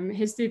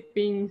 Has there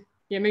been,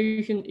 maybe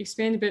you can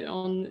expand a bit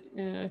on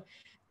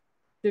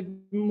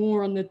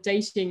more on the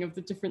dating of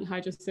the different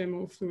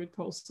hydrothermal fluid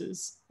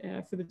pulses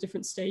for the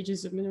different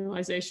stages of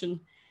mineralization.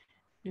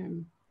 I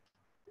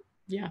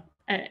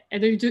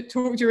know you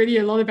talked already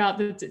a lot about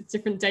the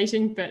different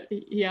dating, but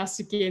he asked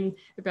again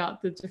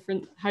about the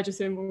different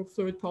hydrothermal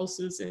fluid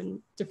pulses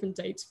and different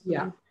dates.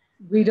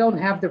 We don't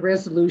have the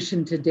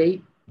resolution to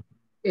date.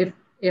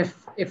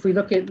 If we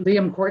look at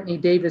Liam Courtney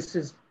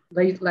Davis's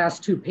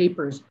last two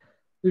papers,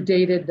 who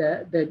dated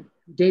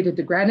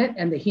the granite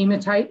and the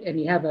hematite, and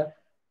you have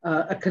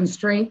a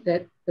constraint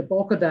that the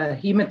bulk of the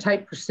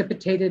hematite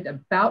precipitated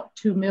about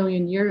 2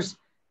 million years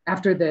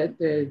after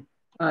the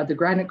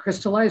granite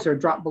crystallized or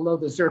dropped below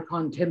the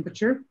zircon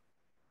temperature.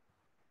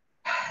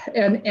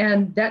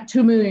 And that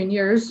 2 million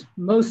years,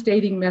 most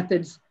dating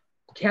methods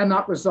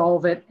cannot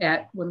resolve it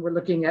when we're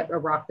looking at a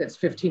rock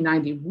that's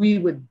 1590. We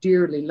would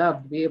dearly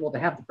love to be able to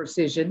have the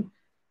precision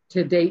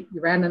to date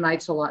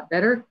uranonites a lot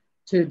better,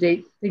 to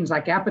date things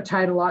like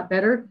apatite a lot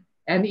better,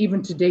 and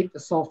even to date the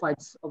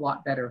sulfides a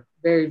lot better.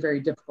 Very, very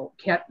difficult.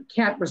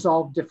 Can't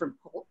resolve different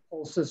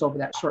pulses over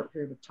that short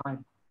period of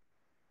time.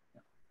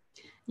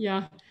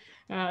 Yeah,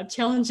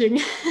 challenging.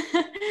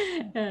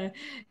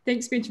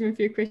 Thanks, Benjamin,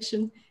 for your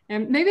question.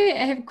 Maybe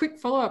I have a quick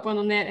follow-up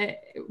on that.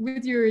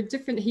 With your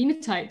different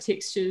hematite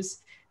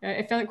textures,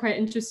 I found it quite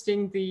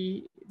interesting,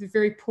 the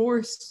very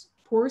porous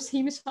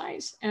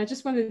hematite. And I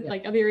just wondered,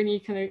 are there any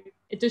kind of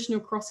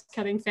additional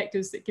cross-cutting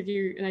factors that give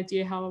you an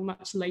idea how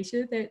much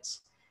later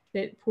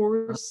that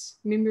porous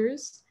member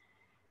is?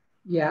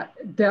 Yeah,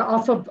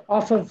 off of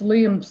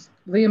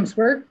Liam's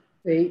work,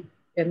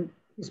 and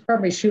he's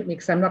probably shooting me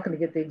because I'm not going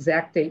to get the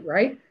exact date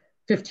right,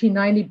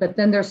 1590, but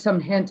then there's some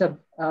hint of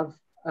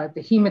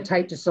the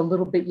hematite just a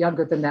little bit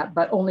younger than that,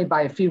 but only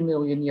by a few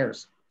million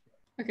years.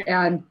 Okay.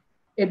 And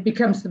it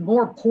becomes, the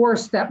more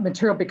porous that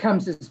material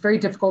becomes, it's very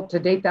difficult to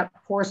date that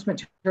porous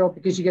material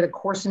because you get a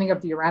coarsening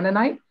of the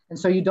uraninite. And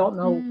so you don't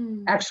know,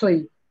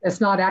 actually, it's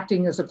not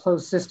acting as a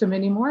closed system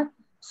anymore.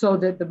 So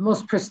that the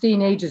most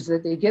pristine ages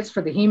that it gets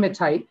for the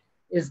hematite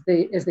is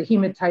the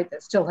hematite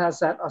that still has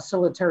that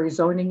oscillatory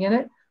zoning in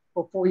it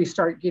before you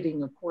start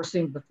getting a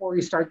coarsening, before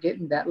you start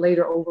getting that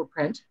later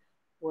overprint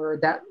where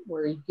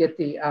you get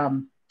the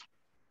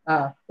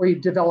where you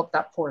develop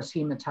that porous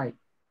hematite.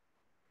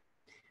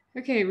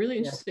 Okay, really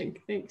interesting.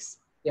 Yes. Thanks.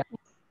 Yeah.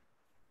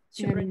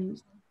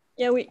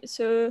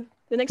 So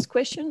the next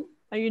question,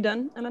 are you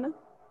done, Alannah?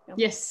 Yeah.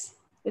 Yes.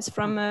 It's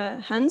from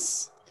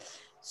Hans.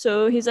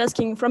 So he's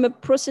asking, from a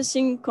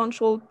processing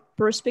control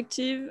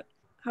perspective,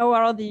 how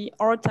are the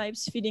ore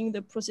types feeding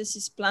the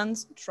processes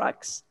plans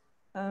tracks?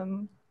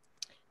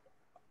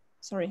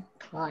 Sorry.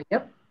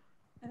 Yep.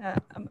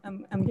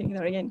 I'm getting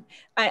there again.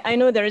 I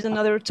know there is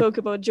another talk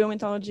about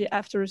geometallurgy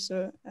after,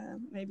 so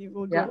maybe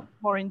we'll go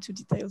more into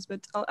details,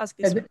 but I'll ask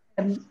this.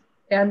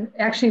 And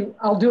actually,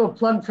 I'll do a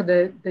plug for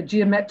the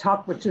Geomet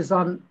talk, which is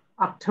on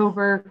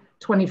October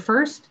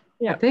 21st,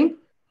 I think.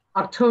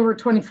 October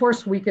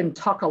 24th, we can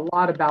talk a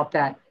lot about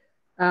that.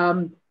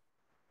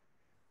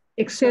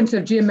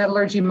 Extensive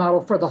geometallurgy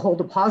model for the whole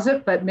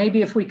deposit, but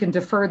maybe if we can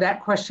defer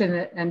that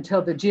question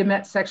until the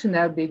Geomet section,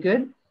 that would be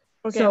good.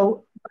 Okay.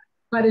 So,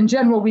 but in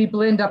general, we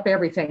blend up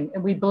everything,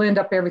 and we blend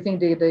up everything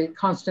to the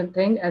constant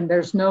thing, and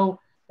there's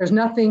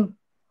nothing,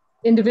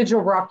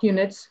 individual rock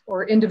units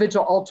or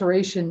individual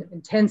alteration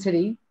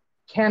intensity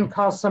can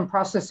cause some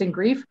processing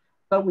grief,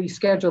 but we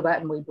schedule that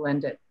and we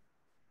blend it.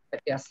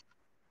 But yes,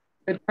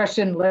 good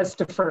question, let's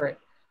defer it.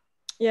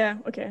 Yeah,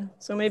 okay.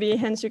 So maybe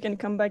hence you can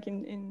come back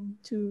in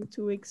two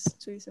weeks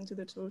to listen to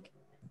the talk.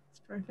 It's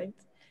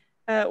perfect.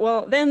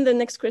 Well, then the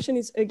next question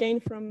is again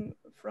from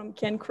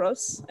Ken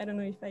Cross. I don't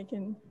know if I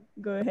can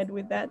go ahead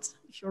with that,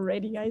 if you're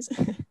ready, guys.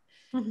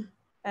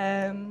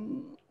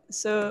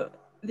 So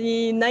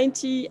the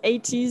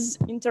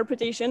 1980s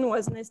interpretation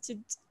was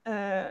nested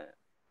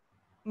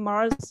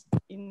Mars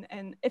in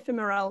an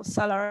ephemeral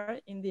salar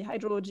in the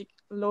hydrologic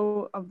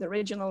law of the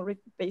regional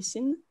rift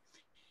basin,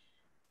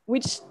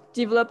 which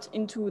developed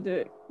into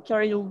the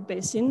Karayul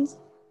basins.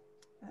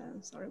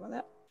 Sorry about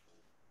that.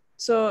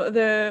 So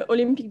the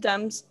Olympic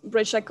Dam's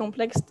breccia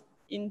complex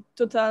in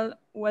total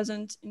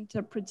wasn't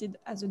interpreted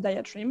as a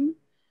diatreme.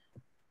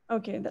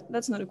 Okay,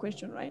 that's not a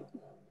question, right?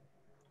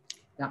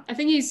 Yeah. I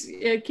think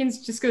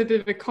Ken's just got a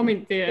bit of a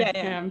comment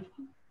there.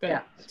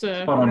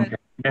 Spot on.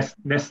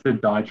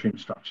 Nested diatreme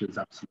structures,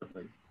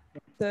 absolutely.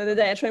 So the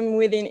diatreme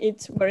within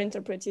it were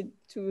interpreted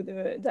to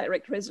the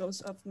direct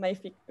results of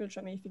mafic,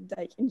 ultramafic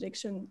dike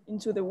injection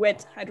into the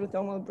wet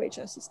hydrothermal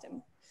breccia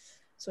system.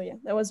 So yeah,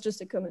 that was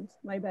just a comment.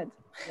 My bad.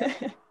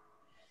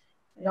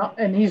 Yeah,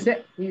 and he's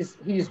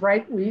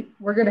right.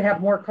 We're going to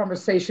have more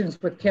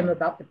conversations with Ken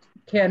about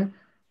Ken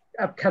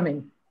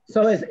upcoming.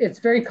 So it's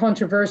very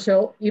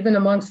controversial, even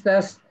amongst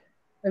us.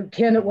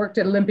 Ken had worked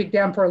at Olympic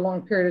Dam for a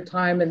long period of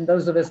time, and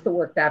those of us that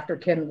worked after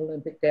Ken at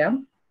Olympic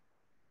Dam.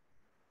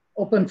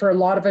 Open for a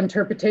lot of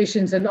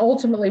interpretations, and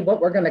ultimately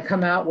what we're going to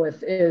come out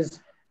with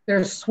is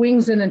there's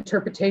swings in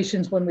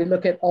interpretations when we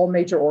look at all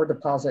major ore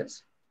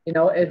deposits. You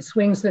know, it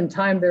swings in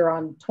time, they're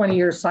on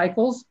 20-year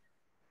cycles,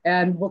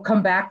 and we'll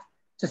come back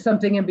to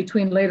something in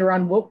between later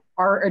on.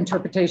 Our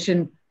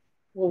interpretation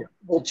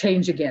will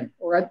change again,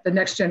 or the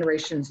next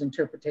generation's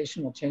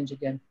interpretation will change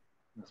again.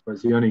 I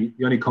suppose the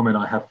only comment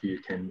I have for you,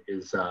 Ken,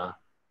 is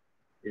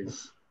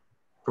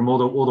from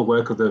all the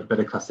work of the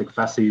betaclastic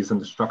facies and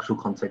the structural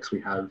context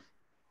we have,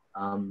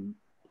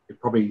 it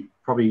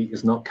probably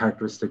is not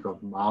characteristic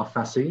of Mar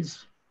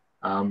facies,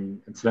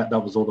 and so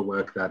that was all the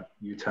work that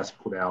UTAS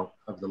put out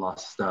over the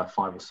last 5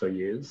 or so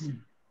years,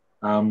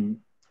 and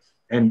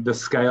the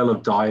scale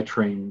of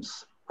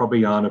diatremes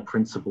probably aren't a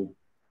principal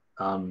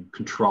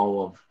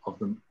control of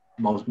the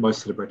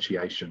most of the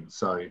brecciation.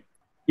 So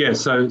yeah,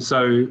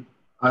 so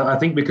I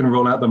think we can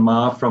rule out the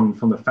Mar from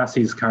the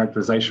facies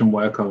characterization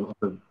work of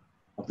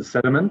the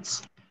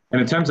sediments. And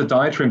in terms of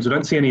diatremes, we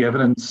don't see any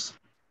evidence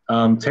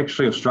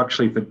texturally or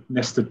structurally for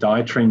nested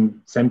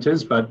diatreme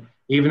centers, but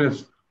even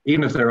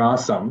if there are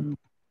some,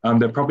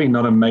 they're probably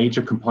not a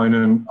major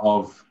component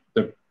of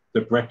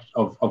the breadth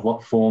of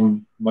what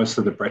form most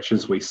of the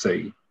breccias we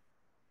see.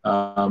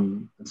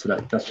 And so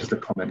that's just a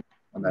comment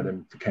on that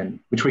end for Ken,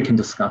 which we can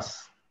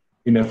discuss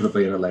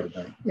inevitably at a later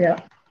date. Yeah.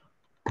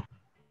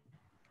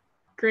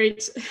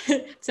 Great.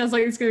 Sounds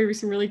like there's going to be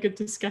some really good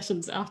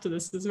discussions after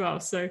this as well.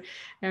 So,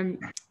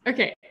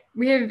 okay,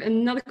 we have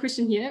another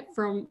question here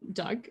from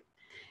Doug.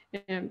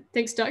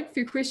 Thanks, Doug,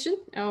 for your question.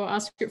 I'll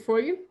ask it for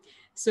you.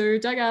 So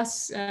Doug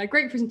asks,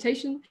 great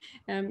presentation.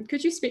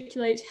 Could you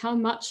speculate how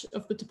much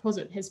of the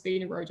deposit has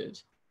been eroded?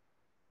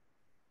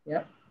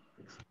 Yep.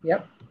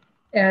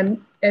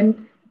 And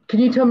can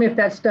you tell me if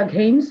that's Doug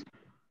Haynes?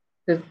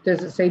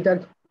 Does it say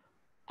Doug?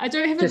 I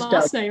don't have a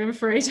last name, I'm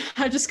afraid.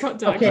 I just got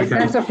Doug. Okay,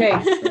 that's okay.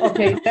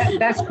 Okay,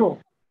 that's cool.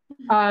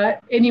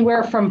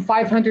 Anywhere from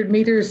 500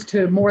 meters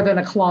to more than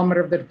 1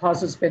 kilometer of the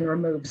deposit's been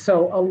removed.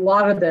 So a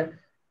lot of the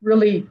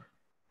really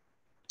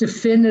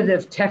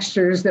definitive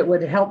textures that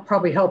would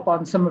probably help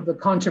on some of the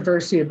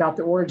controversy about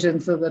the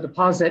origins of the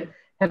deposit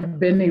have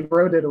been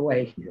eroded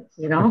away,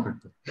 you know,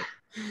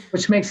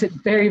 which makes it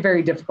very,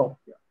 very difficult.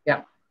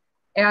 Yeah.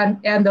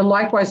 And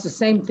likewise, the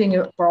same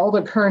thing for all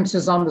the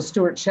occurrences on the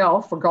Stuart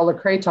Shelf for Gullah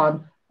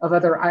Craton of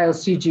other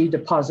IOCG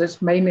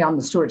deposits, mainly on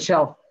the Stuart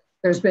Shelf.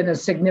 There's been a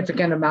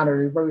significant amount of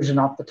erosion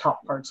off the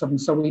top parts of them,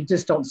 so we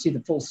just don't see the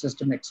full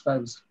system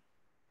exposed.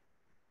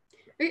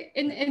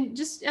 And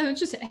just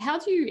how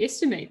do you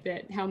estimate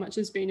that, how much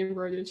has been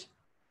eroded?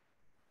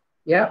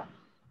 Yeah,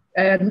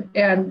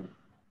 and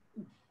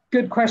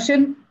good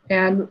question.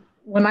 And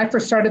when I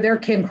first started there,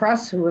 Ken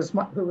Cross, who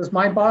was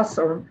my boss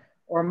or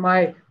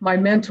my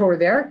mentor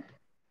there,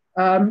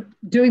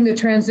 doing the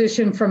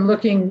transition from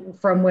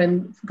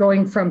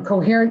going from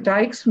coherent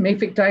dikes,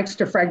 mafic dikes,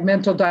 to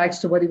fragmental dikes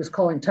to what he was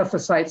calling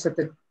tuffosites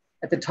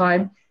at the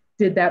time,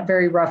 did that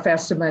very rough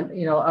estimate,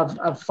 you know, of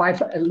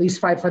at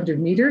least 500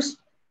 meters,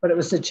 but it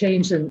was a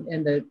change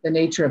in the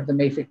nature of the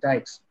mafic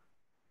dikes.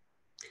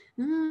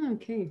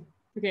 Okay.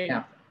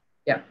 Yeah.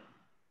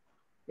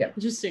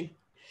 Interesting.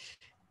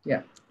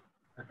 Yeah.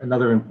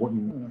 Another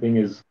important thing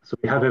is, so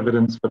we have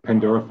evidence for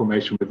Pandora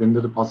formation within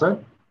the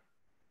deposit.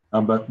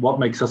 But what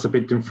makes us a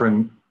bit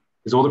different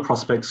is all the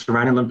prospects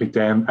surrounding Olympic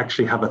Dam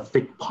actually have a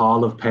thick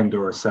pile of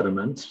Pandora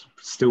sediment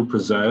still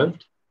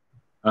preserved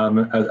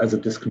as a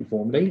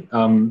disconformity.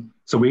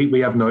 So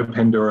we have no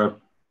Pandora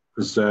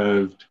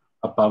preserved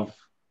above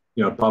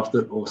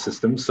the ore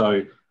system.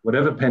 So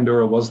whatever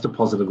Pandora was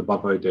deposited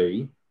above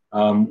OD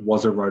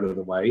was eroded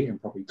away and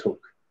probably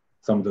took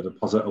some of the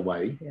deposit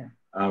away,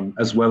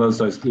 as well as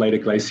those later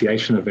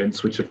glaciation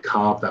events which have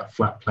carved that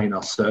flat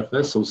planar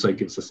surface also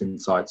gives us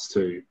insights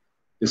to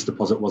this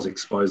deposit was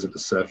exposed at the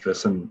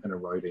surface and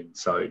eroding.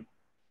 So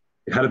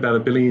it had about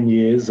 1 billion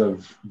years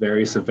of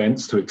various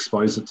events to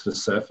expose it to the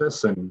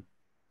surface, and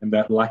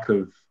that lack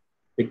of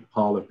thick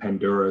pile of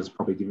Pandora has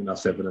probably given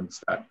us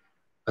evidence that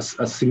a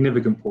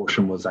significant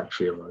portion was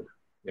actually eroded.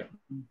 Yeah.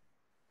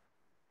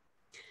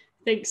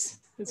 Thanks,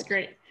 that's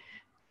great.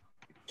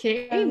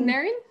 Okay,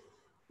 Marion?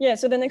 Yeah,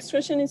 so the next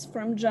question is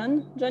from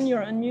John. John,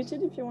 you're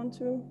unmuted if you want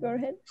to go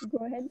ahead.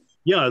 Go ahead.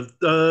 Yeah,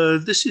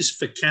 this is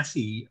for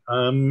Kathy.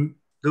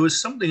 There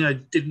was something I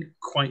didn't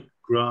quite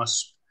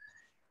grasp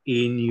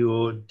in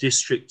your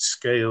district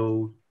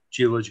scale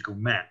geological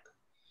map.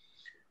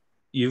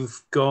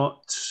 You've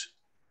got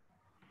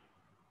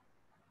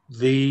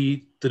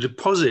the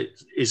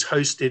deposit is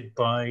hosted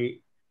by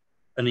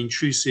an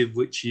intrusive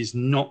which is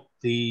not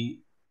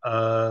the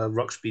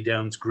Roxby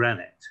Downs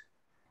granite.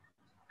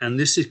 And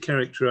this is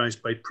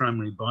characterized by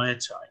primary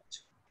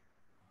biotite.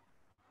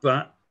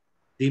 But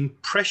the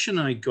impression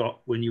I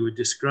got when you were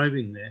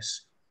describing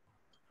this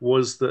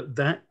was that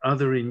that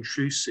other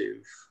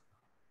intrusive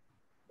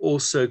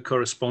also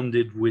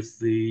corresponded with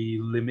the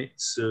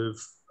limits of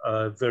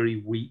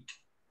very weak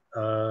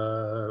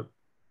hematite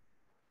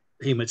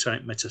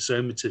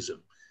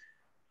metasomatism.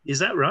 Is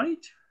that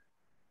right?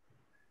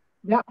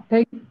 Yeah,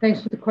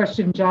 thanks for the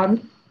question,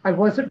 John. I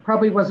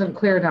probably wasn't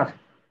clear enough.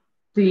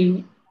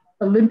 The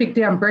Olympic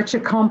Dam breccia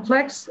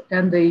complex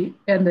and the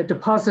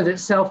deposit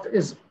itself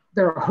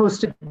they're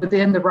hosted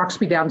within the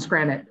Roxby Downs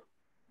granite.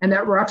 And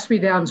that Roxby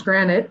Downs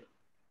granite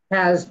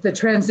has the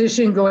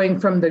transition going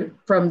from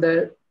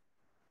the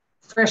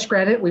fresh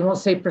granite, we won't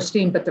say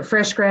pristine, but the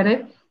fresh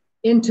granite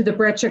into the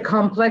breccia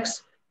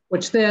complex,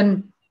 which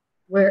then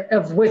where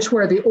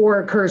the ore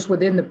occurs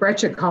within the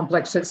breccia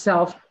complex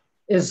itself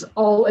is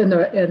all in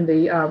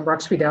the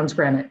Roxby Downs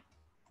granite.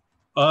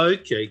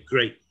 Okay,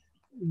 great.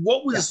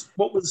 What was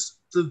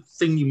the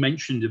thing you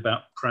mentioned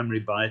about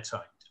primary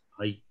biotite?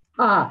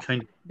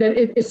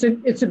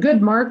 It's a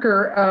good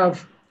marker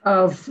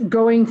of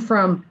going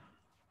from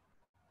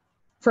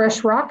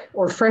fresh rock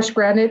or fresh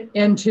granite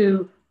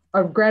into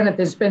a granite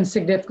that's been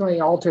significantly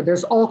altered.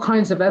 There's all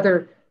kinds of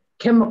other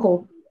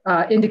chemical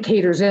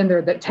indicators in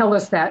there that tell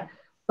us that.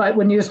 But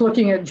when you're just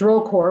looking at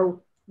drill core,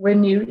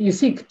 when you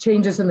see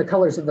changes in the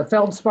colors of the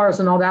feldspars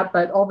and all that,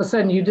 but all of a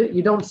sudden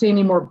you don't see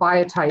any more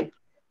biotite.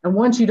 And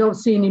once you don't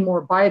see any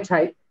more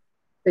biotite,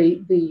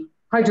 the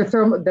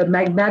hydrothermal, the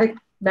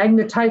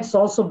magnetite's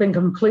also been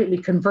completely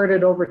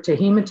converted over to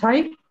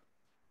hematite.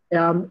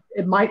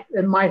 It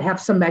might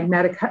have some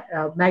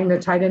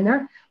magnetite in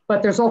there,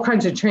 but there's all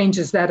kinds of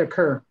changes that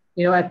occur,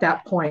 at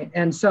that point.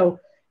 And so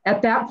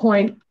at that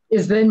point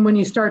is then when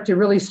you start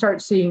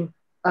seeing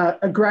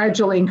a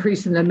gradual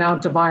increase in the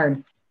amount of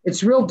iron.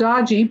 It's real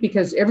dodgy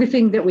because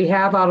everything that we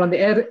have out on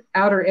the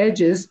outer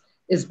edges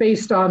is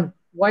based on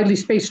widely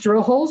spaced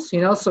drill holes,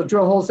 so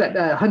drill holes at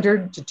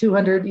 100 to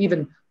 200,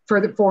 even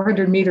further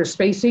 400 meter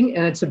spacing.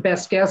 And it's a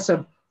best guess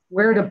of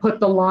where to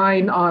put the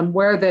line on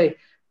where the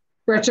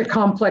breccia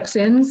complex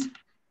ends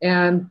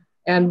and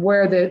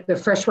where the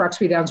fresh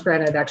Roxby Downs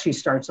granite actually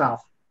starts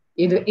off,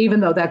 even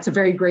though that's a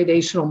very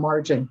gradational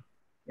margin.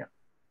 Yeah.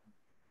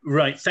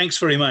 Right, thanks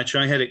very much.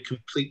 I had it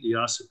completely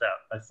asked about.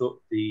 I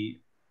thought the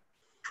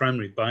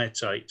primary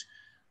biotite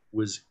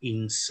was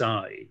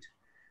inside,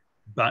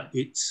 but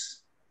it's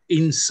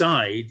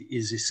inside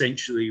is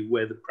essentially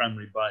where the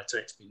primary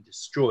biotite's been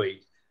destroyed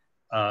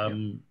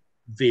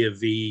via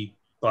the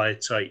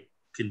biotite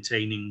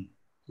containing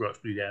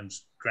Roxby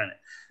Downs granite.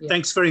 Yeah.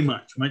 Thanks very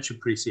much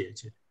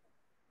appreciated.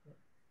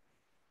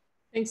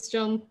 Thanks,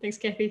 John. Thanks,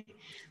 Kathy.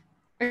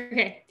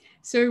 Okay,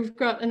 so we've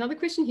got another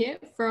question here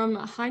from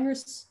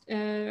Heinrichs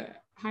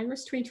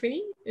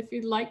 2020. If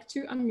you'd like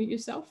to unmute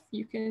yourself,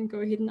 you can go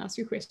ahead and ask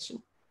your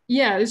question.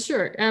 Yeah,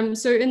 sure.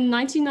 So in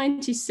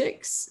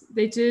 1996,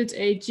 they did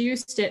a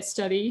geostat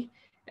study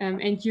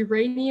and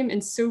uranium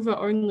and silver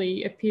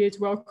only appeared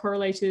well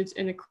correlated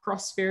in a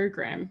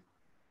cross-spherogram.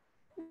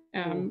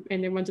 And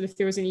they wondered if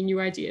there was any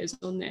new ideas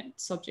on that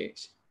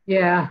subject.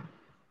 Yeah,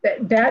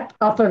 that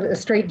off of a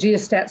straight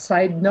geostat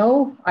side,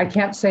 no, I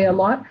can't say a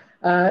lot.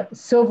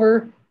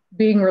 Silver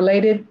being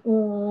related,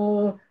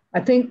 I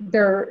think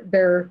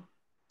they're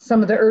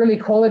some of the early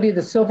quality of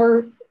the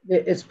silver,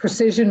 its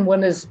precision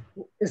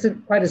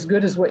isn't quite as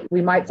good as what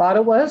we might thought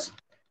it was.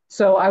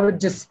 So I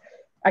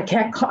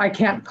can't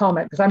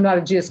comment because I'm not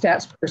a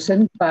geostats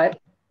person, but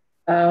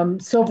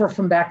silver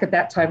from back at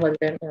that time would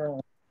have been,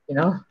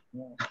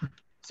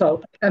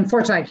 So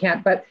unfortunately I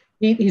can't, but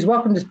he's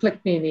welcome to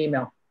flick me an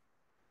email.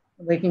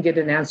 We can get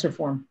an answer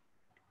for him.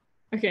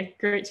 Okay,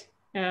 great.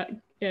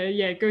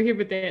 Yeah, go ahead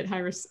with that,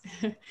 Heinrichs.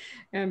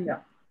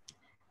 Yeah.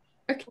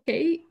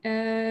 Okay,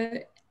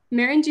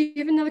 Marion, do you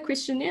have another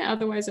question there?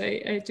 Otherwise,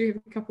 I do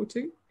have a couple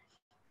too.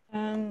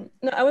 No,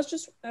 I was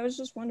just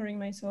wondering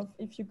myself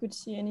if you could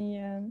see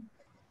any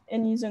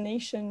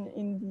zonation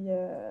in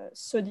the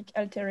sodic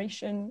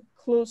alteration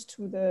close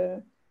to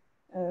the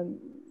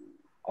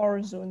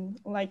ore zone,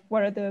 like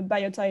where the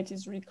biotite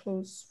is really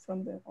close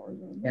from the ore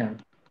zone. Yeah.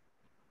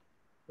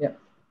 Yeah.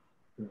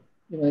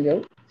 You want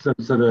to So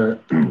go?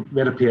 we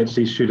had a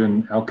PhD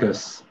student,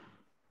 Alcus,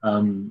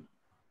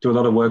 do a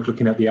lot of work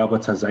looking at the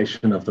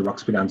albertization of the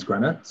Roxby Downs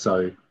granite.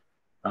 So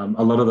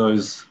a lot of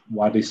those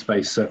widely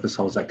spaced surface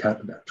holes,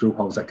 drill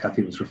holes that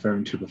Kathy was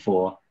referring to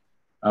before,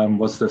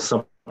 was the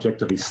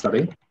subject of his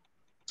study.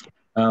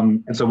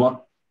 And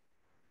so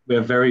we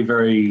have very,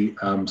 very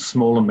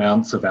small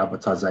amounts of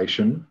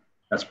albertization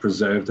that's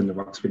preserved in the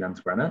Roxby Downs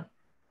granite.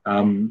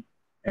 And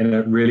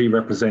it really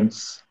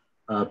represents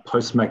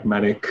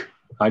post-magmatic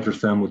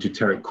hydrothermal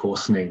deuteric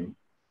coarsening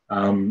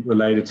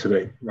related to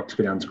the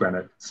Roxby Downs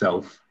granite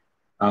itself.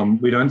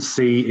 We don't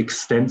see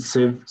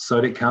extensive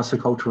sodic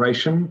calcic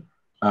alteration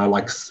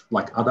like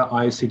other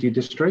IOCG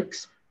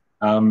districts,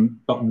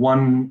 but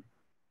one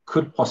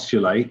could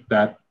postulate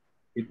that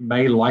it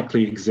may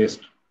likely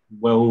exist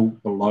well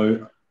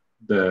below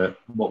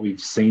what we've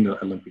seen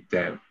at Olympic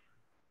Dam.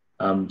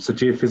 So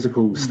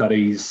geophysical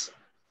studies,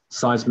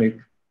 seismic,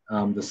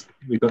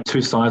 we've got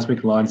 2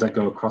 seismic lines that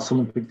go across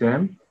Olympic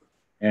Dam,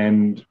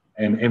 and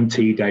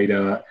MT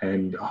data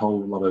and a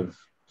whole lot of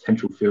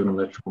potential field and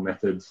electrical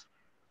methods.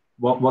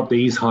 What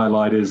these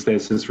highlight is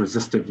there's this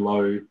resistive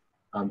low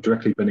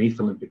directly beneath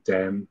Olympic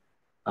Dam,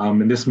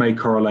 and this may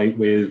correlate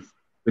with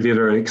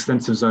either an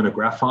extensive zone of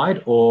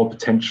graphite or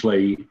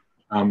potentially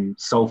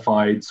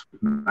sulfides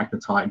with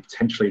magnetite, and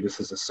potentially this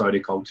is a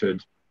sodic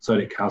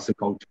calcic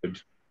altered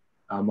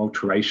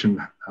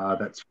alteration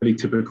that's pretty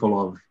typical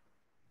of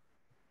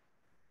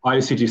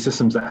IOCG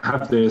systems that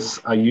have this.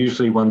 Are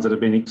usually ones that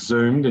have been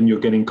exhumed and you're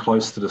getting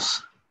close to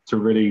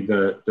really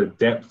the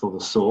depth or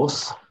the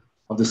source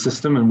of the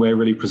system, and we're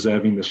really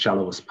preserving the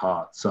shallowest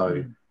part.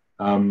 So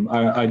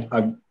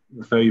I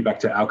refer you back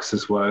to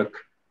Alx's work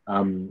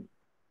on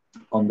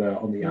the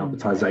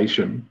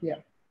albertization. Yeah.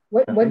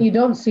 What you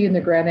don't see in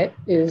the granite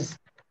is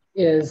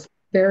there's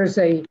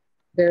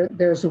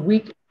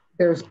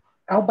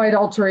albite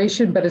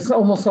alteration, but it's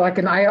almost like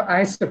an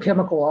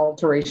isochemical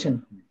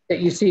alteration that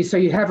you see. So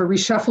you have a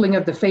reshuffling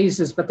of the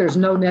phases, but there's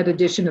no net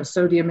addition of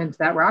sodium into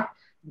that rock.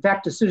 In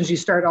fact, as soon as you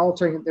start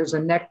altering it, there's a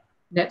net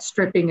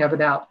stripping of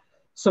it out.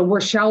 So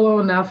we're shallow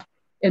enough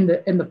in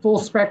the full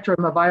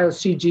spectrum of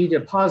IOCG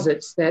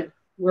deposits that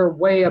we're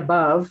way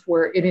above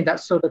where any of that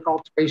sodic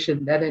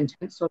alteration, that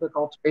intense sodic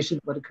alteration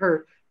would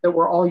occur, that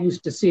we're all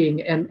used to seeing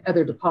in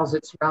other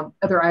deposits around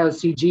other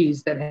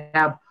IOCGs that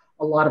have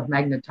a lot of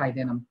magnetite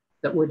in them,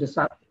 that we're just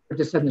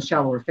in the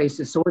shallower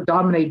phases. So we're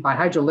dominated by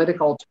hydrolytic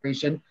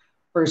alteration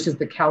versus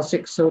the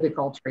calcic sodic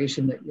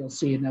alteration that you'll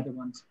see in other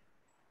ones.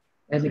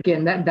 And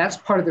again, that's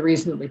part of the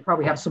reason that we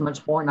probably have so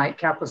much bornite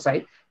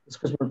capricite, is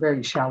because we're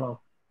very shallow.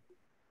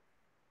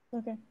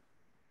 Okay.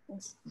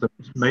 Yes. So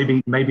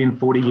maybe in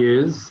 40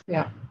 years,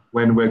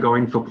 when we're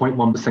going for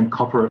 0.1%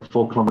 copper at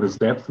 4 kilometers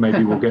depth,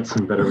 maybe we'll get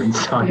some better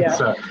insights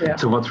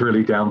to what's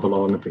really down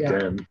below Olympic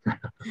Dam.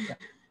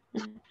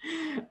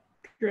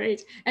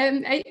 Great. Are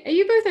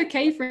you both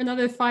okay for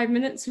another 5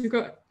 minutes? We've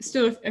got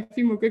still a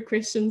few more good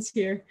questions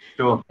here.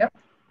 Sure. Yep.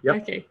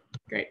 Okay,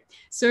 great.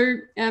 So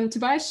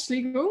Tobias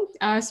Schlegel,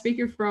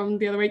 speaker from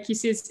the other week, he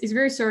says he's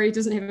very sorry he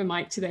doesn't have a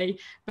mic today,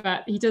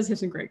 but he does have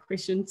some great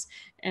questions.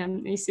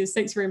 And he says,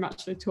 thanks very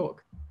much for the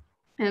talk.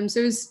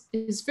 So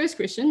his first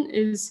question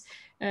is,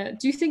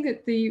 do you think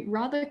that the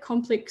rather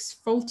complex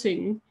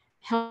faulting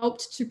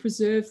helped to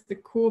preserve the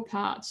core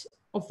part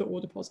of the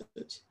ore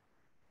deposit?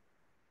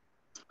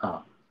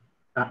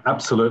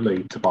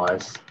 Absolutely,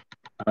 Tobias.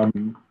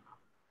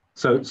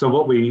 So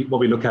what we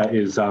look at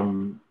is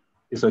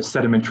those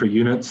sedimentary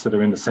units that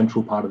are in the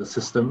central part of the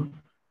system.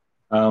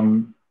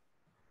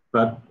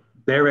 But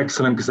they're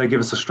excellent because they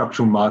give us a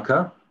structural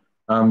marker.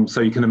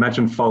 So you can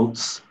imagine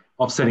faults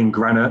offsetting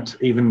granite,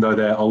 even though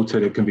they're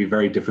altered, it can be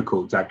very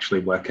difficult to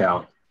actually work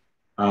out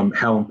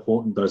how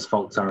important those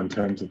faults are in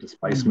terms of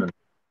displacement.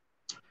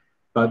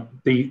 But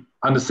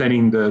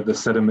understanding the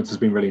sediments has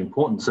been really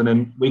important. So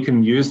then we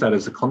can use that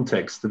as a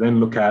context to then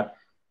look at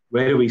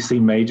where do we see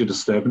major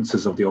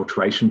disturbances of the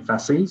alteration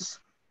facies.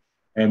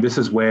 And this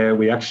is where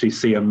we actually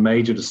see a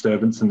major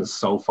disturbance in the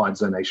sulfide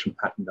zonation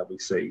pattern that we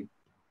see.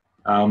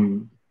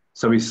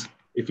 So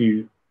if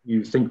you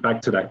think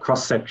back to that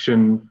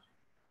cross-section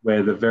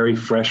where the very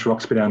fresh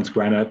Roxby Downs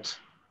granite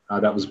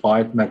that was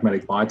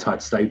magmatic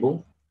biotite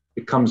stable,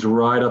 it comes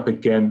right up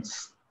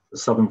against the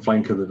southern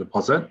flank of the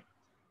deposit.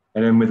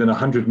 And then within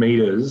 100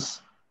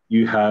 meters,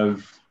 you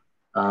have,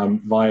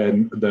 via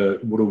the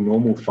Woodall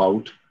normal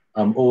fault,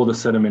 all the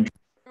sediment.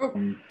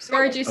 Oh,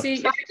 sorry,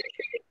 Jesse.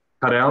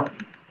 Cut out?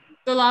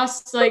 The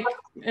last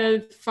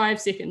 5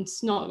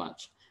 seconds, not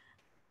much.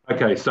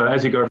 Okay, so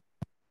as you go,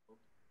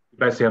 you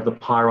basically have the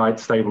pyrite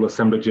stable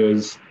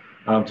assemblages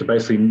to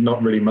basically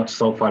not really much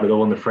sulfide at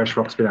all in the fresh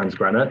Roxby Downs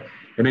granite.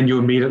 And then you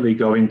immediately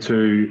go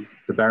into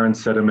the barren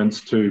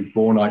sediments to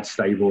bornite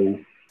stable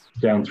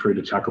down through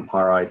to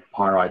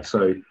chalcopyrite.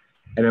 So,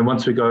 and then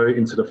once we go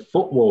into the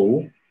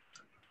footwall,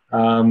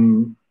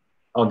 on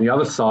the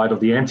other side of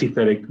the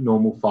antithetic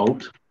normal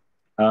fault,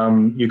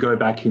 you go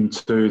back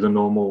into the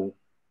normal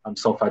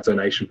sulfide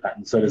zonation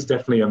pattern. So there's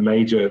definitely a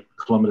major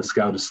kilometre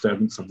scale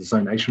disturbance of the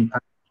zonation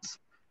patterns,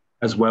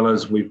 as well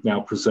as we've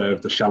now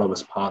preserved the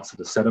shallowest parts of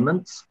the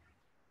sediments.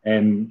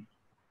 And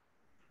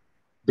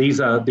these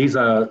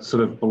are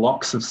sort of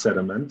blocks of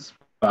sediment,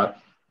 but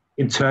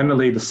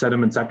internally the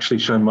sediments actually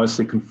show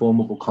mostly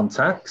conformable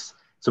contacts.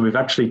 So we've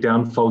actually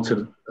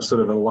downfaulted a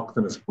sort of a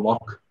lochness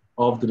block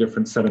of the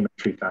different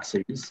sedimentary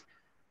facies.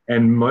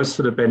 And most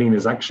of the bedding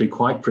is actually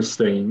quite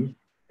pristine,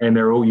 and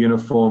they're all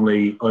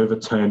uniformly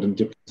overturned and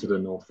dipped to the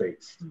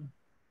northeast.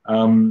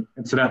 And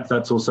so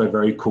that's also a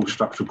very cool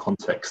structural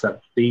context,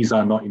 that these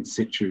are not in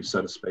situ,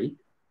 so to speak,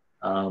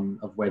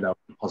 of where they were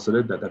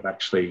deposited, that they've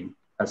actually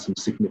had some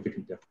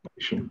significant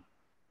deformation.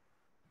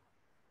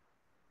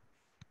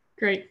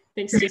 Great,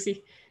 thanks,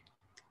 Jesse.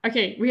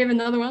 Okay, we have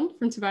another one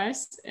from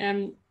Tobias.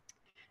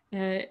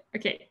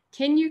 Okay,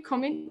 can you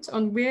comment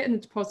on where in the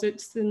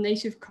deposits the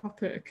native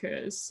copper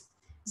occurs?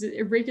 Is it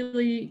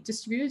irregularly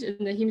distributed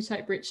in the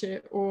hematite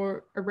breccia,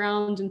 or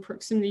around in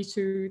proximity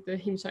to the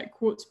hematite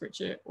quartz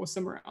breccia, or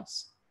somewhere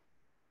else?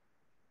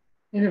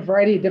 In a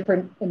variety of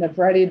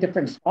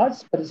different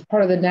spots, but it's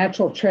part of the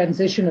natural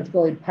transition of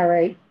going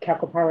pyrite,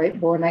 chalcopyrite,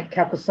 boronite,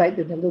 chalcocite,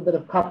 and a little bit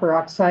of copper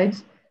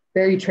oxides,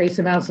 very trace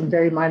amounts and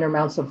very minor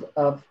amounts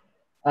of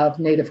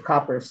native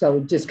copper. So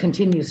just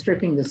continue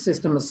stripping the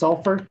system of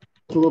sulfur,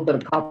 a little bit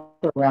of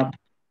copper around.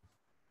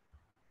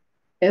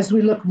 As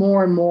we look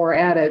more and more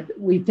at it,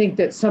 we think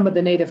that some of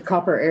the native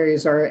copper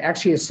areas are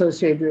actually so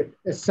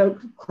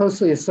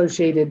closely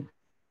associated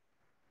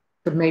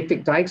with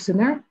mafic dikes in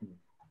there.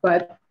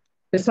 But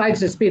besides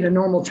this being a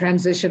normal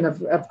transition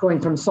of going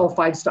from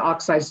sulfides to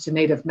oxides to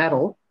native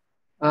metal,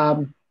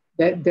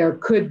 that there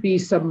could be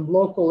some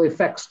local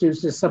effects due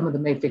to some of the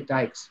mafic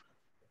dikes.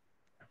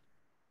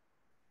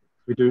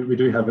 We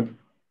do have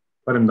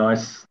quite a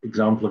nice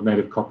example of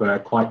native copper,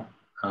 quite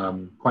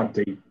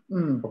deep,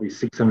 probably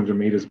 600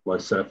 meters below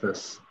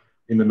surface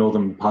in the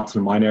northern parts of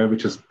the mine area,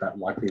 which is that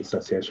likely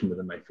association with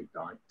the mafic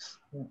dikes.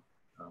 Yeah.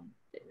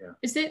 Yeah.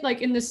 Is that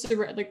like in the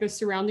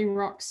surrounding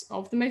rocks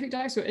of the mafic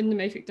dikes, or in the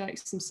mafic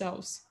dikes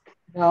themselves?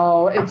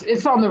 No,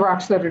 it's on the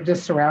rocks that are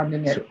just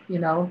surrounding it, you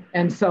know.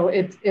 And so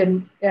it's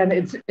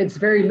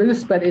very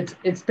loose, but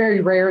it's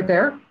very rare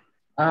there.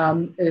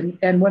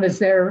 And when it's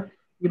there,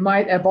 you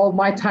might have, all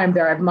my time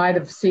there, I might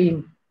have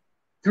seen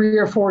 3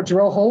 or 4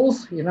 drill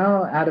holes, you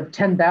know, out of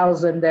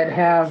 10,000 that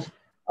have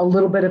a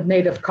little bit of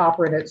native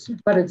copper in it,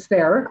 but it's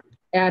there,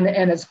 and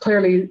it's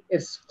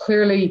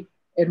clearly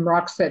in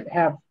rocks that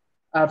have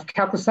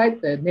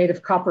chalcocite. The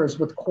native copper is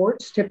with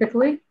quartz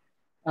typically,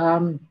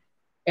 and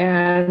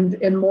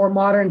in more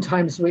modern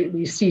times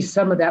we see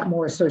some of that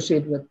more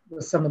associated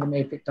with some of the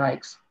mafic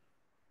dikes,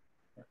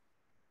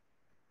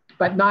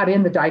 but not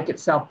in the dike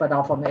itself, but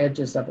off on the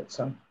edges of it.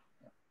 So,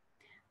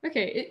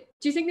 okay,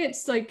 do you think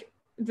it's like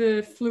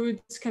the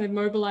fluids kind of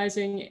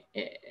mobilizing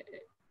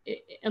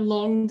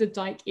along the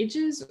dike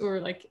edges, or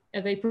like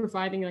are they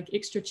providing like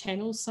extra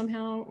channels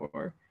somehow,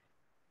 or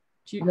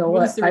do you know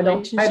what is the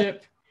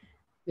relationship?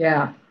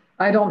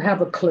 I don't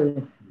have a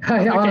clue.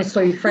 I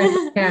honestly,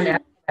 frankly, can't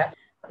answer that.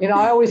 You know,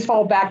 I always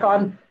fall back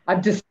on,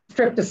 I've just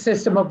stripped the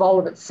system of all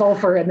of its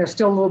sulfur, and there's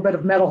still a little bit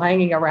of metal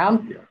hanging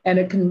around, and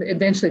it can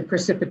eventually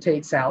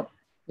precipitates out,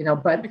 you know,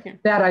 but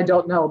that I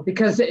don't know,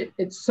 because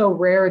it's so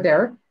rare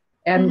there.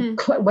 And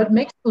what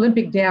makes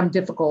Olympic Dam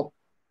difficult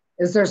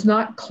is there's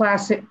not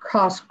classic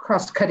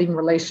cross-cutting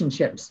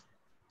relationships.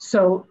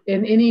 So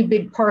in any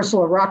big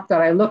parcel of rock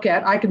that I look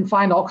at, I can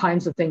find all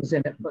kinds of things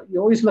in it, but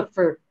you always look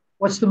for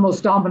what's the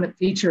most dominant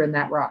feature in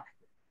that rock.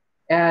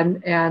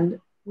 And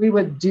we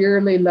would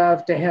dearly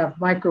love to have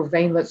micro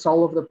veinlets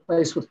all over the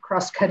place with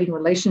cross-cutting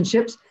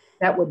relationships.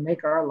 That would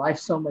make our life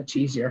so much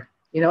easier,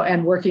 you know,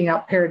 and working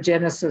out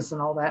paragenesis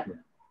and all that.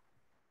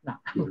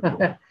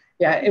 No.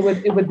 Yeah, it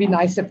would be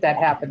nice if that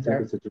happened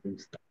there.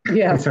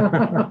 Yes.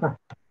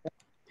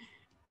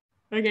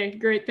 Okay,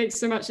 great. Thanks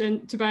so much.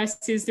 And Tobias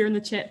says there in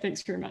the chat,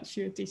 thanks very much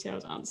for your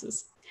detailed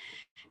answers.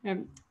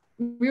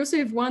 We also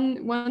have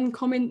one final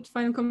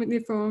comment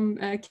there from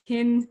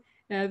Ken.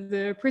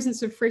 The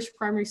presence of fresh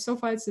primary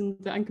sulfides in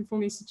the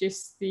unconformity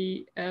suggests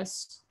the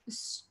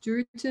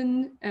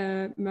Sturton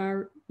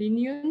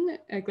Marion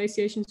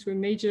glaciations were a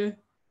major,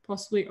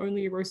 possibly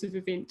only erosive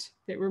event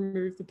that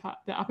removed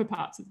the upper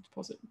parts of the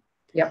deposit.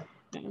 Yep.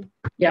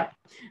 Yep.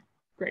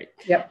 Great.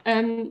 Yep.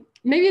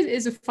 Maybe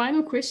as a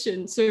final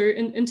question, so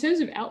in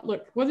terms of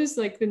outlook, what is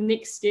like the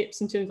next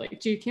steps in terms of like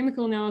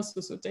geochemical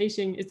analysis or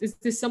dating? Is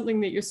this something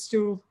that you're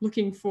still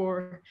looking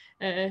for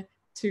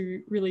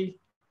to really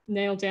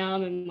nail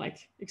down and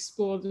like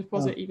explore the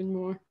deposit even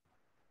more?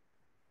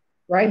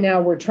 Right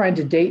now, we're trying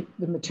to date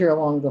the material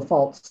along the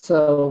faults.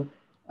 So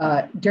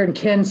during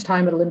Ken's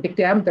time at Olympic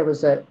Dam, there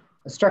was a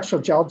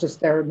structural geologist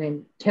there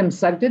named Tim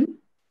Sugden,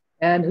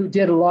 and who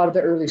did a lot of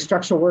the early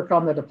structural work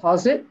on the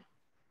deposit.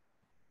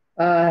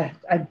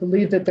 I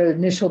believe that the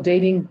initial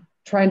dating,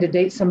 trying to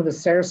date some of the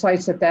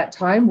sericites at that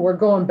time, we're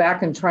going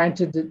back and trying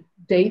to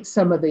date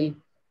some of the,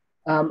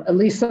 at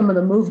least some of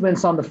the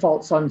movements on the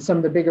faults on some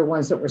of the bigger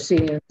ones that we're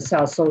seeing in the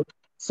south.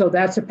 So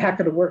that's a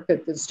packet of work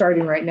that's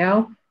starting right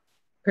now.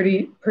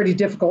 Pretty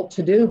difficult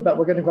to do, but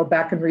we're going to go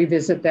back and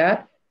revisit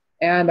that.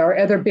 And our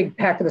other big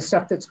packet of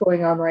stuff that's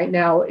going on right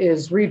now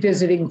is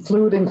revisiting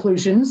fluid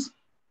inclusions,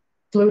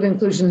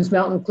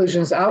 mountain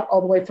inclusions out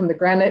all the way from the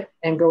granite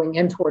and going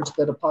in towards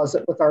the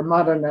deposit with our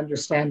modern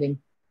understanding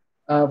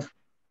of,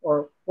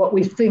 or what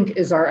we think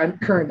is our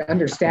current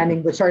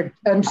understanding, which our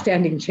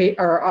understanding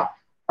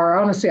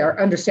honestly, our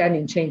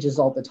understanding changes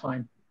all the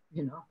time,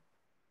 you know.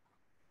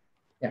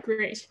 Yeah.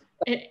 Great.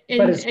 And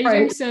are you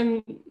doing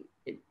some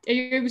Are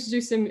you able to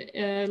do some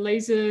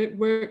laser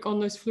work on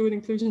those fluid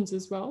inclusions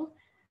as well?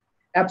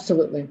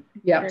 Absolutely.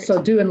 Yeah. Great.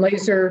 So doing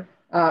laser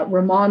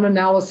Raman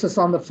analysis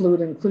on the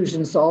fluid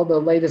inclusions, all the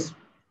latest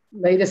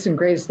and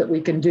greatest that we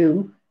can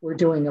do, we're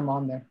doing them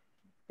on there.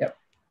 Yep.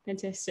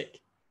 Fantastic.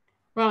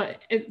 Well,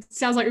 it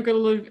sounds like we've got a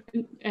lot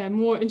of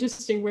more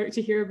interesting work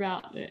to hear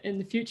about in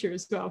the future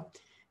as well.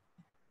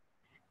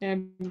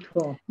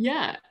 Cool.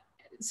 Yeah.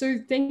 So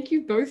thank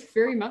you both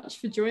very much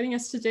for joining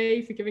us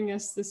today, for giving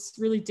us this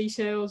really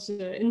detailed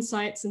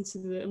insights into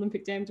the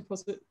Olympic Dam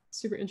deposit.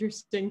 Super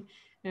interesting.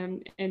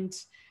 And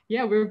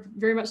yeah, we're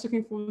very much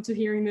looking forward to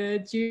hearing the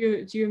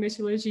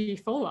geometallurgy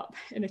follow-up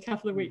in a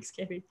couple of weeks,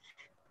 Kathy.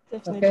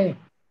 Definitely. Okay.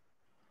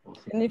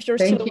 And if you're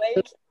Thank still you.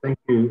 awake. Thank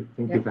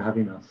you for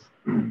having us.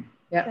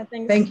 Yeah.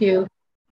 Thanks. Thank you.